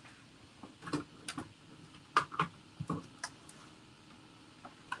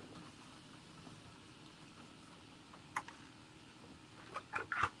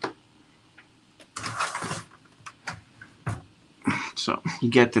 So you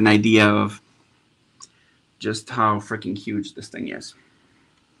get an idea of just how freaking huge this thing is.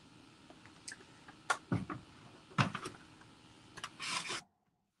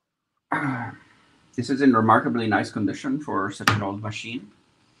 This is in remarkably nice condition for such an old machine,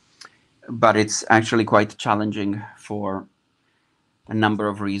 but it's actually quite challenging for a number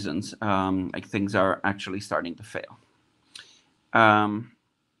of reasons. Like things are actually starting to fail.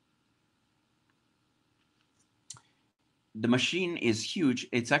 The machine is huge.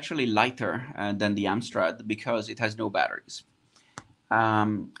 It's actually lighter than the Amstrad because it has no batteries.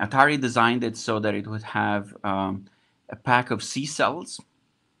 Atari designed it so that it would have a pack of C cells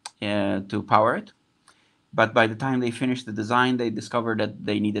to power it. But by the time they finished the design, they discovered that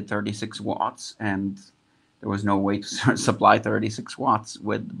they needed 36 watts, and there was no way to supply 36 watts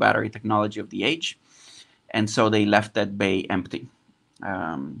with the battery technology of the age. And so they left that bay empty,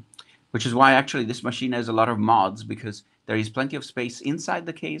 which is why actually this machine has a lot of mods, because there is plenty of space inside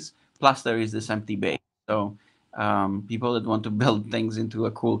the case, plus there is this empty bay. So people that want to build things into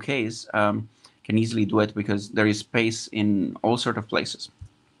a cool case can easily do it because there is space in all sort of places.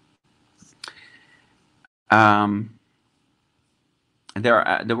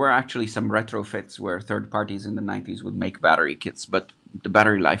 There were actually some retrofits where third parties in the 90s would make battery kits, but the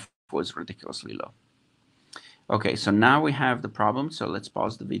battery life was ridiculously low. Okay, so now we have the problem, so let's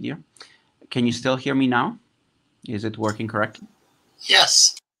pause the video. Can you still hear me now? Is it working correctly?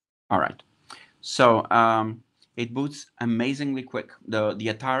 Yes. All right. So it boots amazingly quick. The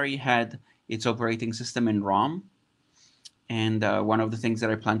Atari had its operating system in ROM, and one of the things that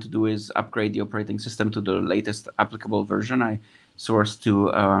I plan to do is upgrade the operating system to the latest applicable version. I sourced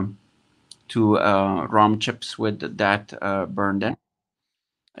two ROM chips with that burned in.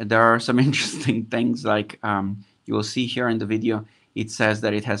 There are some interesting things, like you will see here in the video, it says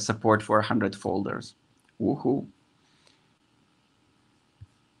that it has support for 100 folders. Woohoo!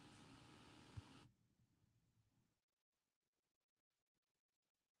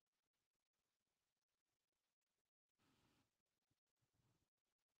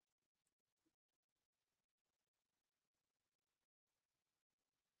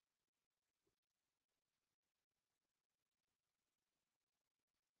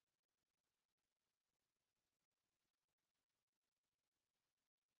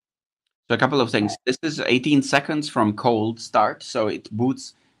 So a couple of things. This is 18 seconds from cold start, so it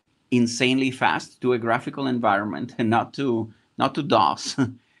boots insanely fast to a graphical environment and not to DOS.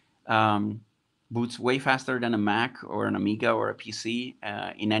 Boots way faster than a Mac or an Amiga or a PC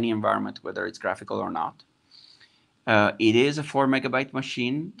in any environment, whether it's graphical or not. It is a 4 megabyte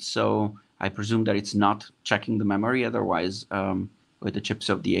machine, so I presume that it's not checking the memory. Otherwise, with the chips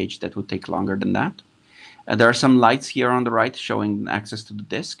of the age, that would take longer than that. There are some lights here on the right showing access to the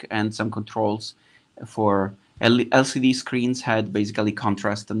disk, and some controls for LCD screens had basically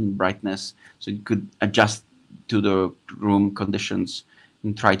contrast and brightness, so you could adjust to the room conditions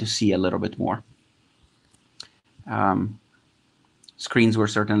and try to see a little bit more. Screens were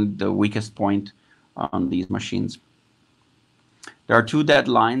certainly the weakest point on these machines. There are 2 dead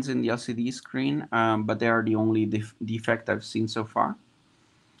lines in the LCD screen, but they are the only defect I've seen so far.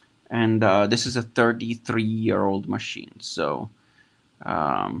 And this is a 33-year-old machine, so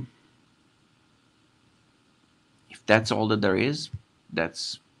if that's all that there is,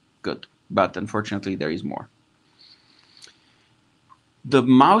 that's good. But unfortunately, there is more. The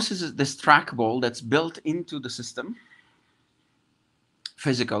mouse is this trackball that's built into the system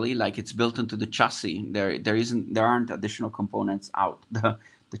physically, like it's built into the chassis. There aren't additional components out. The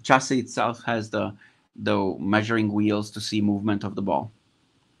chassis itself has the measuring wheels to see movement of the ball.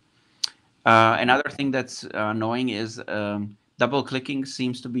 Another thing that's annoying is double clicking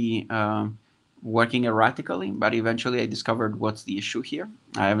seems to be working erratically, but eventually I discovered what's the issue here.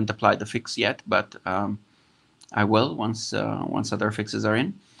 I haven't applied the fix yet, but I will once other fixes are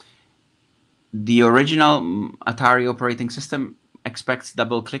in. The original Atari operating system expects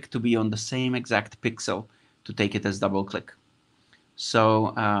double click to be on the same exact pixel to take it as double click.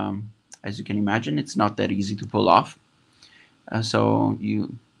 So as you can imagine, it's not that easy to pull off. So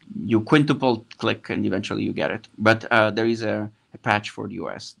you quintuple click and eventually you get it. But there is a patch for the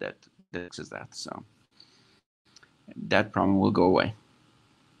OS that fixes that. So that problem will go away.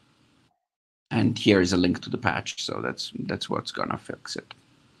 And here is a link to the patch. So that's what's gonna fix it.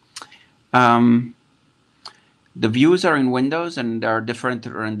 The views are in Windows, and there are different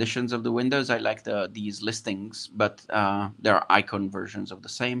renditions of the Windows. I like these listings, but there are icon versions of the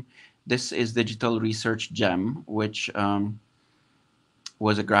same. This is Digital Research Gem, which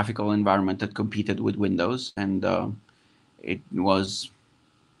was a graphical environment that competed with Windows, and it was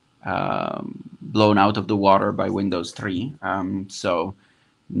blown out of the water by Windows 3. So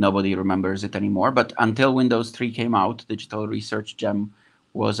nobody remembers it anymore. But until Windows 3 came out, Digital Research Gem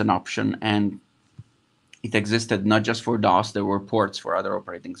was an option, and it existed not just for DOS. There were ports for other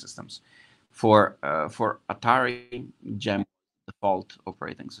operating systems. For Atari, Gem default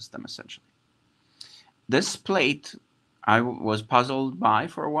operating system essentially. This plate I was puzzled by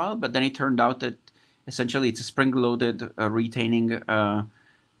for a while, but then it turned out that essentially it's a spring-loaded retaining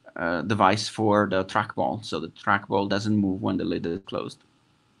device for the trackball, so the trackball doesn't move when the lid is closed.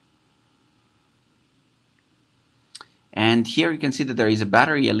 And here you can see that there is a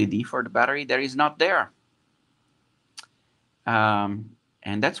battery LED for the battery. There is not there.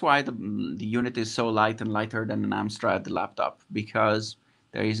 And that's why the unit is so light and lighter than an Amstrad laptop, because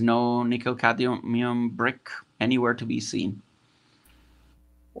there is no nickel cadmium brick anywhere to be seen.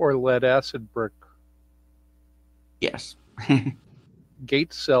 Or lead acid brick. Yes.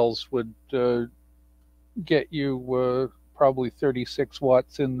 Gate cells would get you probably 36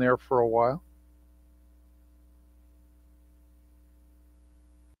 watts in there for a while.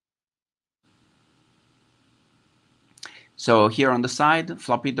 So here on the side,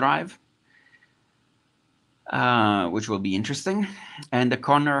 floppy drive, which will be interesting, and the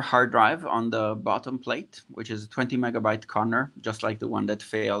Conner hard drive on the bottom plate, which is a 20 megabyte Conner, just like the one that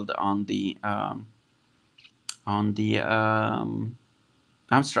failed on the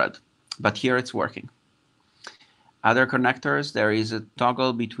Amstrad, but here it's working. Other connectors, there is a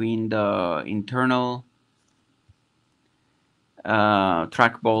toggle between the internal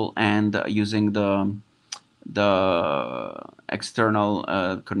trackball and using the external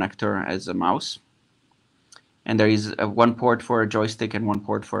connector as a mouse. And there is one port for a joystick and one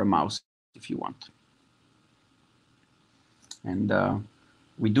port for a mouse if you want. And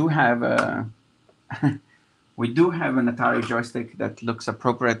we do have a we do have an Atari joystick that looks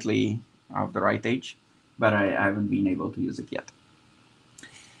appropriately of the right age, but I haven't been able to use it yet.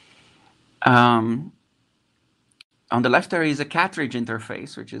 On the left there is a cartridge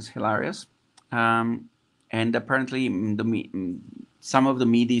interface, which is hilarious. And apparently some of the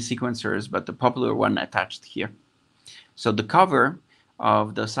MIDI sequencers, but the popular one attached here. So the cover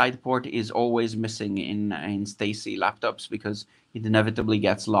of the side port is always missing in Stacy laptops because it inevitably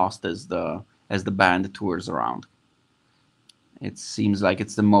gets lost as the band tours around. It seems like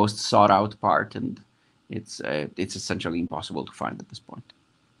it's the most sought out part, and it's essentially impossible to find at this point.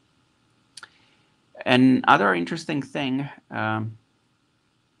 Another interesting thing, try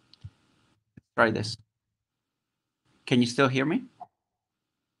this. Can you still hear me?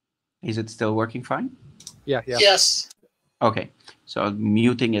 Is it still working fine? Yeah. Yes. Okay, so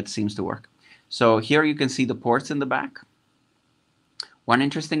muting it seems to work. So here you can see the ports in the back. One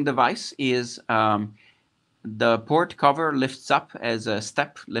interesting device is the port cover lifts up as a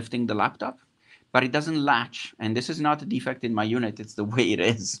step lifting the laptop, but it doesn't latch. And this is not a defect in my unit, it's the way it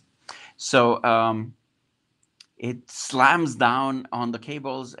is. So it slams down on the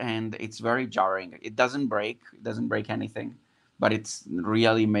cables and it's very jarring. It doesn't break anything, but it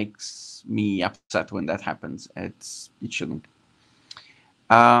really makes me upset when that happens. It shouldn't.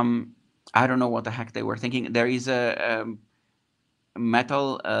 I don't know what the heck they were thinking. There is a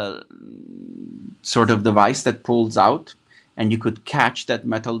metal sort of device that pulls out, and you could catch that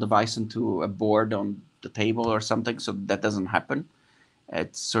metal device into a board on the table or something, so that doesn't happen.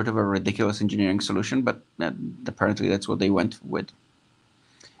 It's sort of a ridiculous engineering solution, but apparently that's what they went with.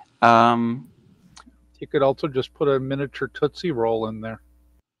 You could also just put a miniature Tootsie Roll in there,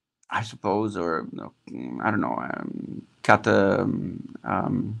 I suppose, or I don't know, cut a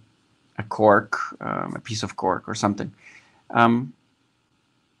cork, a piece of cork or something.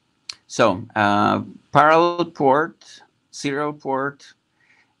 So parallel port, serial port.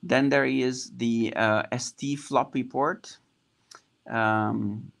 Then there is the ST floppy port,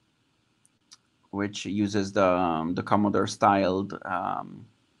 which uses the Commodore styled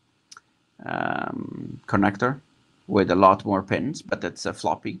connector with a lot more pins, but it's a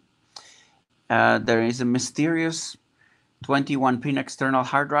floppy. There is a mysterious 21-pin external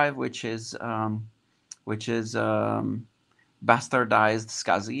hard drive, which is bastardized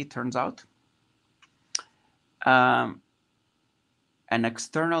SCSI, it turns out. An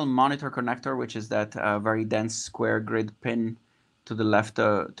external monitor connector, which is that very dense square grid pin to the left,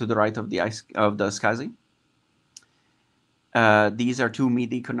 to the right of the SCSI. These are two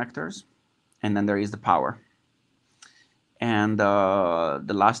MIDI connectors, and then there is the power. And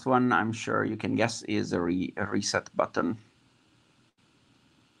the last one, I'm sure you can guess, is a reset button.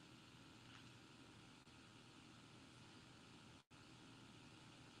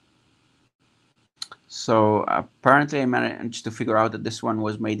 So apparently I managed to figure out that this one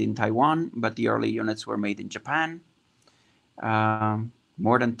was made in Taiwan, but the early units were made in Japan.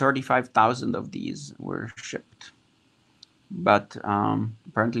 More than 35,000 of these were shipped. But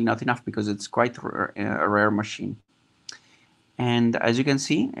apparently not enough because it's quite a rare machine. And as you can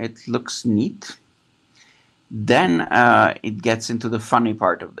see, it looks neat. Then it gets into the funny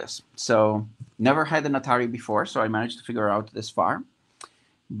part of this. So never had an Atari before, so I managed to figure out this far.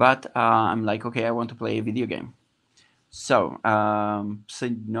 But I'm like, okay, I want to play a video game. So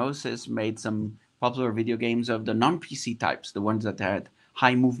Psygnosis made some popular video games of the non-PC types, the ones that had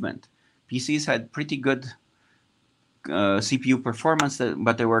high movement. PCs had pretty good CPU performance,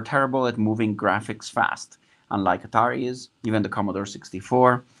 but they were terrible at moving graphics fast, unlike Atari is, even the Commodore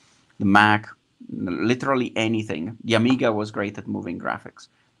 64, the Mac, literally anything. The Amiga was great at moving graphics.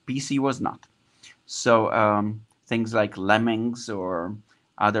 PC was not. So things like Lemmings or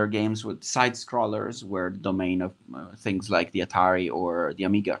other games with side-scrollers were the domain of things like the Atari or the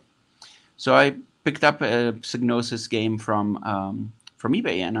Amiga. So I picked up a Psygnosis game from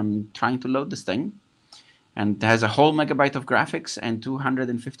eBay, and I'm trying to load this thing. And it has a whole megabyte of graphics and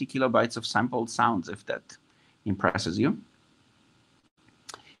 250 kilobytes of sampled sounds, if that impresses you.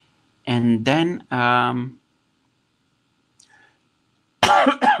 And then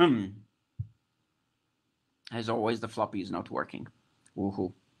as always, the floppy is not working.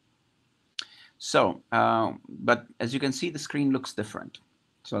 Woohoo. So, but as you can see, the screen looks different.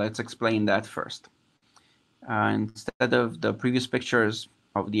 So let's explain that first. Instead of the previous pictures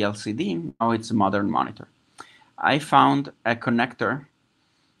of the LCD, now it's a modern monitor. I found a connector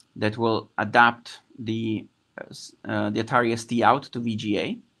that will adapt the Atari ST out to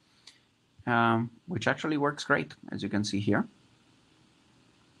VGA, which actually works great, as you can see here.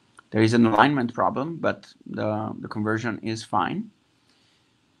 There is an alignment problem, but the conversion is fine.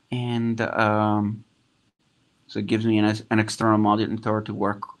 And so it gives me an external monitor to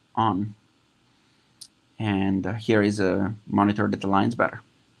work on. And here is a monitor that aligns better.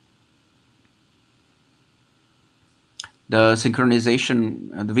 The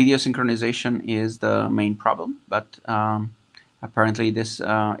synchronization, the video synchronization is the main problem, but apparently this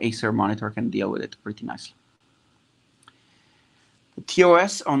Acer monitor can deal with it pretty nicely. The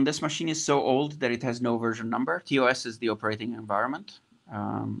TOS on this machine is so old that it has no version number. TOS is the operating environment,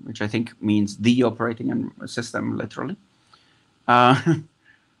 which I think means the operating system, literally.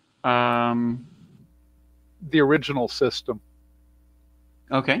 The original system.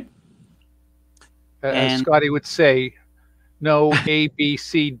 Okay. As Scotty would say, no A, B,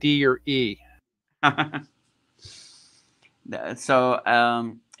 C, D, or E. So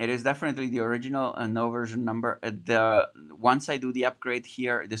it is definitely the original no version number. Once I do the upgrade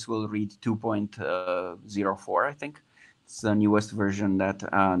here, this will read 2.04, I think. It's the newest version that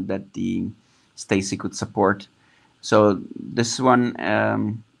the Stacy could support. So this one,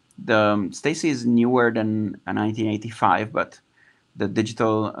 the Stacy is newer than 1985, but the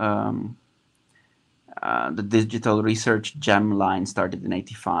digital research gem line started in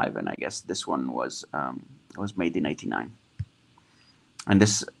 85, and I guess this one was made in 89. And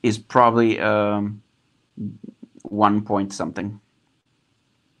this is probably 1 point something.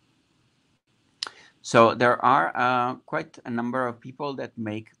 So there are quite a number of people that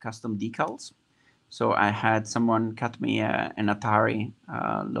make custom decals. So I had someone cut me an Atari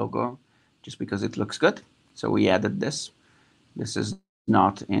logo just because it looks good. So we added this. This is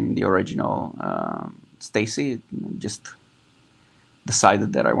not in the original Stacy. Just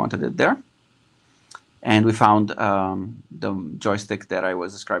decided that I wanted it there. And we found the joystick that I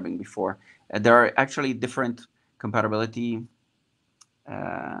was describing before. There are actually different compatibility,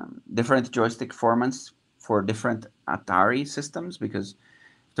 different joystick formats for different Atari systems, because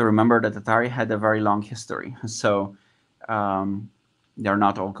to remember that Atari had a very long history. So they're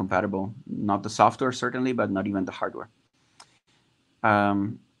not all compatible. Not the software, certainly, but not even the hardware.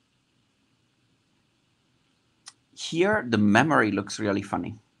 Here, the memory looks really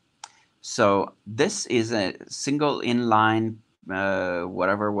funny. So this is a single inline,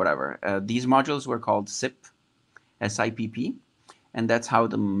 whatever. These modules were called SIP, S-I-P-P, and that's how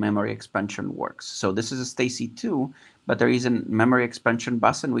the memory expansion works. So this is a Stacy 2, but there is a memory expansion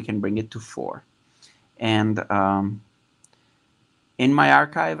bus, and we can bring it to 4. And in my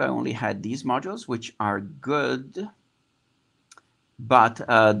archive, I only had these modules, which are good, but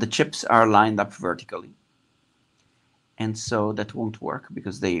the chips are lined up vertically. And so that won't work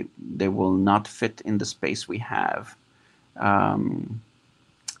because they will not fit in the space we have.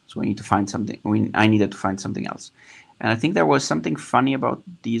 So we need to find something. I needed to find something else. And I think there was something funny about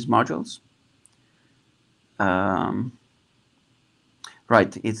these modules.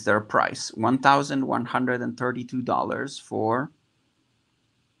 Right, it's their price, $1,132 for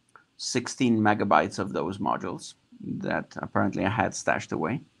 16 megabytes of those modules that apparently I had stashed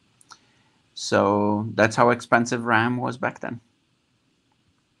away. So that's how expensive RAM was back then.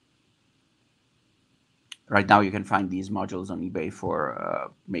 Right now you can find these modules on eBay for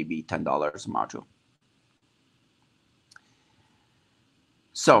maybe $10 a module.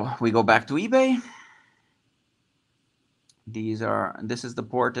 So we go back to eBay. This is the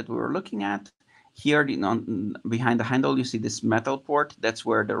port that we were looking at. Here behind the handle you see this metal port. That's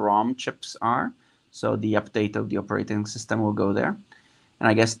where the ROM chips are. So the update of the operating system will go there. And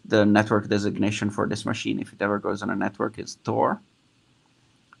I guess the network designation for this machine, if it ever goes on a network, is Tor.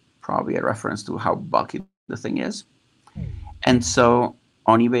 Probably a reference to how bulky the thing is. And so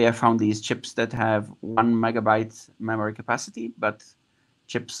on eBay I found these chips that have 1 megabyte memory capacity, but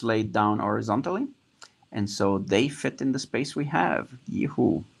chips laid down horizontally. And so they fit in the space we have.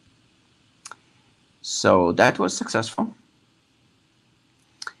 Yahoo! So that was successful.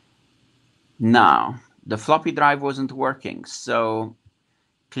 Now, the floppy drive wasn't working. So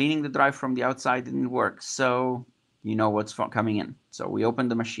cleaning the drive from the outside didn't work. So you know what's coming in. So we opened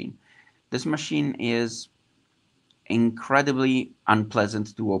the machine. This machine is incredibly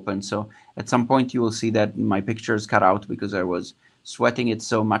unpleasant to open. So at some point you will see that my picture is cut out because I was sweating it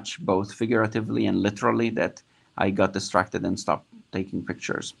so much, both figuratively and literally, that I got distracted and stopped taking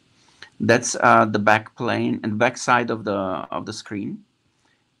pictures. That's the back plane and back side of the screen.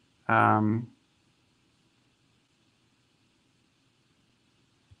 And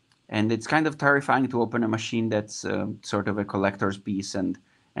it's kind of terrifying to open a machine that's sort of a collector's piece, and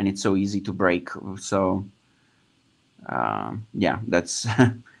it's so easy to break. So yeah, that's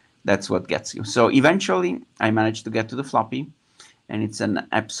that's what gets you. So eventually I managed to get to the floppy, and it's an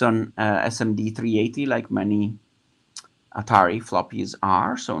Epson SMD 380, like many Atari floppies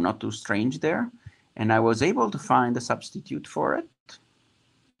are, so not too strange there. And I was able to find a substitute for it.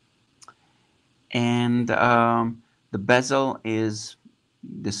 And the bezel is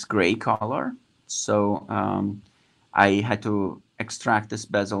this gray color. So I had to extract this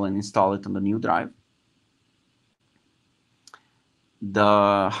bezel and install it on the new drive.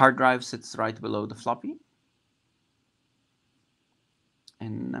 The hard drive sits right below the floppy.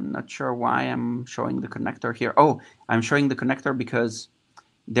 And I'm not sure why I'm showing the connector here. Oh, I'm showing the connector because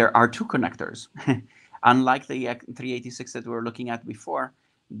there are two connectors. Unlike the 386 that we were looking at before,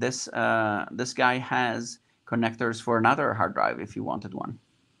 this guy has connectors for another hard drive if you wanted one.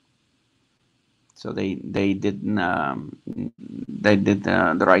 So they did the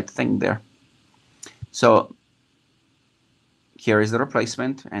right thing there. So here is the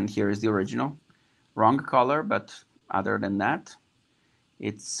replacement, and here is the original. Wrong color, but other than that,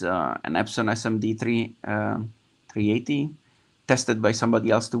 it's an Epson SMD 380 tested by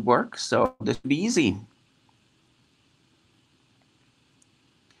somebody else to work. So this would be easy.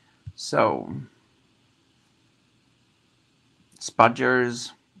 So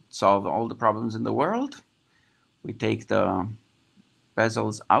spudgers solve all the problems in the world. We take the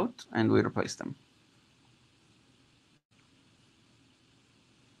bezels out and we replace them.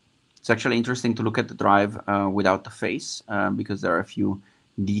 It's actually interesting to look at the drive without the face because there are a few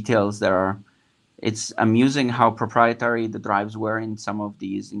details that are. It's amusing how proprietary the drives were in some of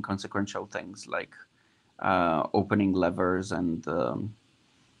these inconsequential things like opening levers and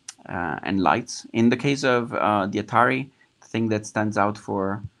lights. In the case of the Atari, the thing that stands out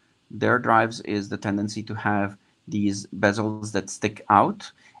for their drives is the tendency to have these bezels that stick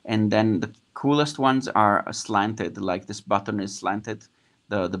out, and then the coolest ones are slanted, like this button is slanted.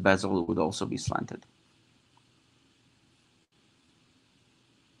 The bezel would also be slanted.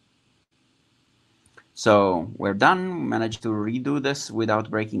 So we're done. We managed to redo this without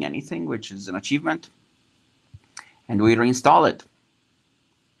breaking anything, which is an achievement. And we reinstall it.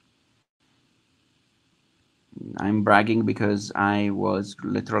 I'm bragging because I was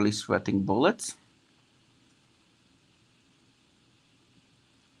literally sweating bullets.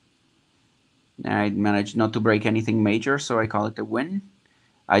 I managed not to break anything major, so I call it a win.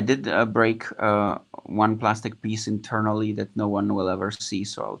 I did break one plastic piece internally that no one will ever see,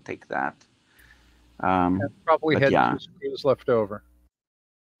 so I'll take that. Probably had two screws left over.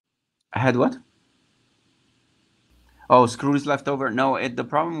 I had what? Oh, screws left over. No, the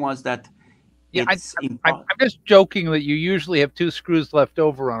problem was that yeah, I'm just joking that you usually have two screws left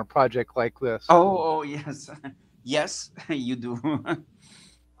over on a project like this. Oh yes. Yes, you do.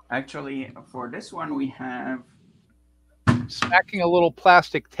 Actually, for this one, we have smacking a little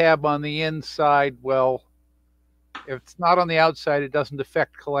plastic tab on the inside. Well, if it's not on the outside, it doesn't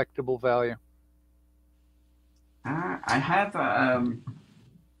affect collectible value. I have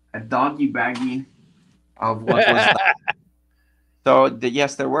a doggy baggy of what was left. So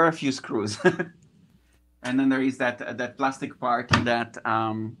yes, there were a few screws, and then there is that plastic part that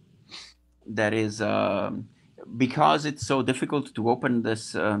is because it's so difficult to open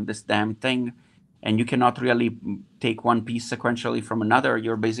this damn thing, and you cannot really take one piece sequentially from another.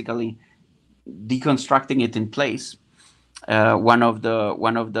 You're basically deconstructing it in place. One of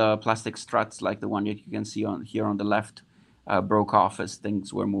the plastic struts, like the one that you can see on here on the left, broke off as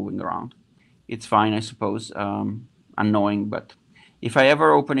things were moving around. It's fine, I suppose. Annoying, but if I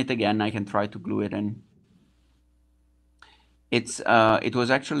ever open it again, I can try to glue it in. It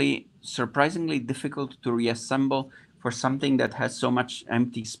was actually surprisingly difficult to reassemble for something that has so much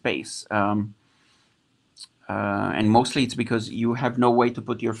empty space. And mostly it's because you have no way to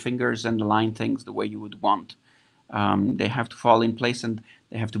put your fingers and align things the way you would want. They have to fall in place and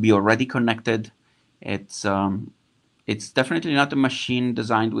they have to be already connected. It's definitely not a machine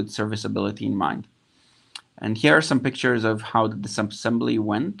designed with serviceability in mind. And here are some pictures of how the disassembly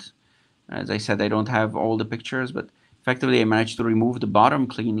went. As I said, I don't have all the pictures, but effectively I managed to remove the bottom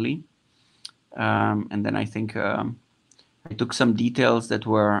cleanly. And then I think I took some details that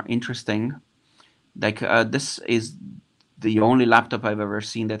were interesting. Like this is the only laptop I've ever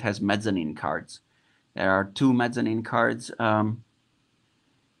seen that has mezzanine cards. There are 2 mezzanine cards. One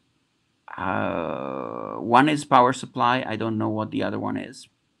is power supply. I don't know what the other one is.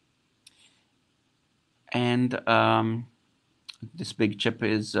 And this big chip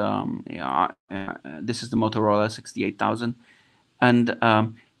is this is the Motorola 68000,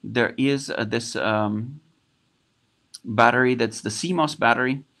 and there is this battery that's the CMOS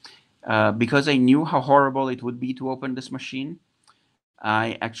battery. Because I knew how horrible it would be to open this machine,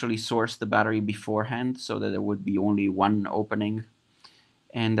 I actually sourced the battery beforehand so that there would be only one opening.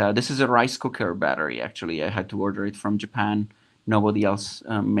 And this is a rice cooker battery. Actually, I had to order it from Japan. Nobody else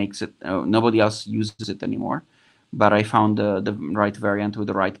makes it. Nobody else uses it anymore. But I found the right variant with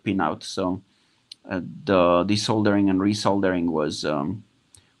the right pinout. So the desoldering and resoldering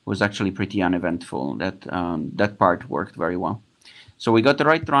was actually pretty uneventful. That part worked very well. So we got the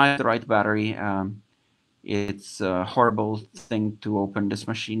right drive, the right battery. It's a horrible thing to open this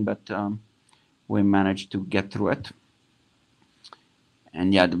machine, but we managed to get through it.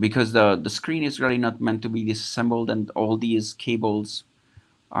 And yeah, because the screen is really not meant to be disassembled, and all these cables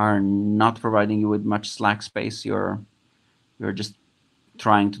are not providing you with much slack space. You're just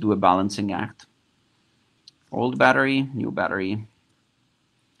trying to do a balancing act. Old battery, new battery.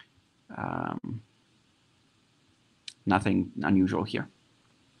 Nothing unusual here.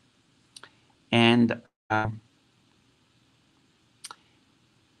 And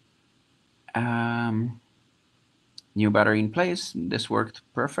new battery in place. This worked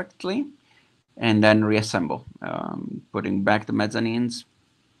perfectly. And then reassemble, putting back the mezzanines.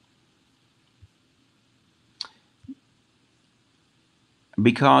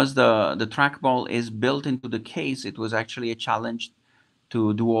 Because the trackball is built into the case, it was actually a challenge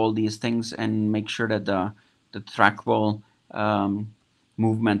to do all these things and make sure that the trackball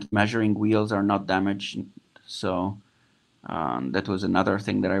movement measuring wheels are not damaged. So that was another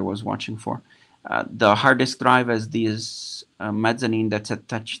thing that I was watching for. The hard disk drive has this mezzanine that's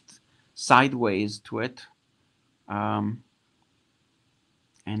attached sideways to it. And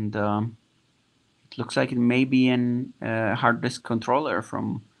it looks like it may be in a hard disk controller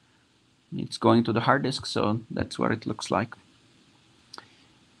from it's going to the hard disk, so that's what it looks like.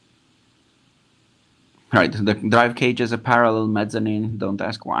 Right, the drive cage is a parallel mezzanine, don't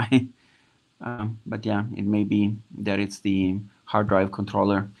ask why. But yeah, it may be that it's the hard drive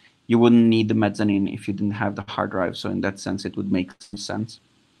controller. You wouldn't need the mezzanine if you didn't have the hard drive, so in that sense it would make some sense.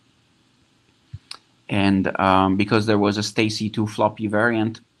 And because there was a Stacy 2 floppy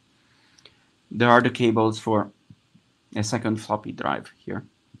variant, there are the cables for a second floppy drive here,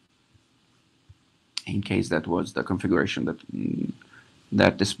 in case that was the configuration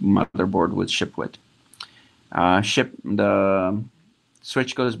that this motherboard would ship with. The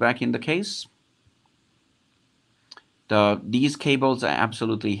switch goes back in the case. These cables I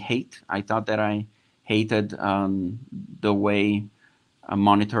absolutely hate. I thought that I hated the way a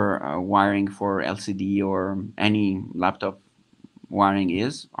monitor wiring for LCD or any laptop wiring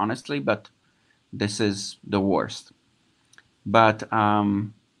is, honestly, but this is the worst. But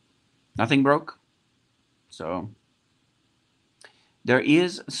nothing broke. So there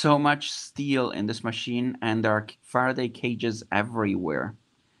is so much steel in this machine, and there are Faraday cages everywhere,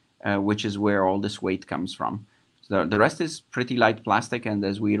 which is where all this weight comes from. So the rest is pretty light plastic, and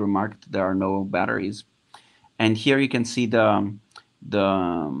as we remarked, there are no batteries. And here you can see the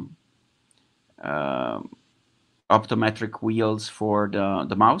optometric wheels for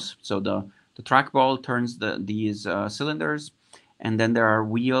the mouse. So the trackball turns these cylinders, and then there are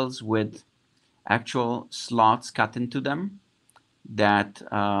wheels with actual slots cut into them that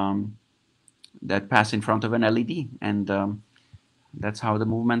that pass in front of an LED, and that's how the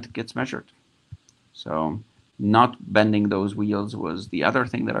movement gets measured. So not bending those wheels was the other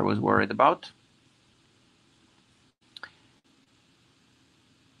thing that I was worried about.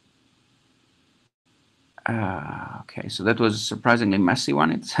 Okay, so that was a surprisingly messy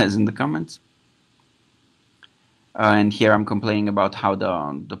one, it says in the comments. And here I'm complaining about how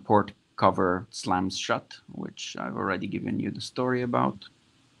the port cover slams shut, which I've already given you the story about.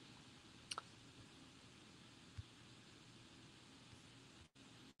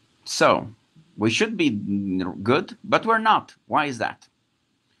 So we should be good, but we're not. Why is that?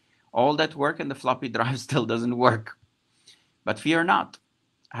 All that work in the floppy drive still doesn't work. But fear not.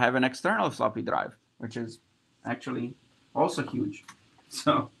 I have an external floppy drive, which is actually also huge.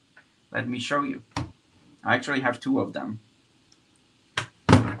 So let me show you. I actually have two of them.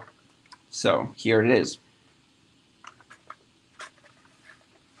 So here it is.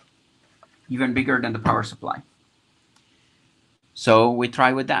 Even bigger than the power supply. So we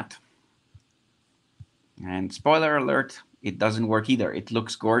try with that. And spoiler alert, it doesn't work either. It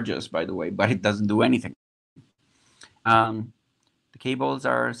looks gorgeous, by the way, but it doesn't do anything. The cables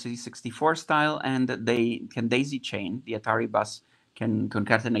are C64 style, and they can daisy chain. The Atari bus can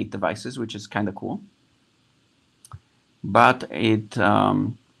concatenate devices, which is kind of cool. But it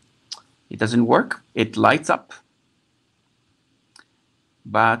doesn't work. It lights up,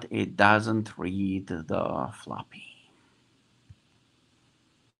 but it doesn't read the floppy.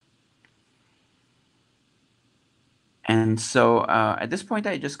 And so at this point,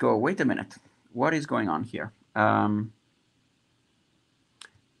 I just go, wait a minute, what is going on here? The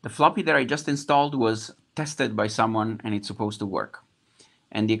floppy that I just installed was tested by someone, and it's supposed to work.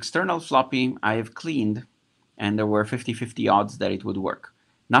 And the external floppy I have cleaned, and there were 50-50 odds that it would work.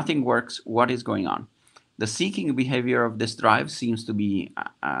 Nothing works. What is going on? The seeking behavior of this drive seems to be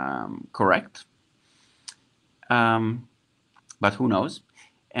correct, but who knows?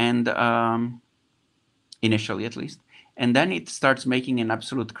 And initially, at least. And then it starts making an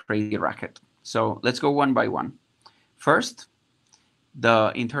absolute crazy racket. So let's go one by one. First,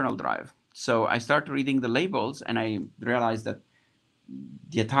 the internal drive. So I start reading the labels, and I realize that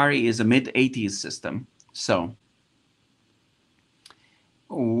the Atari is a mid-80s system. So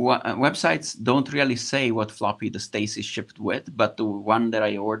websites don't really say what floppy the Stacy shipped with, but the one that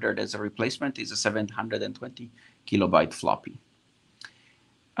I ordered as a replacement is a 720 kilobyte floppy.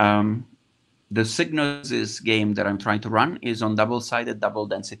 The Psygnosis game that I'm trying to run is on double-sided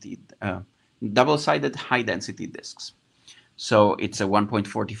high-density disks. So it's a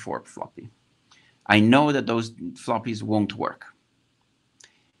 1.44 floppy. I know that those floppies won't work.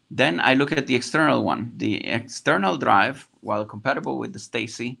 Then I look at the external one. The external drive, while compatible with the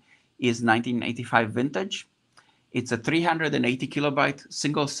Stacy, is 1985 vintage. It's a 380 kilobyte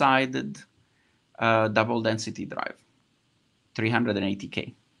single-sided double-density drive,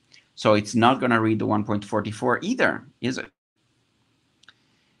 380K. So it's not going to read the 1.44 either, is it?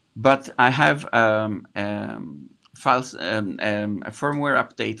 But I have files, a firmware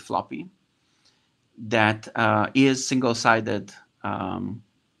update floppy that is single-sided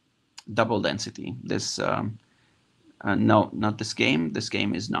double density. This no, not this game. This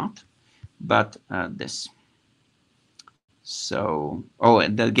game is not, but this. So, oh,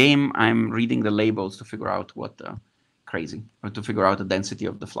 the game, I'm reading the labels to figure out what to figure out the density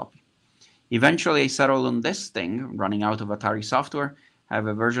of the floppy. Eventually, I settled on this thing, running out of Atari software. I have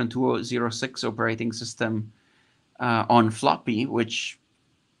a version 2.06 operating system on floppy, which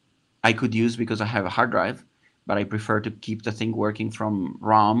I could use because I have a hard drive, but I prefer to keep the thing working from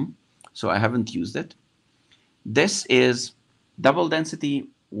ROM, so I haven't used it. This is double density,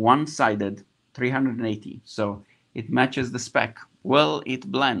 one-sided, 380, so it matches the spec. Will it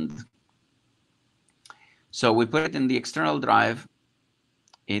blend? So we put it in the external drive.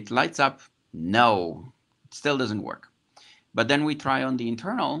 It lights up. No, it still doesn't work. But then we try on the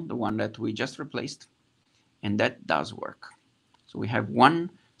internal, the one that we just replaced, and that does work. So we have one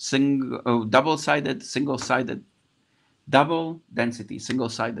double-sided, single-sided, double density,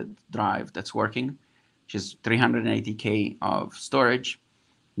 single-sided drive that's working, which is 380K of storage.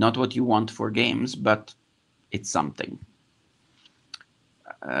 Not what you want for games, but it's something.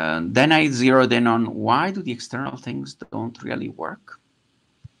 Then I zeroed in on why do the external things don't really work.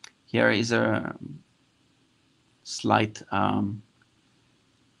 Here is a slight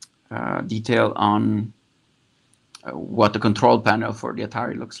detail on what the control panel for the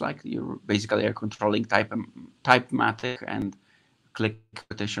Atari looks like. You basically are controlling typematic and click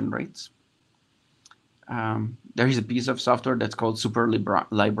repetition rates. There is a piece of software that's called Super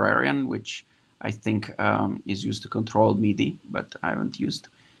Librarian, which I think is used to control MIDI, but I haven't used.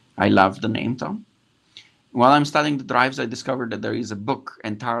 I love the name though. While I'm studying the drives, I discovered that there is a book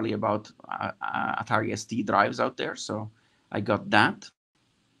entirely about Atari ST drives out there, so I got that.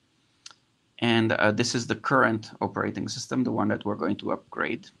 And this is the current operating system, the one that we're going to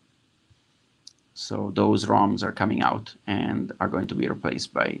upgrade. So those ROMs are coming out and are going to be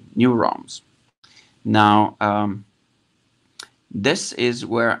replaced by new ROMs. Now, this is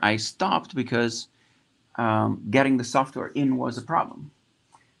where I stopped because getting the software in was a problem.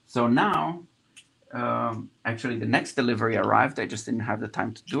 So now, actually the next delivery arrived. I just didn't have the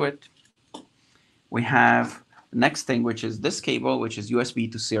time to do it. We have the next thing, which is this cable, which is USB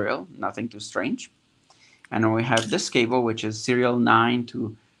to serial, nothing too strange. And then we have this cable, which is serial 9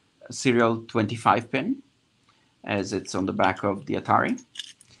 to serial 25 pin, as it's on the back of the Atari.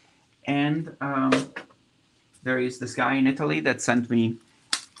 And there is this guy in Italy that sent me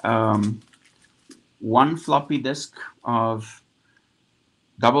one floppy disk of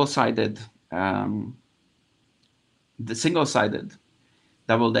double-sided, the single-sided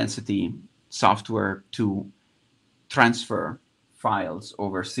double density software to transfer files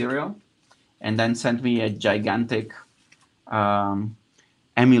over serial, and then sent me a gigantic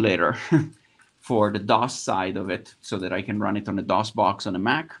emulator for the DOS side of it so that I can run it on a DOS box on a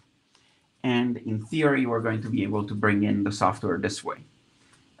Mac. And in theory, we're going to be able to bring in the software this way.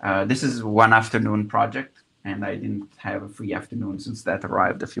 This is one afternoon project, and I didn't have a free afternoon since that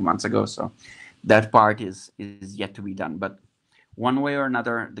arrived a few months ago. So that part is yet to be done. But one way or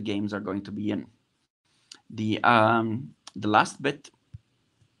another, the games are going to be in. The last bit,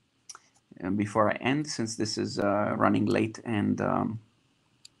 and before I end, since this is running late and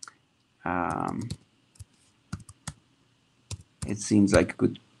it seems like a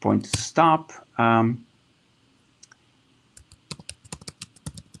good point to stop,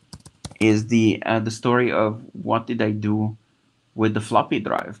 is the story of what did I do with the floppy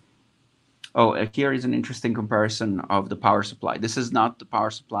drive. Oh, here is an interesting comparison of the power supply. This is not the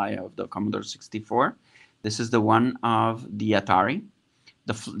power supply of the Commodore 64. This is the one of the Atari,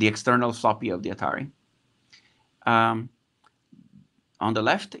 the external floppy of the Atari. On the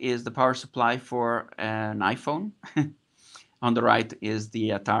left is the power supply for an iPhone. On the right is the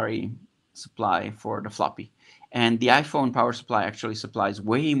Atari supply for the floppy. And the iPhone power supply actually supplies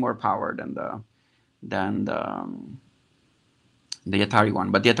way more power than the Atari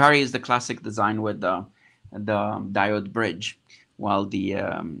one. But the Atari is the classic design with the diode bridge, while the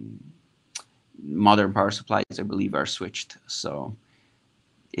modern power supplies, I believe, are switched. So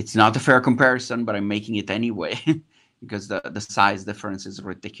it's not a fair comparison, but I'm making it anyway because the size difference is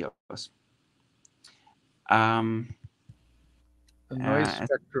ridiculous. The noise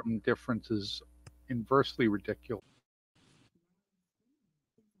spectrum difference is inversely ridiculous.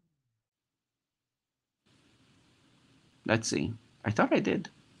 Let's see. I thought I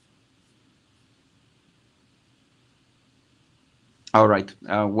did. All right.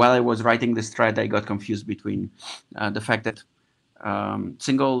 While I was writing this thread, I got confused between the fact that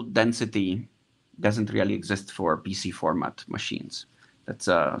single density doesn't really exist for PC format machines. That's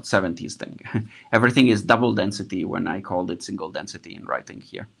a 70s thing. Everything is double density when I called it single density in writing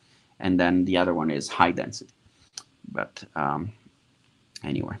here. And then the other one is high density. But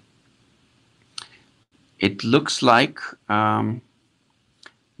anyway. It looks like,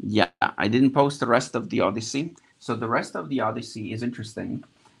 yeah, I didn't post the rest of the Odyssey. So the rest of the Odyssey is interesting.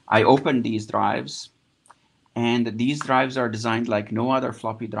 I opened these drives, and these drives are designed like no other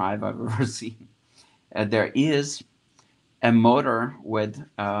floppy drive I've ever seen. There is a motor with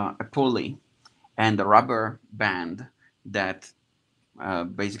a pulley and a rubber band that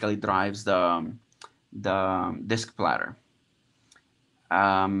basically drives the disk platter.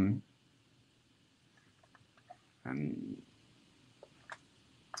 And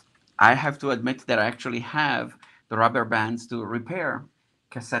I have to admit that I actually have the rubber bands to repair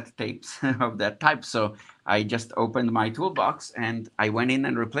cassette tapes of that type. So I just opened my toolbox and I went in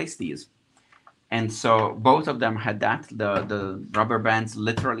and replaced these. And so both of them had that. The rubber bands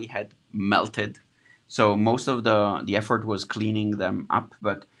literally had melted. So most of the effort was cleaning them up,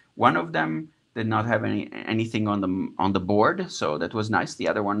 but one of them did not have anything on the board. So that was nice. The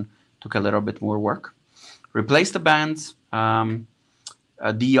other one took a little bit more work. Replaced the bands,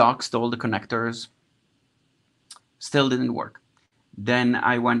 de-auxed all the connectors, still didn't work. Then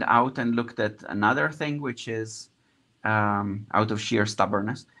I went out and looked at another thing, which is out of sheer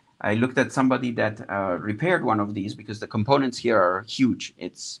stubbornness. I looked at somebody that repaired one of these because the components here are huge.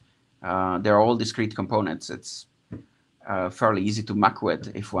 They're all discrete components. It's fairly easy to muck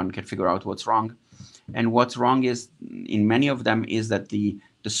with if one can figure out what's wrong. And what's wrong is, in many of them, is that the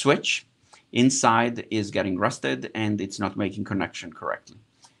switch inside is getting rusted and it's not making connection correctly.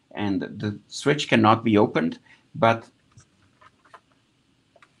 And the switch cannot be opened, but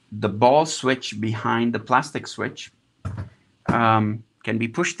the ball switch behind the plastic switch can be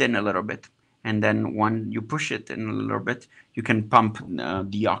pushed in a little bit. And then when you push it in a little bit, you can pump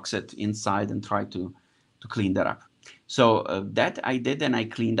deoxit inside and try to clean that up. So that I did, and I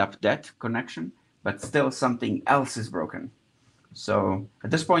cleaned up that connection, but still something else is broken. So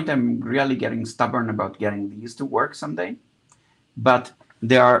at this point, I'm really getting stubborn about getting these to work someday. But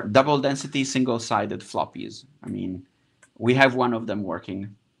they are double density, single-sided floppies. I mean, we have one of them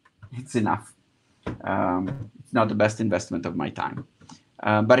working. It's enough. It's not the best investment of my time.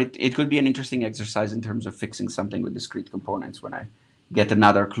 But it could be an interesting exercise in terms of fixing something with discrete components when I get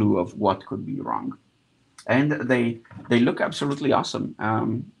another clue of what could be wrong. And they look absolutely awesome.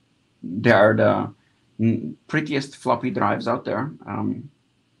 They are the prettiest floppy drives out there,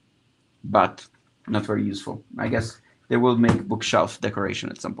 but not very useful. I guess they will make bookshelf decoration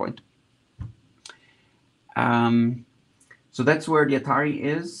at some point. So that's where the Atari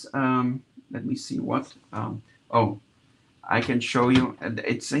is. Let me see what. Oh, I can show you.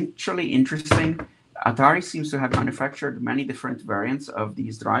 It's actually interesting. Atari seems to have manufactured many different variants of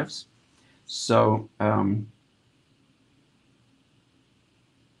these drives. So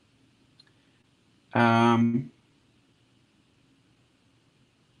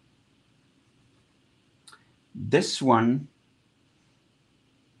this one,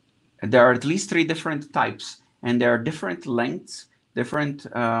 there are at least 3 different types, and there are different lengths, different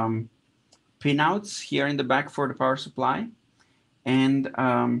pinouts here in the back for the power supply, and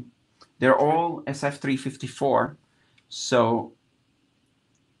they're all SF354. So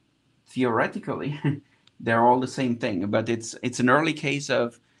theoretically, they're all the same thing, but it's an early case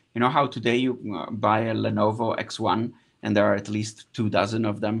of, you know how today you buy a Lenovo X1 and there are at least 24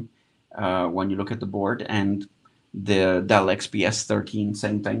 of them when you look at the board, and the Dell XPS 13,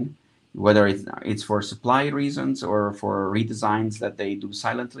 same thing, whether it's for supply reasons or for redesigns that they do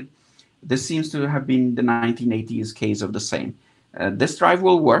silently. This seems to have been the 1980s case of the same. This drive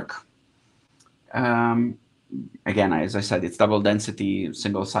will work. Again, as I said, it's double density,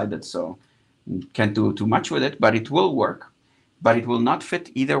 single-sided, so can't do too much with it, but it will work. But it will not fit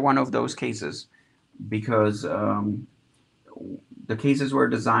either one of those cases because the cases were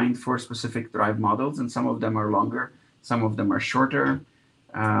designed for specific drive models, and some of them are longer, some of them are shorter.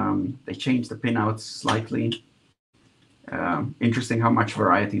 They changed the pinouts slightly. Interesting how much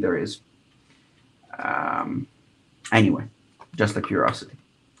variety there is. Anyway, just a curiosity.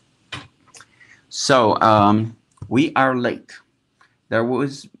 So we are late.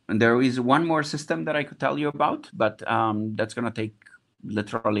 There is one more system that I could tell you about, but that's going to take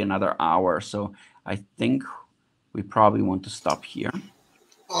literally another hour. So I think we probably want to stop here.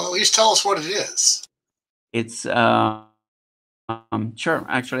 Well, at least tell us what it is. It's sure.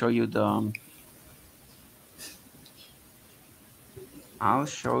 Actually, I'll show you the. I'll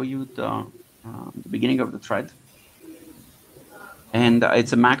show you the beginning of the thread, and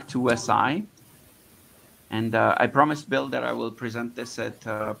it's a Mac 2 SI. And I promised Bill that I will present this at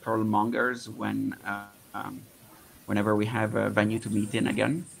Pearl Mongers whenever we have a venue to meet in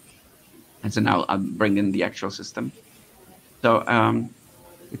again. And so now I'll bring in the actual system. So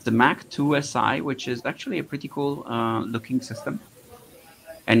it's the Mac 2 SI, which is actually a pretty cool looking system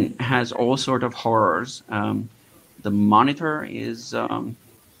and has all sort of horrors. The monitor is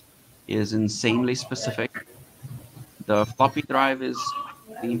insanely specific. The floppy drive is,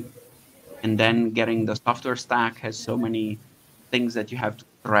 and then getting the software stack has so many things that you have to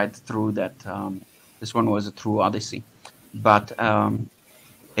thread through that this one was a true odyssey. But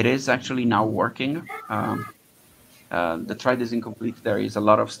it is actually now working. The thread is incomplete. There is a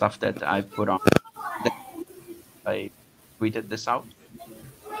lot of stuff that I've put on. I tweeted this out.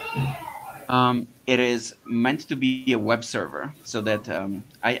 It is meant to be a web server, so that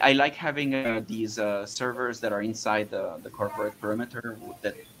I like having these servers that are inside the corporate perimeter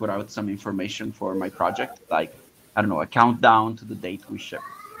that put out some information for my project, like, I don't know, a countdown to the date we ship,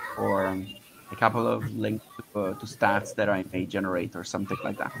 or a couple of links to stats that I may generate or something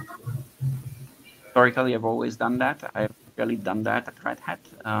like that. Historically, I've always done that. I've really done that at Red Hat.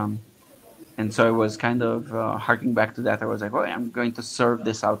 And so I was kind of harking back to that. I was like, oh, I'm going to serve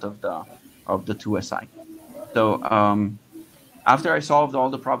this out of the 2SI. So after I solved all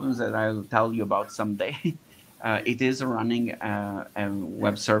the problems that I'll tell you about someday, It is running a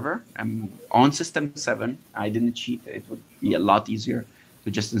web server on System 7. I didn't cheat. It would be a lot easier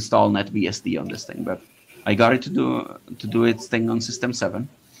to just install NetBSD on this thing, but I got it to do its thing on System 7,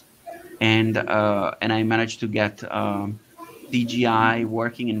 and I managed to get CGI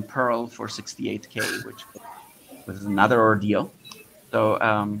working in Perl for 68K, which was another ordeal. So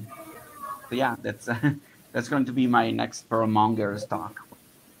yeah, that's that's going to be my next Perlmongers talk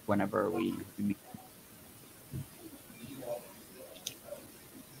whenever we meet.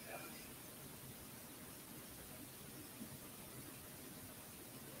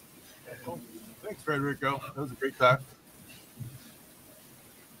 Thanks, Federico. That was a great talk.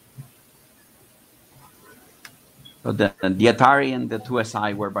 So the Atari and the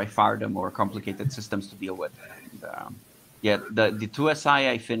 2SI were by far the more complicated systems to deal with. And, yeah, the 2SI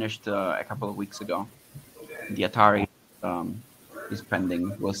I finished a couple of weeks ago. The Atari is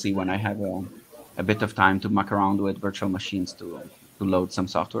pending. We'll see when I have a bit of time to muck around with virtual machines to load some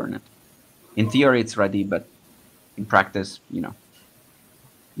software in it. In theory, it's ready, but in practice, you know,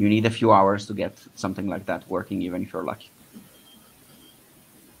 you need a few hours to get something like that working, even if you're lucky.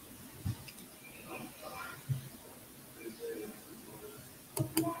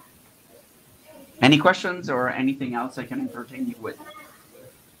 Any questions or anything else I can entertain you with?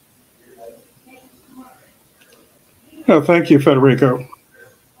 Oh, thank you, Federico.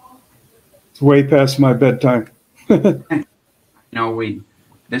 It's way past my bedtime. No,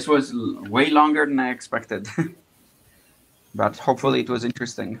 this was way longer than I expected, but hopefully it was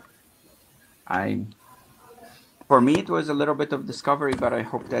interesting. For me, it was a little bit of discovery, but I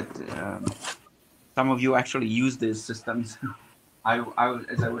hope that some of you actually use these systems. As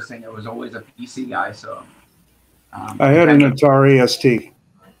I was saying, I was always a PC guy, so. I had an Atari ST.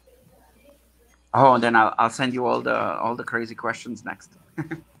 Oh, then I'll send you all the crazy questions next.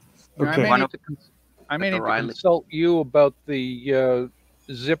 Okay. I may need to consult you about the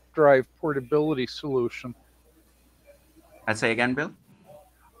zip drive portability solution. I'd say again, Bill?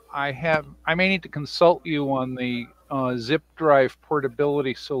 I may need to consult you on the zip drive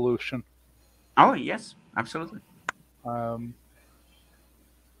portability solution. Oh, yes, absolutely.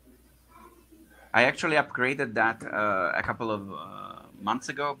 I actually upgraded that a couple of months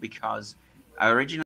ago because I originally